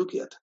बिजनेस शुरू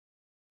किया था।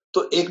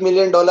 तो $1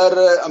 मिलियन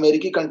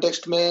अमेरिकी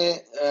कंटेक्स्ट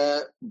में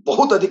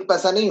बहुत अधिक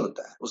पैसा नहीं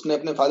होता है। उसने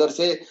अपने फादर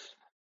से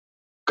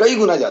कई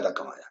गुना ज्यादा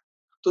कमाया।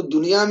 तो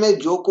दुनिया में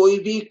जो कोई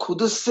भी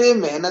खुद से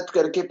मेहनत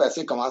करके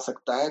पैसे कमा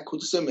सकता है,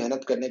 खुद से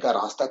मेहनत करने का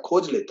रास्ता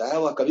खोज लेता है,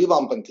 वह कभी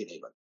वामपंथी नहीं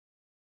बनता।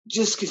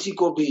 जिस किसी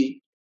को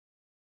भी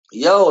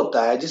यह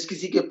होता है, जिस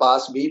किसी के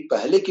पास भी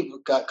पहले की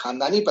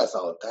खानदानी पैसा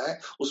होता है,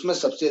 उसमें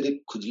सबसे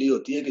अधिक खुजली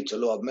होती है कि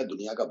चलो अब मैं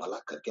दुनिया का भला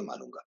करके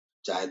मानूंगा,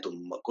 चाहे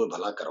तुम कोई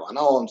भला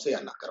करवाना हो हमसे या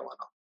ना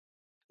करवाना हो।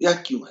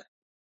 यह क्यों है?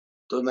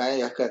 तो मैं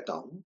यह कहता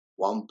हूं,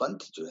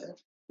 वामपंथ जो है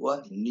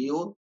वह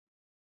नियो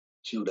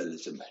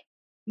फ्यूडलिज्म है,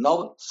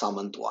 नव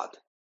सामंतवाद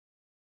है।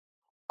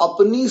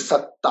 अपनी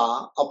सत्ता,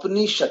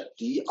 अपनी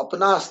शक्ति,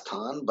 अपना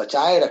स्थान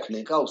बचाए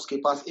रखने का उसके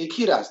पास एक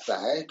ही रास्ता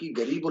है कि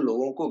गरीब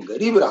लोगों को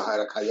गरीब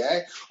रखा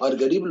जाए, और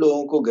गरीब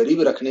लोगों को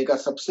गरीब रखने का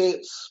सबसे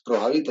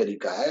प्रभावी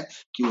तरीका है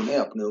कि उन्हें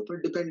अपने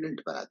ऊपर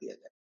डिपेंडेंट बना दिया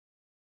जाए।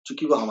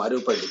 क्योंकि वो हमारे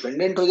ऊपर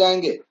डिपेंडेंट हो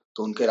जाएंगे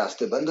तो उनके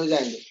रास्ते बंद हो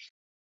जाएंगे।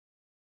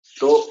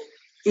 तो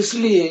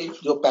इसलिए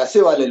जो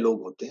पैसे वाले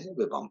लोग होते हैं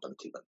वे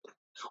वामपंथी बनते हैं।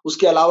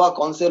 उसके अलावा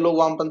कौन से लोग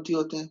वामपंथी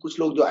होते हैं? कुछ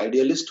लोग जो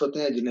आइडियलिस्ट होते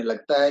हैं, जिन्हें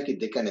लगता है कि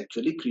they can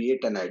actually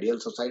create an ideal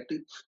society,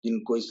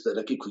 जिनको इस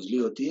तरह की खुजली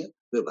होती है,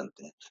 वे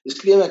बनते हैं।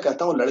 इसलिए मैं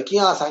कहता हूँ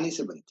लड़कियां आसानी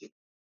से बनती हैं,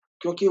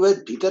 क्योंकि वह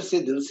भीतर से,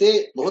 दिल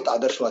से बहुत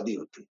आदर्शवादी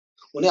होती है।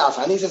 उन्हें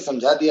आसानी से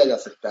समझा दिया जा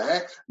सकता है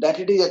that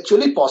it is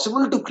actually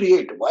possible to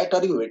create, what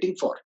are you waiting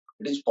for,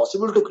 it is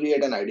possible to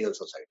create an ideal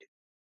society.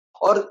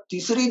 और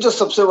तीसरी जो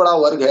सबसे बड़ा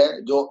वर्ग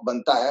है जो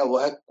बनता है, वो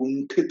है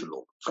कुंठित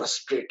लोग,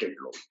 फ्रस्ट्रेटेड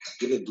लोग,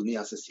 जिन्हें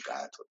दुनिया से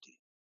शिकायत होती है,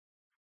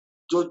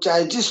 जो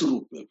चाहे जिस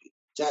रूप में भी,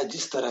 चाहे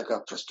जिस तरह का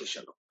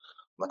फ्रस्ट्रेशन हो,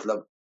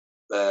 मतलब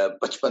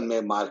बचपन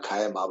में मार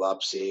खाए माँ बाप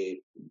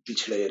से,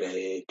 पिछड़े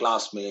रहे,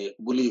 क्लास में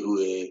बुली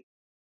हुए,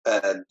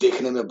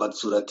 देखने में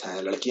बदसूरत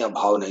हैं, लड़कियां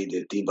भाव नहीं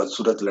देती,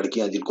 बदसूरत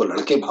लड़कियां जिनको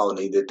लड़के भाव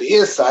नहीं देते,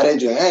 ये सारे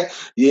जो हैं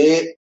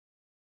ये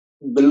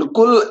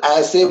बिल्कुल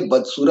ऐसे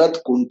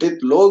बदसूरत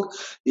कुंठित लोग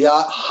या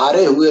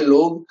हारे हुए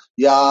लोग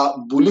या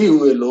बुली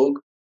हुए लोग,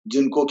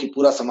 जिनको कि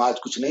पूरा समाज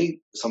कुछ नहीं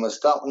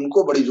समझता,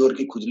 उनको बड़ी जोर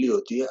की खुजली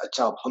होती है,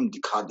 अच्छा अब हम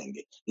दिखा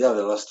देंगे। यह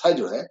व्यवस्था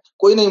जो है,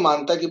 कोई नहीं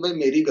मानता कि भाई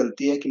मेरी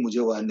गलती है कि मुझे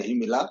वह नहीं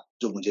मिला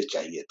जो मुझे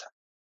चाहिए था,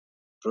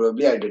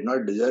 probably I did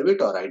not deserve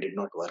it और I did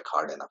not work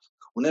hard enough.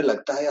 उन्हें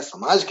लगता है यह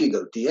समाज की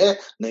गलती है,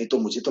 नहीं तो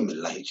मुझे तो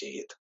मिलना ही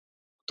चाहिए था।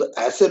 तो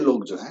ऐसे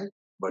लोग जो हैं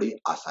बड़ी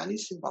आसानी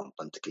से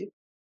वामपंथ की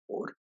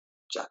ओर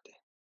जाते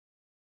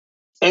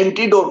हैं।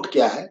 एंटीडोट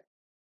क्या है?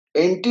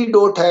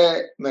 एंटीडोट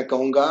है, मैं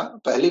कहूंगा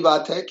पहली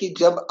बात है कि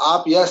जब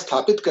आप यह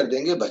स्थापित कर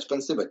देंगे बचपन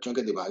से बच्चों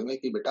के दिमाग में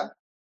कि बेटा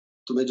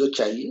तुम्हें जो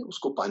चाहिए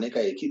उसको पाने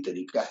का एक ही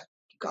तरीका है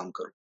कि काम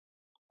करो,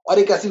 और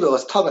एक ऐसी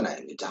व्यवस्था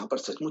बनाएंगे जहां पर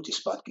सचमुच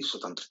इस बात की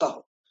स्वतंत्रता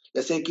हो।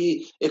 जैसे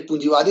कि एक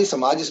पूंजीवादी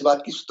समाज इस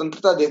बात की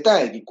स्वतंत्रता देता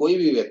है कि कोई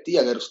भी व्यक्ति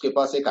अगर उसके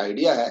पास एक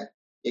आइडिया है,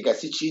 एक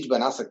ऐसी चीज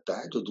बना सकता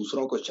है जो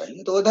दूसरों को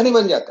चाहिए, तो वह धनी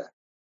बन जाता है।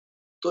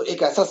 तो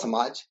एक ऐसा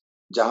समाज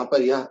जहां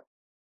पर यह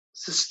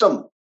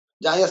सिस्टम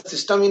जहां यह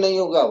सिस्टम ही नहीं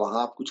होगा,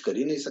 वहां आप कुछ कर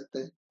ही नहीं सकते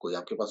हैं, कोई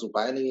आपके पास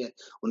उपाय नहीं है।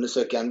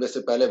 1991 से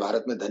पहले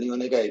भारत में धनी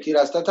होने का एक ही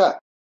रास्ता था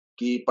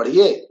कि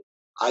पढ़िए,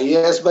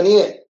 आईएएस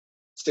बनिए,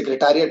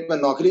 सेक्रेटारिएट में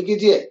नौकरी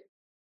कीजिए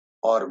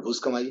और घूस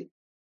कमाइए,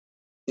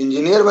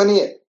 इंजीनियर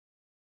बनिए,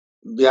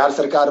 बिहार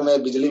सरकार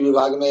में बिजली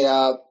विभाग में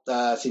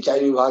या सिंचाई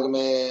विभाग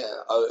में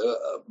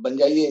बन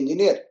जाइए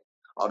इंजीनियर,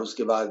 और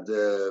उसके बाद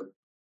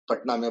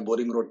पटना में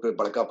बोरिंग रोड पे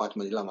बड़का 5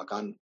 मंजिला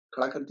मकान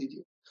खड़ा कर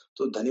दीजिए।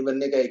 तो धनी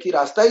बनने का एक ही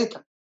रास्ता ही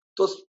था।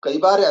 तो कई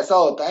बार ऐसा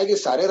होता है कि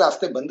सारे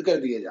रास्ते बंद कर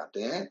दिए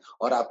जाते हैं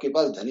और आपके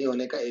पास धनी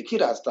होने का एक ही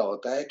रास्ता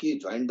होता है कि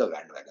ज्वाइन द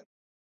बैंडवैगन।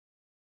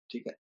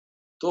 ठीक है,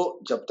 तो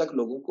जब तक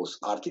लोगों को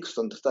आर्थिक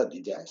स्वतंत्रता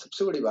दी जाए,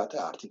 सबसे बड़ी बात है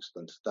आर्थिक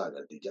स्वतंत्रता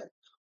अगर दी जाए,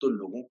 तो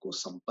लोगों को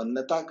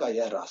संपन्नता का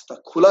यह रास्ता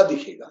खुला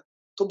दिखेगा।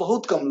 तो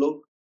बहुत कम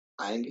लोग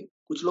आएंगे,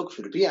 कुछ लोग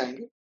फिर भी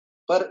आएंगे,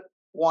 पर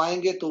वो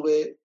आएंगे तो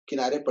वे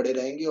किनारे पड़े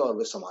रहेंगे और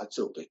वे समाज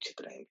से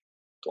उपेक्षित रहेंगे।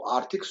 तो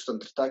आर्थिक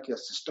स्वतंत्रता का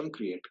सिस्टम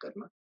क्रिएट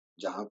करना,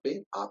 जहां पे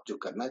आप जो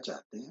करना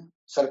चाहते हैं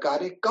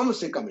सरकारें कम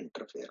से कम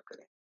इंटरफेयर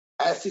करें,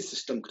 ऐसी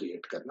सिस्टम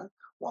क्रिएट करना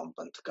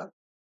वामपंथ का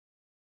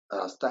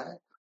रास्ता है।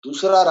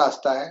 दूसरा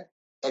रास्ता है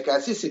एक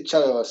ऐसी शिक्षा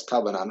व्यवस्था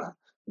बनाना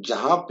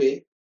जहां पे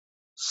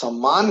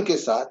सम्मान के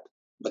साथ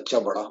बच्चा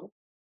बड़ा हो,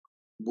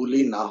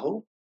 बुली ना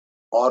हो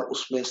और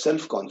उसमें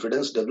सेल्फ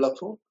कॉन्फिडेंस डेवलप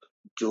हो,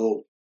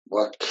 जो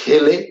वह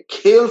खेले।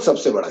 खेल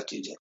सबसे बड़ा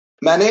चीज है।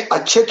 मैंने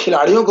अच्छे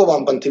खिलाड़ियों को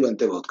वामपंथी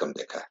बनते बहुत कम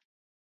देखा है।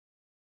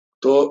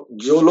 तो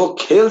जो लोग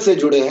खेल से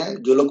जुड़े हैं,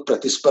 जो लोग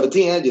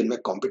प्रतिस्पर्धी हैं, जिनमें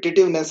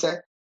कॉम्पिटिटिवनेस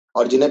है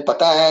और जिन्हें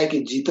पता है कि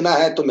जीतना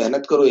है तो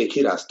मेहनत करो, एक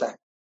ही रास्ता है,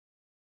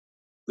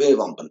 वे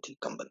वामपंथी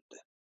कम बनते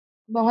हैं।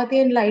 बहुत ही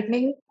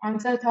एनलाइटनिंग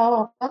आंसर था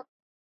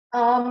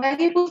आपका। मैं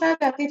ये पूछना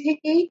चाहती थी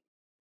कि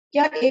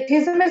क्या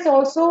atheism is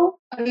also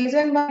a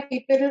reason why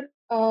people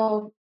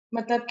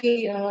मतलब कि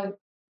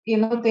यू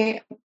नो दे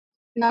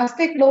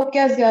नास्तिक लोग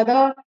क्या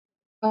ज्यादा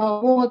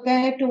वो होते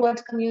हैं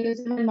towards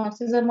communism and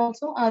Marxism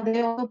also, are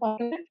they also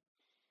part of it?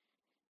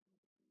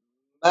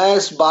 मैं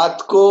इस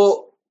बात को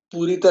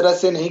पूरी तरह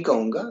से नहीं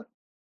कहूंगा।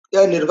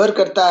 यह निर्भर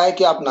करता है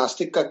कि आप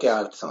नास्तिक का क्या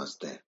अर्थ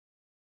समझते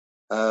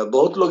हैं।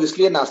 बहुत लोग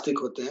इसलिए नास्तिक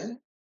होते हैं।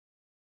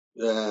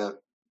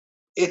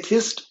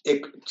 एथिस्ट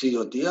एक चीज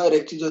होती है और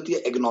एक चीज होती है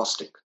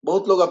एग्नोस्टिक।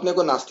 बहुत लोग अपने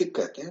को नास्तिक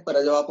कहते हैं,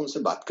 पर जब आप उनसे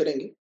बात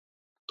करेंगे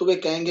तो वे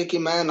कहेंगे कि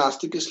मैं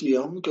नास्तिक इसलिए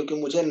हूं क्योंकि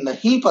मुझे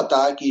नहीं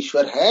पता कि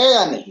ईश्वर है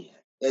या नहीं है,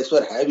 या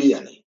ईश्वर है भी या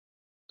नहीं।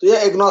 तो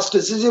यह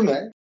एग्नोस्टिसिज्म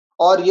है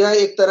और यह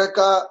एक तरह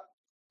का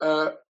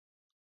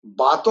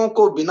बातों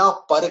को बिना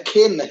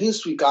परखे नहीं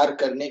स्वीकार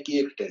करने की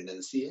एक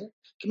टेंडेंसी है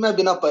कि मैं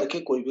बिना परखे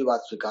कोई भी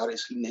बात स्वीकार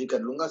इसलिए नहीं कर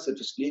लूंगा सिर्फ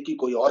इसलिए कि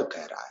कोई और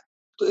कह रहा है।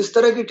 तो इस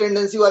तरह की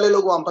टेंडेंसी वाले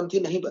लोग वामपंथी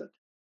नहीं बनते।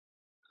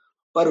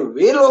 पर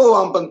वे लोग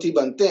वामपंथी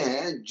बनते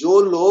हैं जो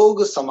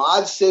लोग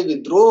समाज से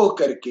विद्रोह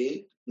करके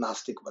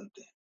नास्तिक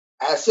बनते हैं।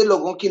 ऐसे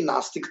लोगों की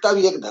नास्तिकता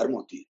भी एक धर्म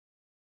होती है।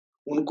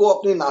 उनको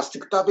अपनी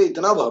नास्तिकता पे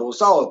इतना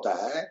भरोसा होता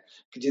है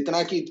कि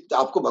जितना कि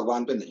आपको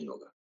भगवान पे नहीं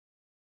होगा।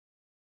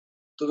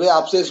 तो वे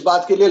आपसे इस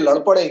बात के लिए लड़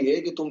पड़ेंगे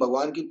कि तुम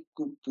भगवान की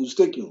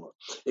पूजते क्यों हो।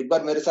 एक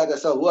बार मेरे साथ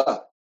ऐसा हुआ,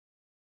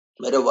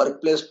 मेरे वर्क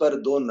प्लेस पर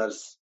 2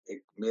 नर्स,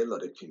 एक मेल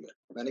और एक फीमेल,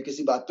 मैंने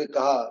किसी बात पे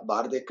कहा,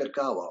 बाहर देखकर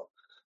कहा, wow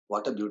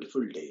what a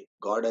beautiful day,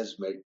 God has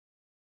made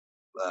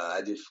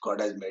as if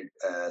God has made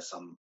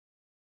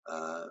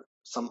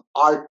some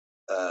art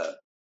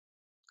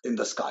in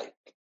the sky।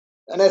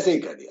 मैंने ऐसे ही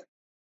कह दिया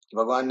कि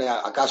भगवान ने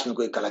आकाश में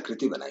कोई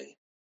कलाकृति बनाई है,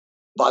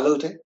 बादल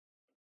थे,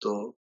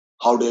 तो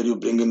how dare you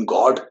bring in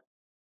God,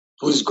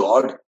 who is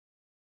God.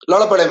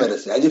 लड़ पड़े मेरे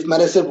से, एज इफ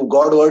मैंने सिर्फ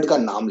गॉड वर्ड का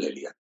नाम ले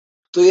लिया।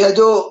 तो यह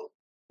जो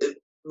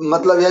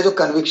मतलब यह जो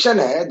कन्विक्शन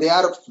है, they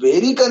are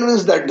very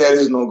convinced that there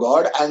is no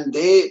God and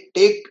they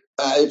take,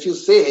 if you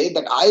say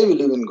that I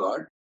believe in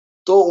God,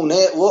 तो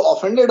उन्हें वो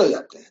ऑफेंडेड हो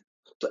जाते हैं।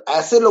 तो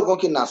ऐसे लोगों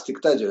की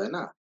नास्तिकता जो है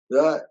ना,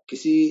 वह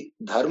किसी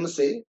धर्म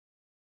से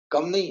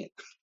कम नहीं है,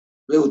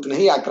 वे उतने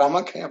ही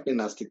आक्रामक हैं अपनी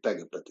नास्तिकता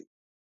के प्रति।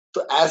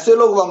 तो ऐसे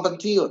लोग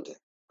वामपंथी होते हैं,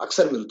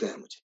 अक्सर मिलते हैं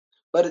मुझे।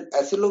 पर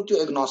ऐसे लोग जो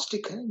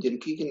एग्नोस्टिक हैं,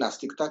 जिनकी की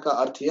नास्तिकता का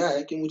अर्थ यह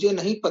है कि मुझे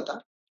नहीं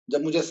पता,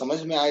 जब मुझे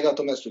समझ में आएगा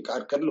तो मैं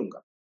स्वीकार कर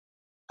लूंगा,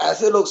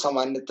 ऐसे लोग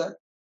सामान्यतः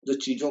जो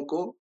चीजों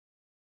को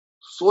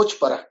सोच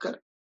परख कर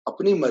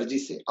अपनी मर्जी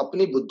से,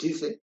 अपनी बुद्धि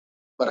से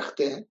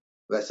परखते हैं,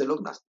 वैसे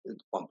लोग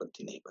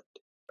वामपंथी नहीं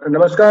बनते।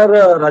 नमस्कार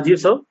राजीव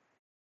सर।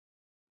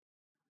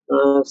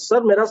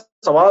 सर मेरा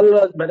सवाल,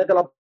 मैंने कल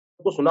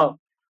आपको सुना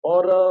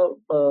और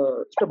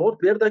इसमें बहुत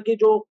क्लियर था कि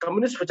जो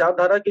कम्युनिस्ट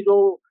विचारधारा की जो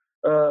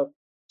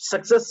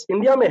सक्सेस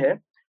इंडिया में है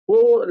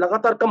वो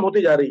लगातार कम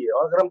होती जा रही है।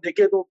 और अगर हम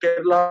देखें तो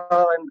Kerala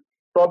and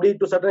probably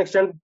to certain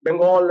extent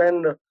Bengal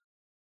and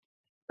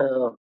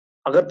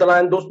Agartala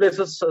and those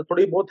places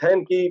थोड़ी बहुत है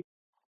इनकी,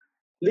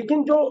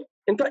 लेकिन जो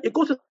इनका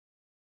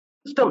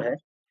इकोसिस्टम है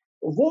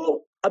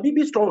वो अभी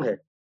भी स्ट्रांग है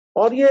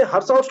और ये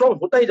हर साल स्ट्रांग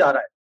होता ही जा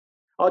रहा है।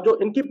 और जो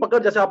इनकी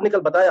पकड़, जैसे आपने कल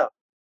बताया,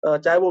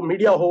 चाहे वो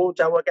मीडिया हो,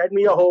 चाहे वो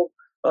एकेडमिया हो,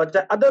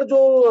 चाहे अदर जो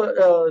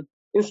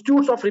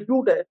इंस्टीट्यूट्स ऑफ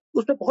रिप्यूट है,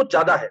 उसमें बहुत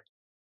ज्यादा है।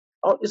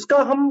 और इसका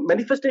हम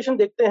मैनिफेस्टेशन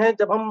देखते हैं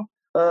जब हम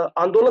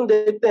आंदोलन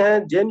देखते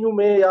हैं जेएनयू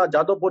में या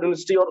जादवपुर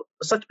यूनिवर्सिटी और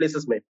सच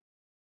प्लेसेस में।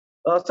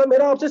 सर,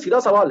 मेरा आपसे सीधा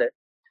सवाल है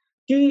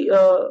कि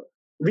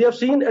we have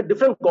seen a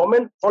different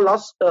government for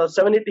last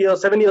 7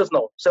 years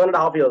now,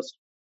 7.5 years.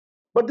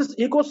 But this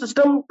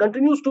ecosystem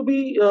continues to be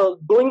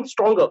going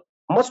stronger,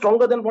 much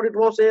stronger than what it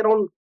was, say,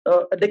 around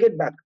a decade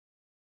back.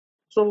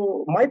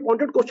 So my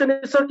pointed question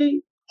is, sir,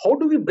 how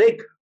do we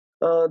break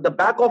the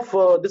back of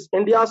this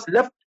India's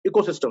left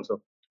ecosystem, sir?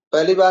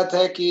 पहली बात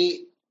है कि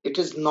it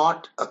is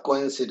not a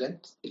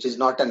coincidence, it is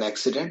not an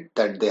accident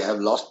that they have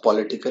lost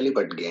politically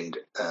but gained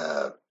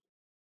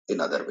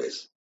in other ways.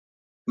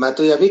 मैं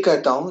तो यह भी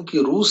कहता हूं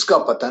कि रूस का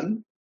पतन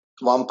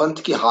वामपंथ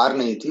की हार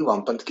नहीं थी,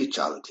 वामपंथ की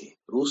चाल थी।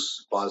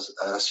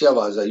 Russia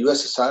was a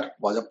USSR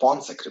was a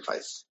pawn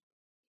sacrifice.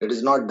 It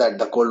is not that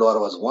the Cold War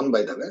was won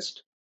by the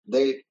West.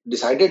 They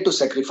decided to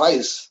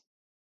sacrifice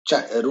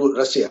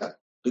Russia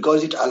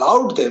because it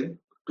allowed them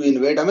to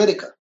invade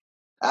America.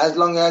 As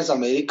long as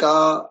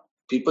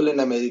people in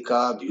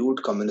America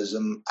viewed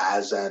communism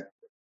as a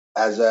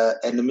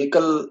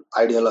inimical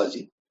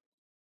ideology,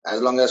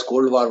 as long as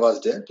Cold War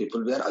was there,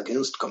 people were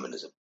against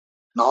communism.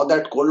 Now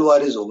that Cold War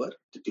is over,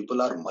 the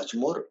people are much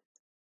more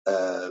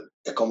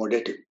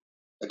accommodating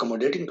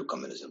to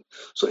communism.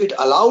 So it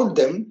allowed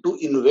them to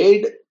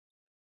invade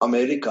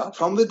America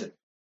from within.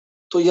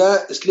 तो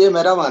यह इसलिए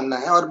मेरा मानना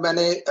है, और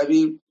मैंने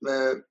अभी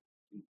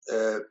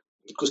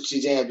कुछ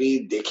चीजें अभी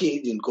देखी,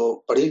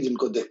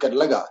 जिनको देखकर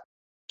लगा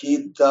कि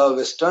the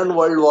Western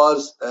world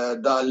was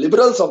the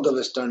liberals of the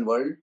Western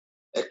world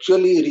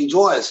actually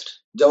rejoiced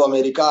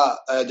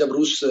जब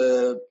रूस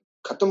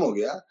खत्म हो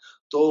गया,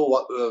 तो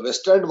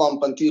वेस्टर्न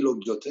वामपंथी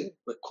लोग जो थे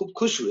वे खूब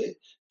खुश हुए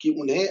कि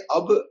उन्हें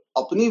अब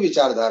अपनी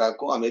विचारधारा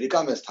को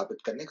अमेरिका में स्थापित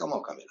करने का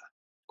मौका मिला।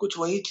 कुछ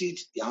वही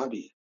चीज यहाँ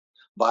भी है।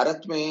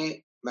 भारत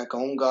में मैं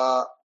कहूंगा,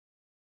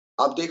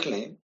 आप देख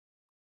लें,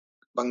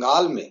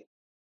 बंगाल में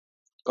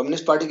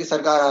कम्युनिस्ट पार्टी की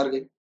सरकार हार गई,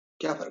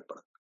 क्या फर्क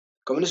पड़ा?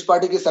 कम्युनिस्ट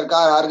पार्टी की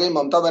सरकार हार गई,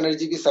 ममता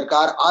बनर्जी की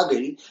सरकार आ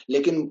गई,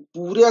 लेकिन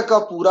पूरे का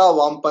पूरा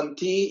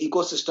वामपंथी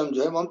इकोसिस्टम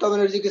जो है ममता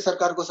बनर्जी की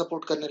सरकार को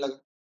सपोर्ट करने लगा।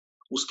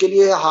 उसके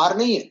लिए हार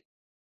नहीं है।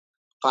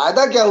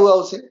 फायदा क्या हुआ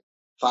उसे?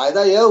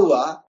 फायदा यह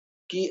हुआ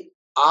कि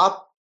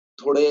आप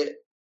थोड़े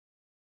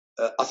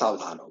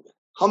असावधान हो गए,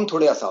 हम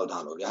थोड़े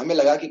असावधान हो गए, हमें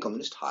लगा कि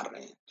कम्युनिस्ट हार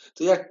रहे हैं।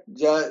 तो यह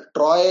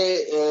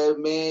ट्रॉय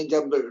में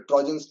जब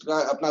ट्रोजन्स का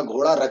अपना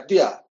घोड़ा रख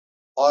दिया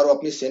और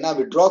अपनी सेना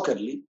विड्रॉ कर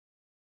ली,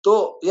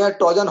 तो यह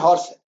ट्रोजन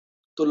हॉर्स है।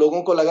 तो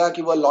लोगों को लगा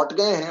कि वह लौट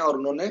गए हैं और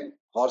उन्होंने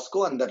हॉर्स को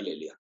अंदर ले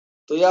लिया।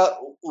 तो यह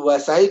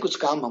वैसा ही कुछ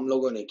काम हम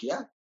लोगों ने किया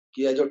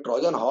कि यह जो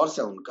ट्रोजन हॉर्स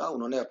है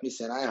उन्होंने अपनी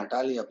सेनाएं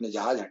हटा ली, अपने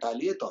जहाज हटा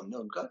लिए, तो हमने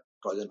उनका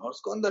ट्रोजन हॉर्स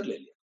को अंदर ले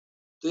लिया।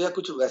 तो यह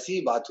कुछ वैसी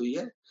ही बात हुई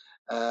है।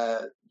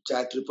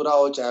 चाहे त्रिपुरा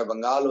हो, चाहे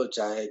बंगाल हो,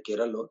 चाहे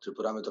केरल हो।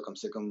 त्रिपुरा में तो कम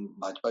से कम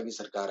भाजपा की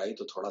सरकार आई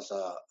तो थोड़ा सा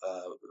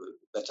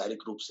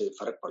वैचारिक रूप से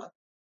फर्क पड़ा,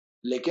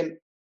 लेकिन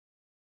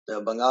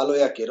बंगाल हो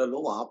या केरल हो,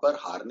 वहां पर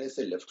हारने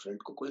से लेफ्ट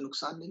फ्रंट को कोई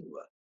नुकसान नहीं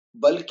हुआ,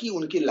 बल्कि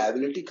उनकी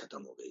लायबिलिटी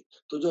खत्म हो गई।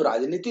 तो जो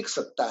राजनीतिक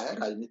सत्ता है,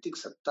 राजनीतिक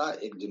सत्ता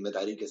एक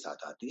जिम्मेदारी के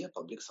साथ आती है,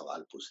 पब्लिक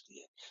सवाल पूछती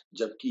है,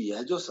 जबकि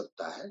यह जो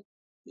सत्ता है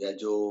या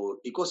जो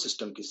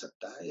इकोसिस्टम की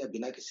सत्ता है, या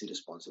बिना किसी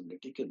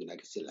रिस्पॉन्सिबिलिटी के, बिना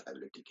किसी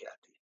लायबिलिटी के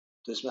आती है,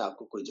 तो इसमें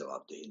आपको कोई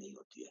जवाबदेही नहीं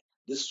होती है।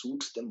 This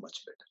suits them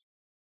much better.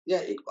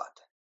 यह एक बात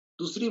है।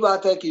 दूसरी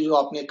बात है कि जो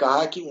आपने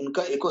कहा कि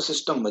उनका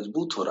इकोसिस्टम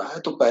मजबूत हो रहा है,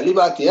 तो पहली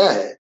बात यह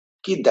है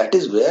कि that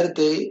is where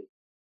they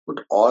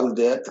put all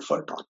their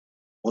effort on.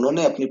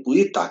 उन्होंने अपनी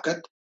पूरी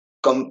ताकत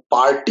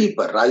पार्टी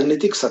पर,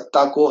 राजनीतिक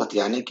सत्ता को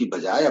हथियाने की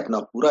बजाय अपना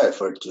पूरा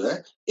एफर्ट जो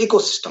है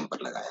इकोसिस्टम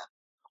पर लगाया।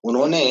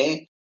 उन्होंने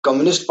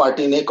कम्युनिस्ट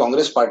पार्टी ने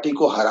कांग्रेस पार्टी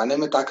को हराने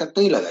में ताकत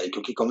नहीं लगाई,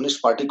 क्योंकि कम्युनिस्ट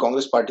पार्टी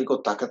कांग्रेस पार्टी को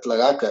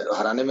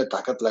हराने में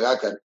ताकत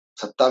लगाकर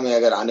सत्ता में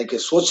अगर आने की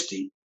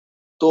सोचती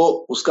तो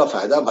उसका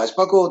फायदा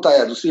भाजपा को होता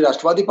या दूसरी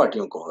राष्ट्रवादी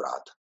पार्टियों को हो रहा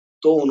था।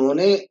 तो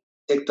उन्होंने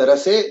एक तरह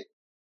से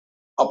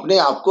अपने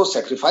आप को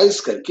सेक्रीफाइस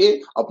करके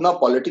अपना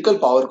पॉलिटिकल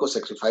पावर को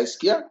सेक्रीफाइस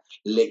किया,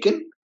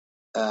 लेकिन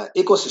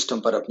इकोसिस्टम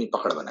पर अपनी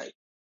पकड़ बनाई।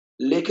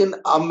 लेकिन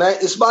अब मैं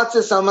इस बात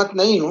से सहमत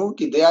नहीं हूं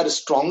कि they are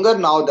stronger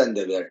now then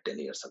they were 10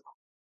 years ago.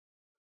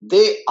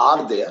 They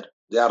are there.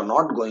 They are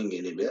not going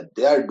anywhere.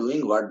 They are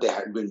doing what they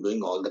had been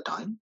doing all the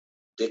time.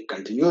 They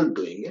continued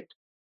doing it.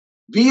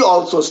 We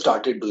also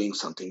started doing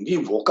something. We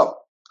woke up.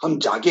 हम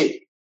जागे।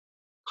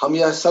 हम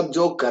यह सब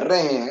जो कर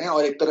रहे हैं,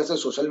 और एक तरह से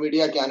सोशल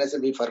मीडिया के आने से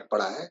भी फर्क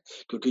पड़ा है,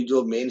 क्योंकि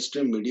जो मेन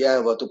स्ट्रीम मीडिया है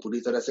वह तो पूरी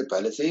तरह से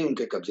पहले से ही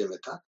उनके कब्जे में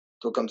था।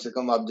 तो कम से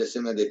कम अब जैसे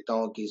मैं देखता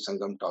हूँ कि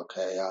संगम टॉक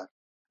है, या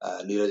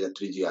नीरज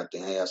अत्री जी आते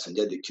हैं, या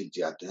संजय दीक्षित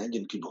जी आते हैं,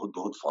 जिनकी बहुत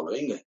बहुत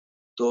फॉलोइंग है।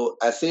 तो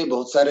ऐसे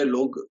बहुत सारे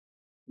लोग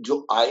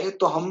जो आए,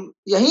 तो हम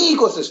यही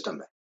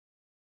इकोसिस्टम है।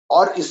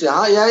 और इस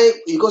यहाँ यह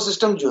एक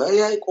इकोसिस्टम जो है,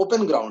 यह एक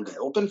ओपन ग्राउंड है,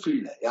 ओपन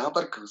फील्ड है। यहाँ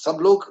पर सब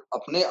लोग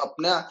अपने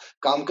अपना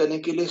काम करने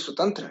के लिए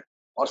स्वतंत्र हैं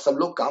और सब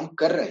लोग काम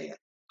कर रहे हैं।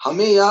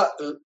 हमें यह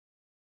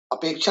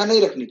अपेक्षा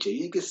नहीं रखनी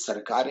चाहिए कि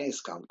सरकारें इस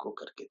काम को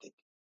करके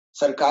देंगी।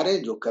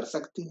 सरकारें जो कर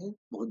सकती हैं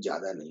बहुत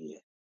ज्यादा नहीं है,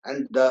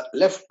 and the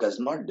left does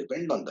not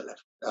depend on the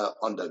left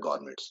on the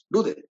governments,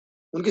 do they?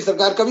 उनकी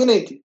सरकार कभी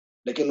नहीं थी,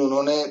 लेकिन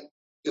उन्होंने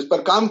इस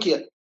पर काम किया।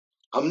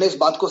 हमने इस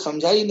बात को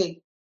समझा ही नहीं,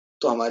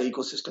 तो हमारी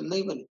इकोसिस्टम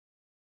नहीं बनी।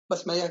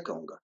 बस मैं यह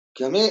कहूंगा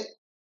कि हमें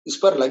इस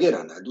पर लगे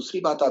रहना है। दूसरी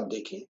बात आप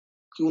देखें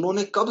कि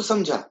उन्होंने कब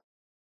समझा,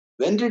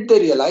 when did they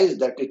realize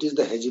that it is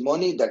the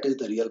hegemony that is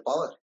the real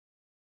power?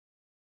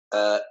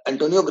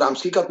 Antonio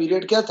Gramsci का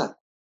पीरियड क्या था?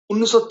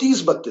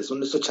 1930-32,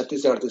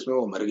 1936 से 38 में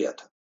वो मर गया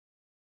था।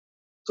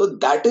 So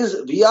that is,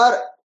 we are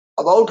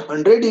about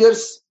 100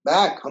 years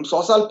back. हम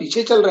 100 साल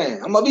पीछे चल रहे हैं,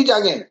 हम अभी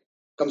जागे हैं।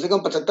 कम से कम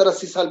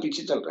 75-80 साल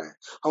पीछे चल रहे हैं,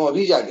 हम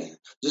अभी जागे हैं।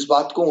 जिस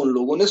बात को उन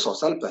लोगों ने 100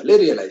 साल पहले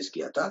रियलाइज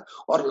किया था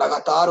और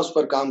लगातार उस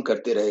पर काम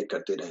करते रहे।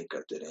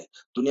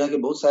 दुनिया के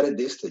बहुत सारे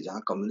देश थे जहां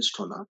कम्युनिस्ट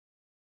होना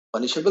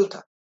पनिशेबल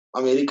था।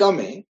 अमेरिका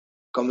में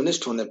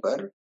कम्युनिस्ट होने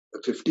पर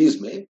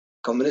 50s में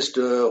कम्युनिस्ट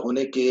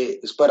होने के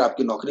इस पर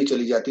आपकी नौकरी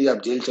चली जाती,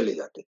 आप जेल चले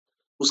जाते।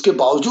 उसके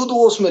बावजूद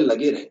वो उसमें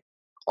लगे रहे।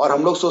 और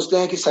हम लोग सोचते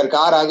हैं कि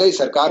सरकार आ गई,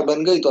 सरकार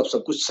बन गई तो अब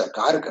सब कुछ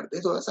सरकार कर दे,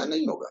 तो ऐसा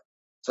नहीं होगा।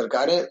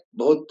 सरकारें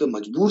बहुत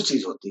मजबूर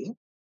चीज होती हैं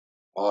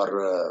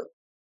और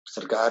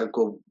सरकार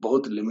को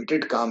बहुत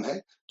लिमिटेड काम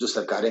है जो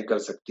सरकारें कर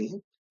सकती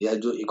हैं, या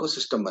जो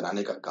इकोसिस्टम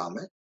बनाने का काम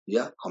है,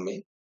 या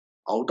हमें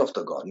आउट ऑफ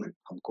द गवर्नमेंट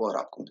हमको और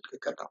आपको मिलकर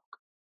करना होगा।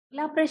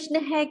 अगला प्रश्न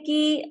है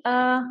कि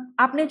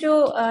आपने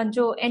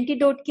जो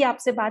एंटीडोट की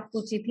आपसे बात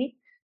पूछी थी,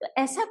 तो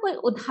ऐसा कोई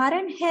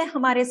उदाहरण है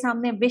हमारे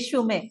सामने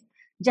विश्व में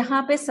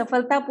जहां पे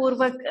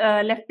सफलतापूर्वक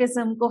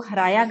लेफ्टिज्म को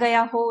हराया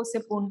गया हो, उसे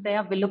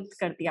पूर्णतया विलुप्त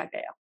कर दिया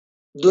गया?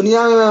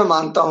 दुनिया में मैं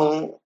मानता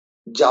हूं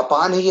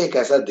जापान ही एक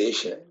ऐसा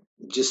देश है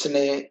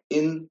जिसने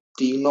इन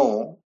तीनों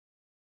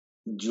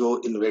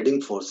जो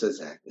इन्वेडिंग फोर्सेस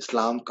हैं,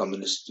 इस्लाम,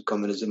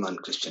 कम्युनिज्म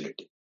और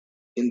क्रिश्चियनिटी,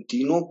 इन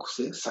तीनों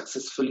से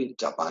सक्सेसफुली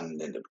जापान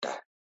ने निपटा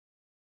है।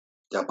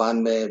 जापान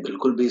में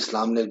बिल्कुल भी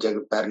इस्लाम ने जगह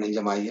पैर नहीं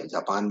जमाई है।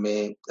 जापान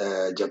में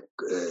जब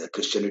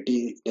क्रिश्चियनिटी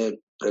ने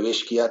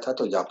प्रवेश किया था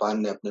तो जापान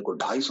ने अपने को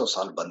 250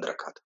 साल बंद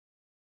रखा था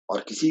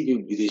और किसी भी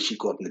विदेशी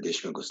को अपने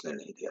देश में घुसने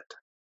नहीं दिया था।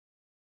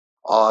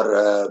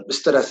 और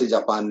इस तरह से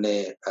जापान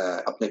ने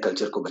अपने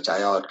कल्चर को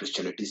बचाया और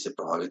क्रिश्चियनिटी से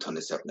प्रभावित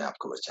होने से अपने आप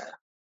को बचाया।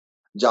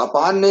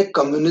 जापान ने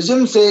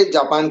कम्युनिज्म से,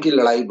 जापान की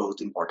लड़ाई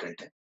बहुत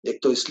इंपॉर्टेंट है। एक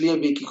तो इसलिए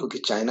भी क्योंकि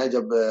चाइना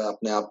जब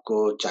अपने आप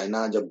को,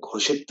 चाइना जब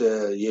घोषित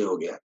ये हो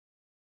गया,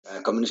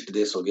 कम्युनिस्ट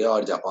देश हो गया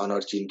और जापान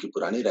और चीन की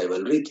पुरानी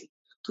राइवलरी थी,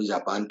 तो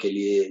जापान के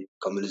लिए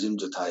कम्युनिज्म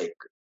जो था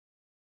एक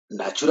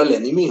नेचुरल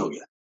एनिमी हो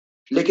गया।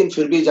 लेकिन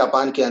फिर भी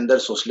जापान के अंदर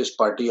सोशलिस्ट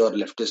पार्टी और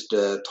लेफ्टिस्ट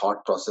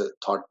थॉट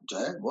जो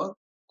है वो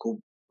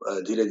खूब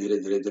धीरे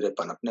धीरे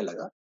पनपने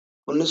लगा।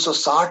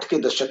 1960 के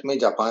दशक में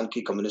जापान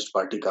की कम्युनिस्ट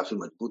पार्टी काफी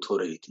मजबूत हो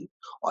रही थी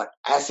और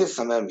ऐसे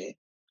समय में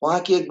वहां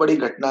की एक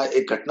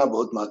घटना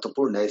बहुत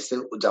महत्वपूर्ण है। इससे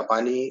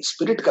जापानी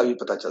स्पिरिट का भी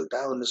पता चलता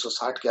है।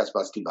 1960 के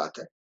आसपास की बात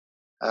है।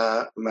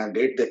 मैं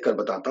डेट देखकर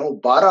बताता हूँ,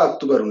 12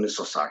 अक्टूबर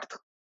 1960 था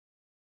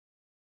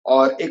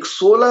और एक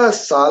 16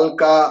 साल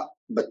का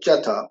बच्चा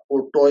था,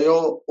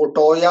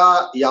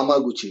 ओटोया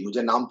यामागुची।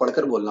 मुझे नाम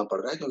पढ़कर बोलना पड़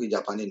रहा है क्योंकि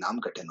जापानी नाम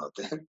कठिन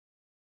होते हैं।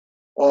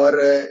 और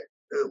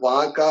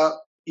वहां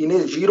का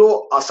इनेजीरो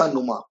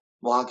आसानुमा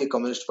वहां के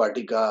कम्युनिस्ट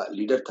पार्टी का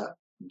लीडर था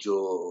जो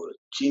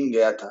चीन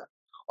गया था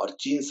और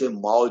चीन से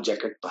माओ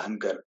जैकेट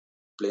पहनकर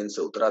प्लेन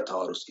से उतरा था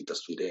और उसकी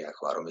तस्वीरें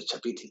अखबारों में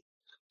छपी थी।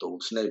 तो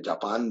उसने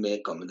जापान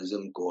में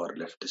कम्युनिज्म को और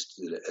लेफ्टिस्ट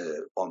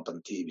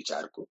वामपंथी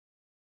विचार को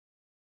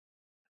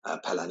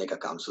फैलाने का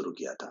काम शुरू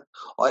किया था।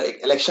 और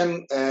एक इलेक्शन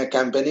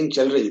कैंपेनिंग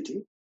चल रही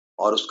थी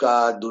और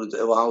उसका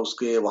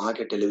वहां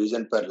के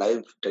टेलीविजन पर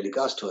लाइव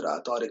टेलीकास्ट हो रहा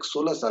था और एक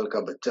 16 साल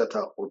का बच्चा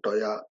था,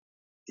 ओटोया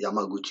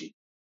यामागुची।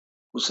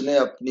 उसने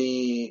अपनी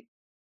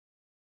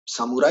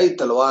सामुराई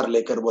तलवार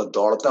लेकर वह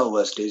दौड़ता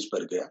हुआ स्टेज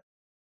पर गया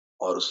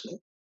और उसने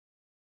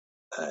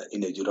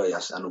इनेजिरो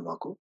यासानुमा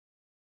को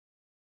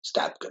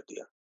स्टैब कर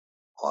दिया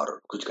और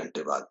कुछ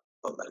घंटे बाद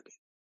वह मर गए।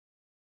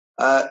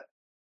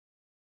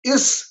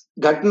 इस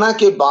घटना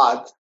के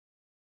बाद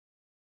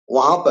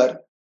वहां पर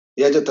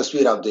यह जो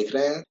तस्वीर आप देख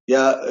रहे हैं,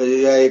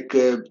 यह एक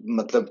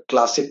मतलब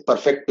क्लासिक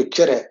परफेक्ट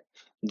पिक्चर है।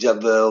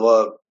 जब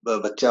वह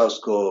बच्चा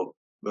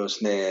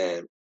उसने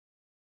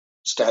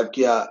स्टैब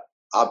किया,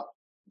 आप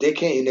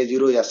देखें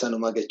इनेजिरो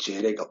यासानुमा के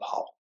चेहरे का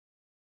भाव।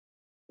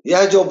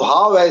 यह जो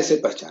भाव है इसे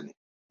पहचाने,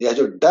 यह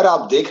जो डर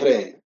आप देख रहे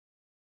हैं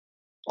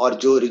और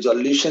जो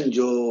रिजोल्यूशन,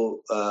 जो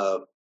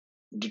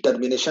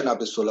डिटर्मिनेशन आप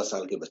इस 16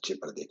 साल के बच्चे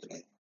पर देख रहे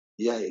हैं,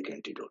 यह एक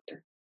एंटीडोट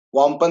है।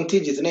 वामपंथी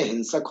जितने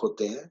हिंसक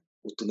होते हैं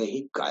उतने ही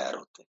कायर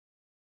होते हैं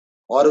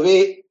और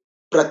वे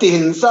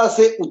प्रतिहिंसा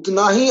से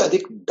उतना ही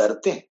अधिक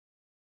डरते हैं।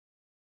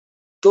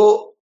 तो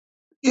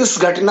इस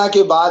घटना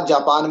के बाद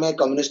जापान में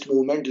कम्युनिस्ट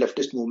मूवमेंट,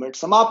 लेफ्टिस्ट मूवमेंट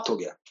समाप्त हो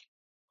गया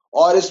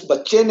और इस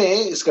बच्चे ने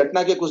इस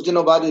घटना के कुछ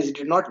दिनों बाद, he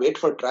did not wait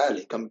for trial,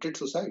 he committed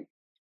suicide।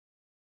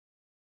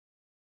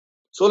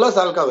 16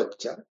 साल का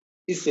बच्चा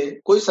इसे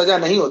कोई सजा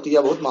नहीं होती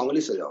या बहुत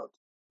मामूली सजा होती,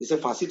 इसे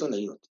फांसी तो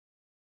नहीं होती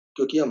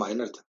क्योंकि यह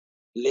माइनर था,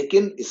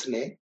 लेकिन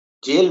इसने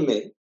जेल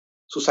में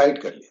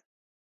सुसाइड कर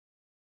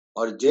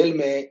लिया और जेल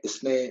में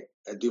इसने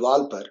दीवार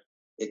पर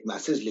एक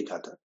मैसेज लिखा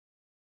था,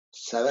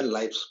 7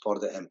 लाइफ्स फॉर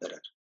द एम्परर।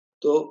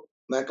 तो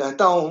मैं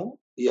कहता हूं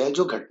यह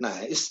जो घटना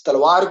है, इस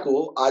तलवार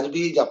को आज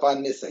भी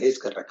जापान ने सहेज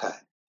कर रखा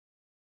है।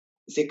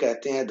 इसे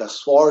कहते हैं the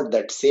sword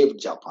that saved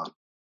Japan.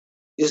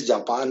 इस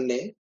जापान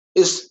ने,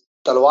 इस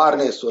तलवार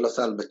ने, 16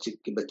 साल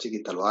बच्चे की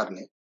तलवार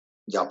ने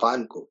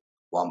जापान को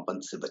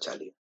वामपंथ से बचा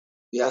लिया।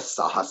 यह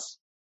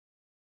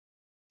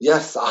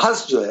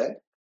साहस जो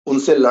है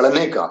उनसे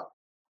लड़ने का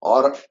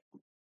और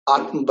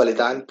आत्म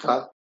बलिदान का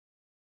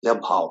यह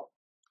भाव,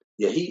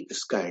 यही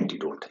इसका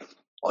एंटीडोट है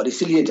और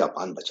इसीलिए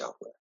जापान बचा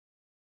हुआ है।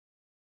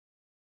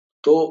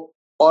 तो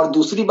और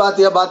दूसरी बात,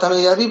 यह बात हमें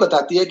यह भी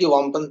बताती है कि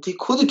वामपंथी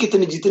खुद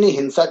जितनी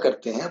हिंसा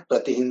करते हैं,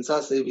 प्रतिहिंसा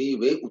से भी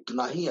वे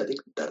उतना ही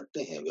अधिक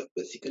डरते हैं। वे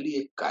बेसिकली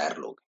एक कायर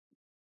लोग हैं।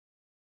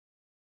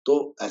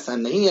 तो ऐसा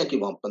नहीं है कि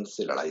वामपंथ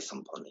से लड़ाई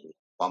संभव नहीं है।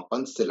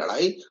 वामपंथ से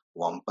लड़ाई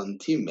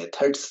वामपंथी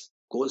मेथड्स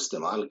को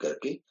इस्तेमाल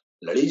करके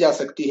लड़ी जा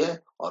सकती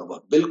है और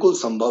वह बिल्कुल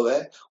संभव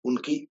है।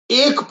 उनकी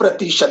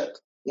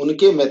 1%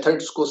 उनके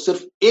मेथड्स को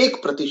सिर्फ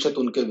 1%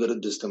 उनके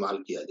विरुद्ध इस्तेमाल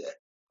किया जाए।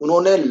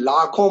 उन्होंने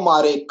लाखों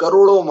मारे,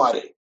 करोड़ों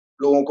मारे,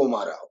 लोगों को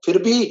मारा, फिर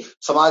भी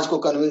समाज को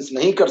कन्विंस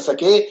नहीं कर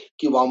सके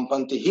कि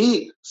वामपंथ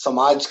ही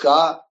समाज का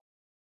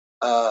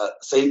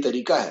सही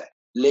तरीका है।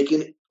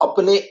 लेकिन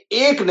अपने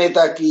एक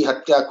नेता की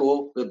हत्या को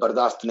वे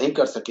बर्दाश्त नहीं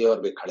कर सके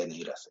और वे खड़े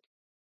नहीं रह सके।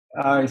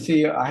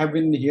 See, I have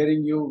been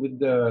hearing you with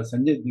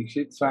Sanjay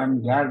Dikshit, so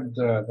I'm glad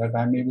that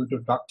I'm able to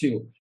talk to you.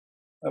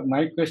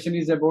 My question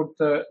is about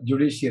the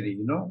judiciary.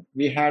 You know,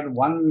 we had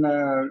one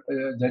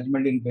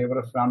judgment in favor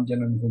of Ram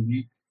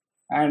Janambhoomi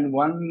and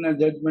one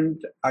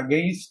judgment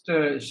against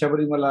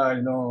Shabarimala,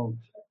 you know,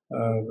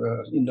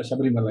 in the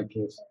Shabarimala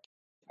case.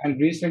 And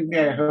recently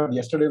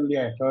yesterday only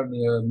I heard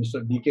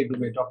Mr. D.K.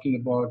 Dubey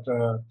talking about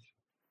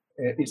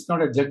it's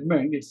not a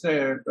judgment, it's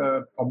a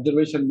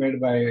observation made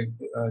by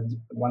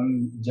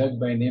one judge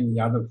by name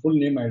Yadav, full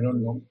name I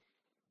don't know,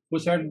 who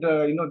said,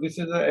 you know, this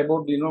is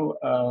about, you know,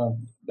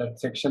 that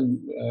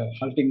section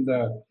halting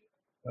the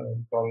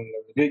called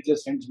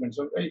religious sentiment.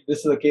 So this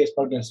is the case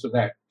pertains to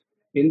that.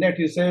 In that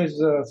he says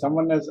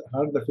someone has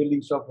hurt the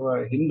feelings of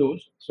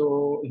Hindus.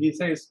 So he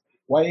says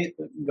why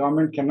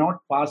government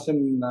cannot pass a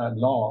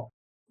law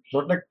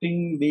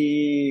protecting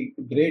the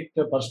great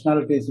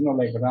personalities, you know,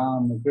 like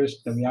Ram,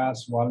 Krishna,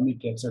 Vyas,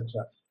 Valmiki,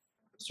 etc.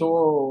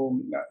 So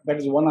that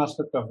is one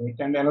aspect of it.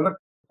 And another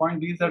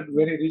point is that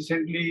very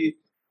recently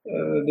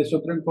the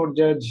Supreme Court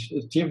judge,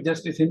 Chief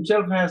Justice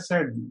himself has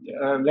said,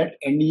 let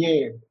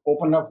NDA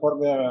open up for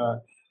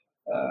the,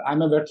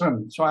 I'm a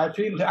veteran. So I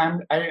feel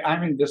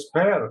I'm in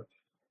despair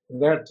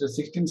that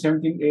 16,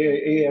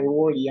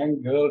 17-year-old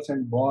young girls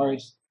and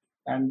boys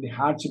and the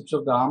hardships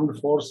of the armed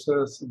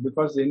forces,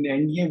 because in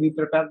NDA we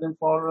prepare them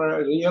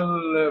for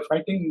real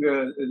fighting.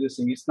 This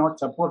thing, it's not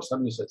support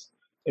services.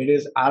 It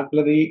is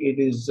artillery, it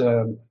is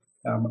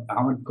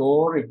armored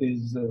corps, it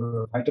is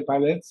fighter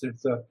pilots.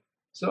 It's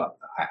so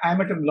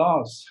I'm at a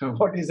loss.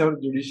 What is our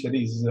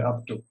judiciary is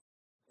up to?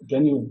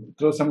 Can you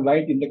throw some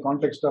light in the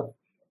context of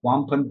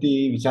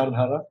वामपंथी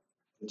विचारधारा?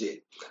 जी,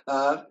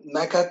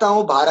 मैं कहता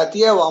हूं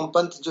भारतीय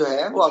वामपंथ जो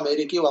है वो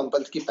अमेरिकी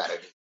वामपंथ की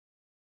पैरोडी।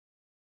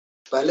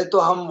 पहले तो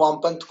हम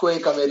वामपंथ को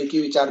एक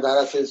अमेरिकी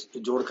विचारधारा से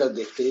जोड़कर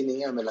देखते ही नहीं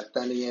है, हमें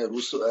लगता नहीं है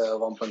रूस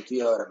वामपंथी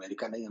है और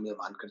अमेरिका नहीं, हम ये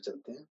मानकर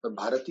चलते हैं। पर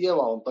भारतीय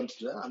वामपंथ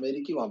जो है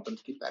अमेरिकी वामपंथ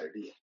की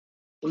पैरोडी है।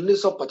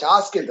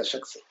 1950 के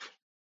दशक से,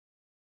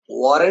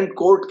 वारन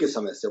कोर्ट के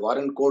समय से,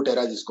 वारन कोर्ट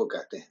एरा जिसको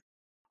कहते हैं,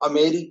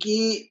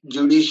 अमेरिकी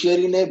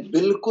जुडिशियरी ने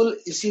बिल्कुल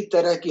इसी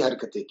तरह की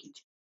हरकतें की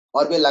थी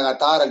और वे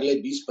लगातार अगले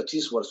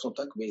 20-25 वर्षों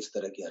तक वे इस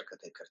तरह की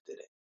हरकतें करते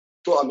रहे।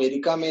 तो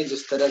अमेरिका में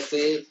जिस तरह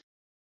से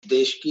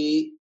देश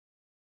की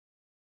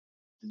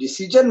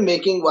डिसीजन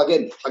मेकिंग,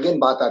 अगेन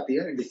बात आती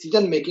है,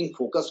 डिसीजन मेकिंग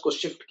फोकस को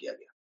शिफ्ट किया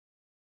गया।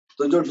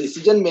 तो जो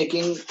डिसीजन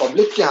मेकिंग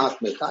पब्लिक के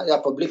हाथ में था या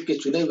पब्लिक के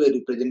चुने हुए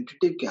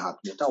रिप्रेजेंटेटिव के हाथ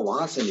में था,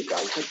 वहां से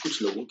निकालकर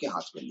कुछ लोगों के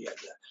हाथ में लिया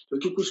गया,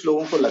 क्योंकि कुछ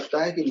लोगों को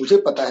लगता है कि मुझे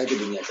पता है कि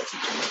दुनिया कैसे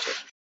चलना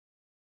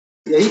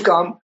चाहिए। यही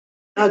काम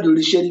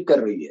जुडिशियरी कर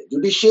रही है।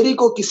 जुडिशियरी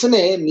को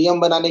किसने नियम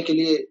बनाने के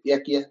लिए यह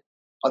किया,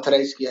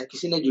 ऑथराइज किया?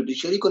 किसी ने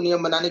जुडिशियरी को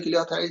नियम बनाने के लिए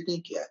ऑथराइज नहीं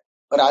किया है।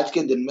 और आज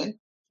के दिन में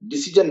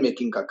डिसीजन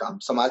मेकिंग का काम,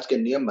 समाज के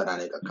नियम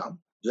बनाने का काम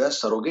जो है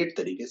सरोगेट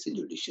तरीके से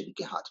जुडिशियरी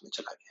के हाथ में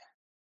चला गया है।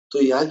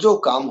 तो यह जो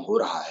काम हो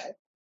रहा है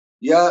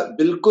यह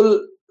बिल्कुल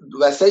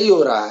वैसा ही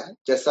हो रहा है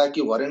जैसा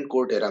कि वारन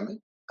कोर्ट एरा में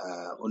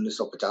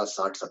 1950,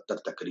 60, 70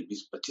 तक करीब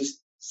 20-25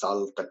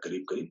 साल तक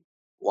करीब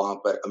वहां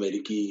पर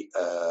अमेरिकी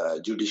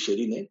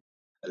जुडिशियरी ने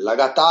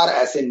लगातार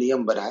ऐसे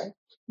नियम बनाए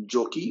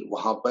जो कि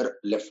वहां पर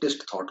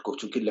लेफ्टिस्ट थॉट को,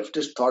 चूंकि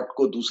लेफ्टिस्ट थॉट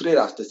को दूसरे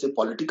रास्ते से,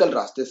 पॉलिटिकल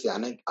रास्ते से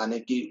आने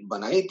की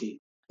बनाई थी,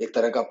 एक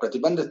तरह का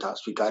प्रतिबंध था,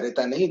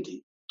 स्वीकार्यता नहीं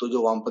थी। तो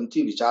जो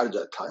वामपंथी विचार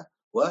जो था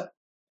वह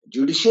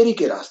जुडिशियरी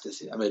के रास्ते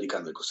से अमेरिका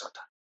में घुसा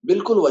था।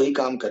 बिल्कुल वही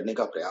काम करने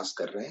का प्रयास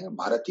कर रहे हैं।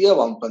 भारतीय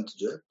वामपंथ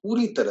जो है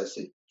पूरी तरह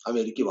से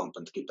अमेरिकी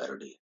वामपंथ की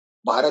पैरोडी है।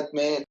 भारत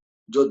में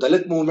जो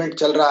दलित मूवमेंट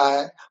चल रहा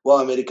है वो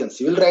अमेरिकन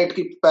सिविल राइट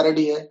की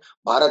पैरोडी है।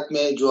 भारत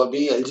में जो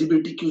अभी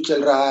एलजीबीटीक्यू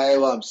चल रहा है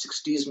वो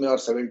 60s में और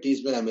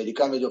 70s में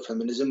अमेरिका में जो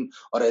फेमिनिज्म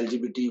और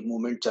एलजीबीटी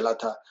मूवमेंट चला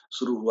था,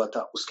 शुरू हुआ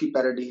था, उसकी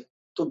पैरोडी है।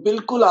 तो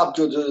बिल्कुल आप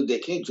जो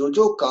देखें,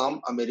 जो काम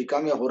अमेरिका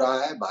में हो रहा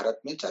है भारत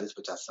में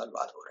 40-50 साल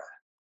बाद हो रहा है।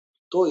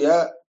 तो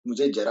यह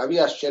मुझे जरा भी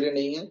आश्चर्य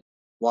नहीं है।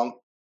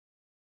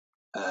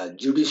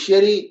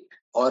 जुडिशियरी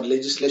और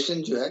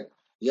लेजिस्लेशन जो है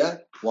यह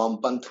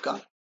वामपंथ का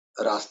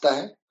रास्ता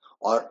है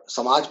और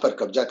समाज पर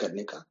कब्जा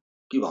करने का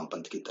की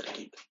वामपंथ की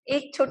तरकीब है।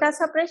 एक छोटा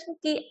सा प्रश्न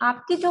कि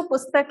आपकी जो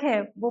पुस्तक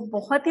है वो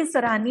बहुत ही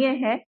सराहनीय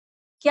है,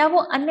 क्या वो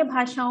अन्य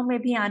भाषाओं में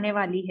भी आने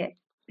वाली है,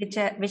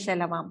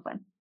 विषैला वामपंथ?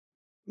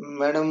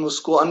 मैडम,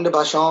 उसको अन्य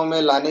भाषाओं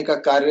में लाने का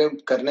कार्य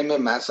करने में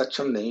मैं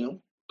सक्षम नहीं हूँ,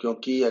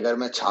 क्योंकि अगर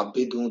मैं छाप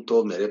भी दूं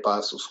तो मेरे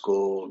पास उसको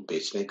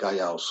बेचने का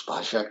या उस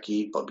भाषा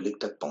की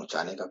पब्लिक तक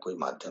पहुंचाने का कोई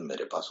माध्यम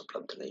मेरे पास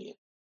उपलब्ध नहीं है।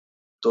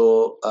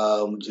 तो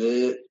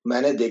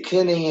मैंने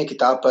देखे नहीं है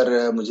किताब,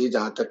 पर मुझे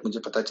जहां तक मुझे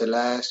पता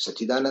चला है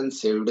सच्चिदानंद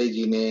सेवड़े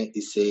जी ने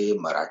इसे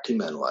मराठी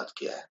में अनुवाद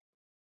किया है।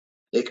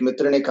 एक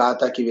मित्र ने कहा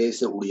था कि वे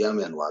इसे उड़िया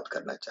में अनुवाद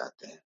करना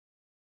चाहते हैं।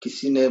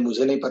 किसी ने,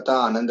 मुझे नहीं पता,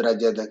 आनंद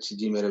राज्याध्यक्ष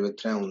जी मेरे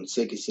मित्र हैं,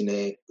 उनसे किसी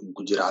ने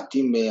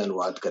गुजराती में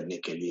अनुवाद करने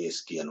के लिए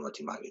इसकी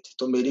अनुमति मांगी थी।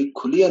 तो मेरी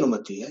खुली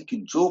अनुमति है कि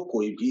जो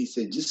कोई भी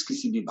इसे जिस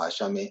किसी भी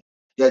भाषा में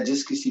या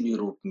जिस किसी भी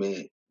रूप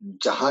में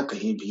जहां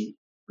कहीं भी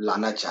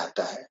लाना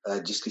चाहता है,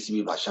 जिस किसी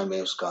भी भाषा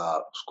में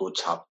उसको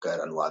छाप कर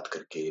अनुवाद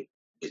करके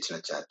बेचना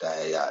चाहता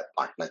है या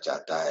बांटना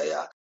चाहता है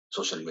या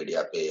सोशल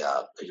मीडिया पे या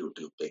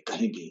यूट्यूब पे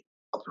कहीं भी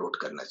अपलोड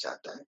करना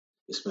चाहता है,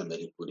 इसमें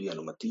मेरी पूरी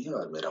अनुमति है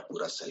और मेरा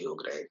पूरा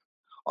सहयोग रहेगा।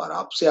 और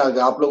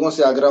आप लोगों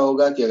से आग्रह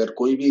होगा कि अगर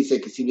कोई भी इसे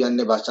किसी भी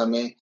अन्य भाषा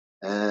में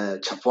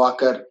छपवा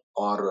कर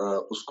और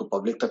उसको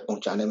पब्लिक तक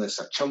पहुंचाने में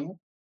सक्षम हो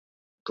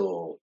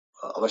तो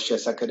अवश्य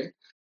ऐसा करें।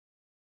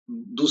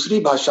 दूसरी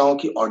भाषाओं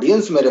की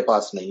ऑडियंस मेरे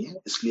पास नहीं है,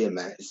 इसलिए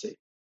मैं इसे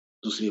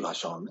दूसरी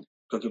भाषाओं में,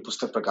 क्योंकि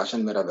पुस्तक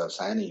प्रकाशन मेरा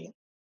व्यवसाय नहीं है,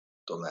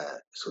 तो मैं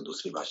इसको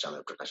दूसरी भाषा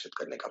में प्रकाशित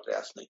करने का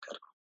प्रयास नहीं कर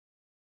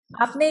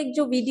रहा। आपने एक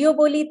जो वीडियो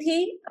बोली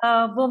थी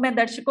वो मैं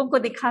दर्शकों को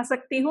दिखा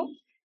सकती हूँ।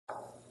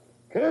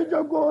 継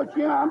続方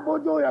針安保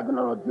条約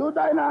の重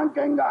大な案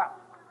件が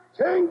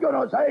選挙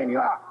の際に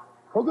は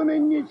国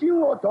民に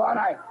信を問わ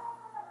ない。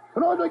そ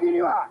の時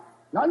には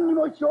何に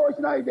も主張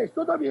しないでひ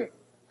とたび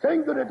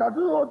選挙で多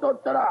数を取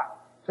ったら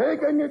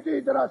政権につ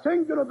いたら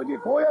選挙の時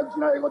公約し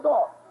ないこと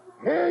を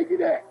平気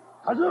で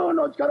多数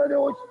の力で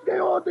押し付け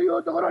ようとい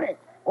うところに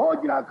大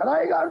きな課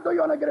題があると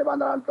言わなければ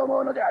ならんと思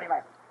うのでありま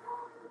す。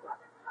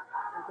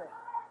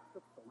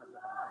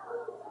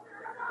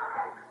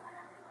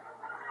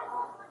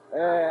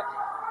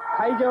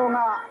会場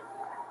が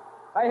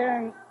大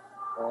変、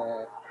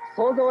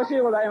騒々しゅ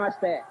うございまし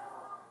て、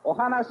お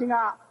話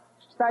が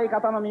聞きたい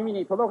方の耳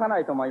に届かな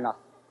いと思いま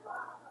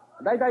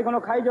す。大体こ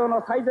の会場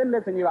の最前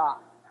列には、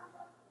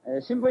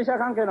新聞社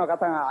関係の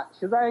方が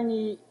取材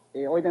に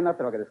おいでになって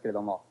るわけですけれ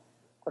ども、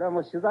これは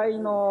もう取材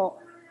の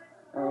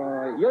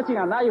余地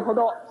がないほ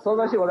ど騒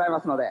々しゅうございま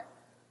すので、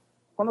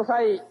この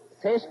際、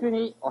静粛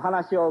にお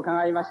話を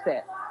伺いまし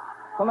て、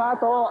この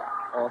後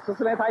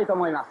進めたいと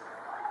思います。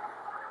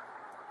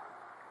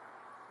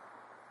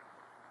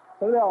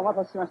それではお待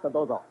たせしました。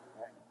どうぞ。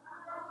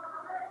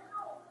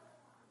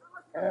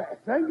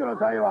選挙の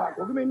際は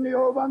国民に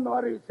評判の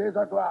悪い政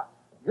策は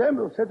全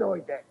部捨ててお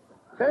いて、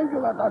選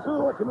挙が多数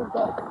を占める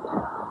と。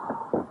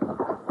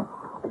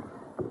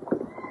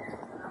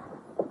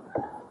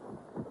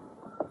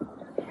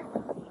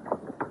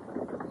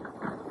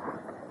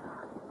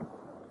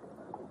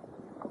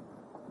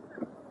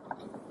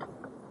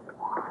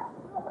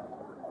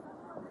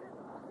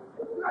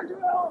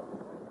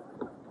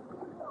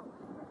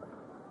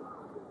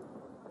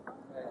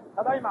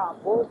ただいま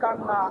暴漢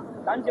が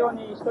壇上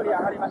に一人上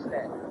がりまし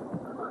て、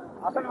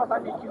浅沼さ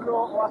んに傷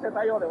を負わせ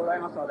たようでござい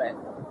ますので、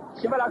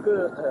しばら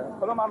く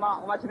このまま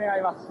お待ち願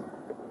います。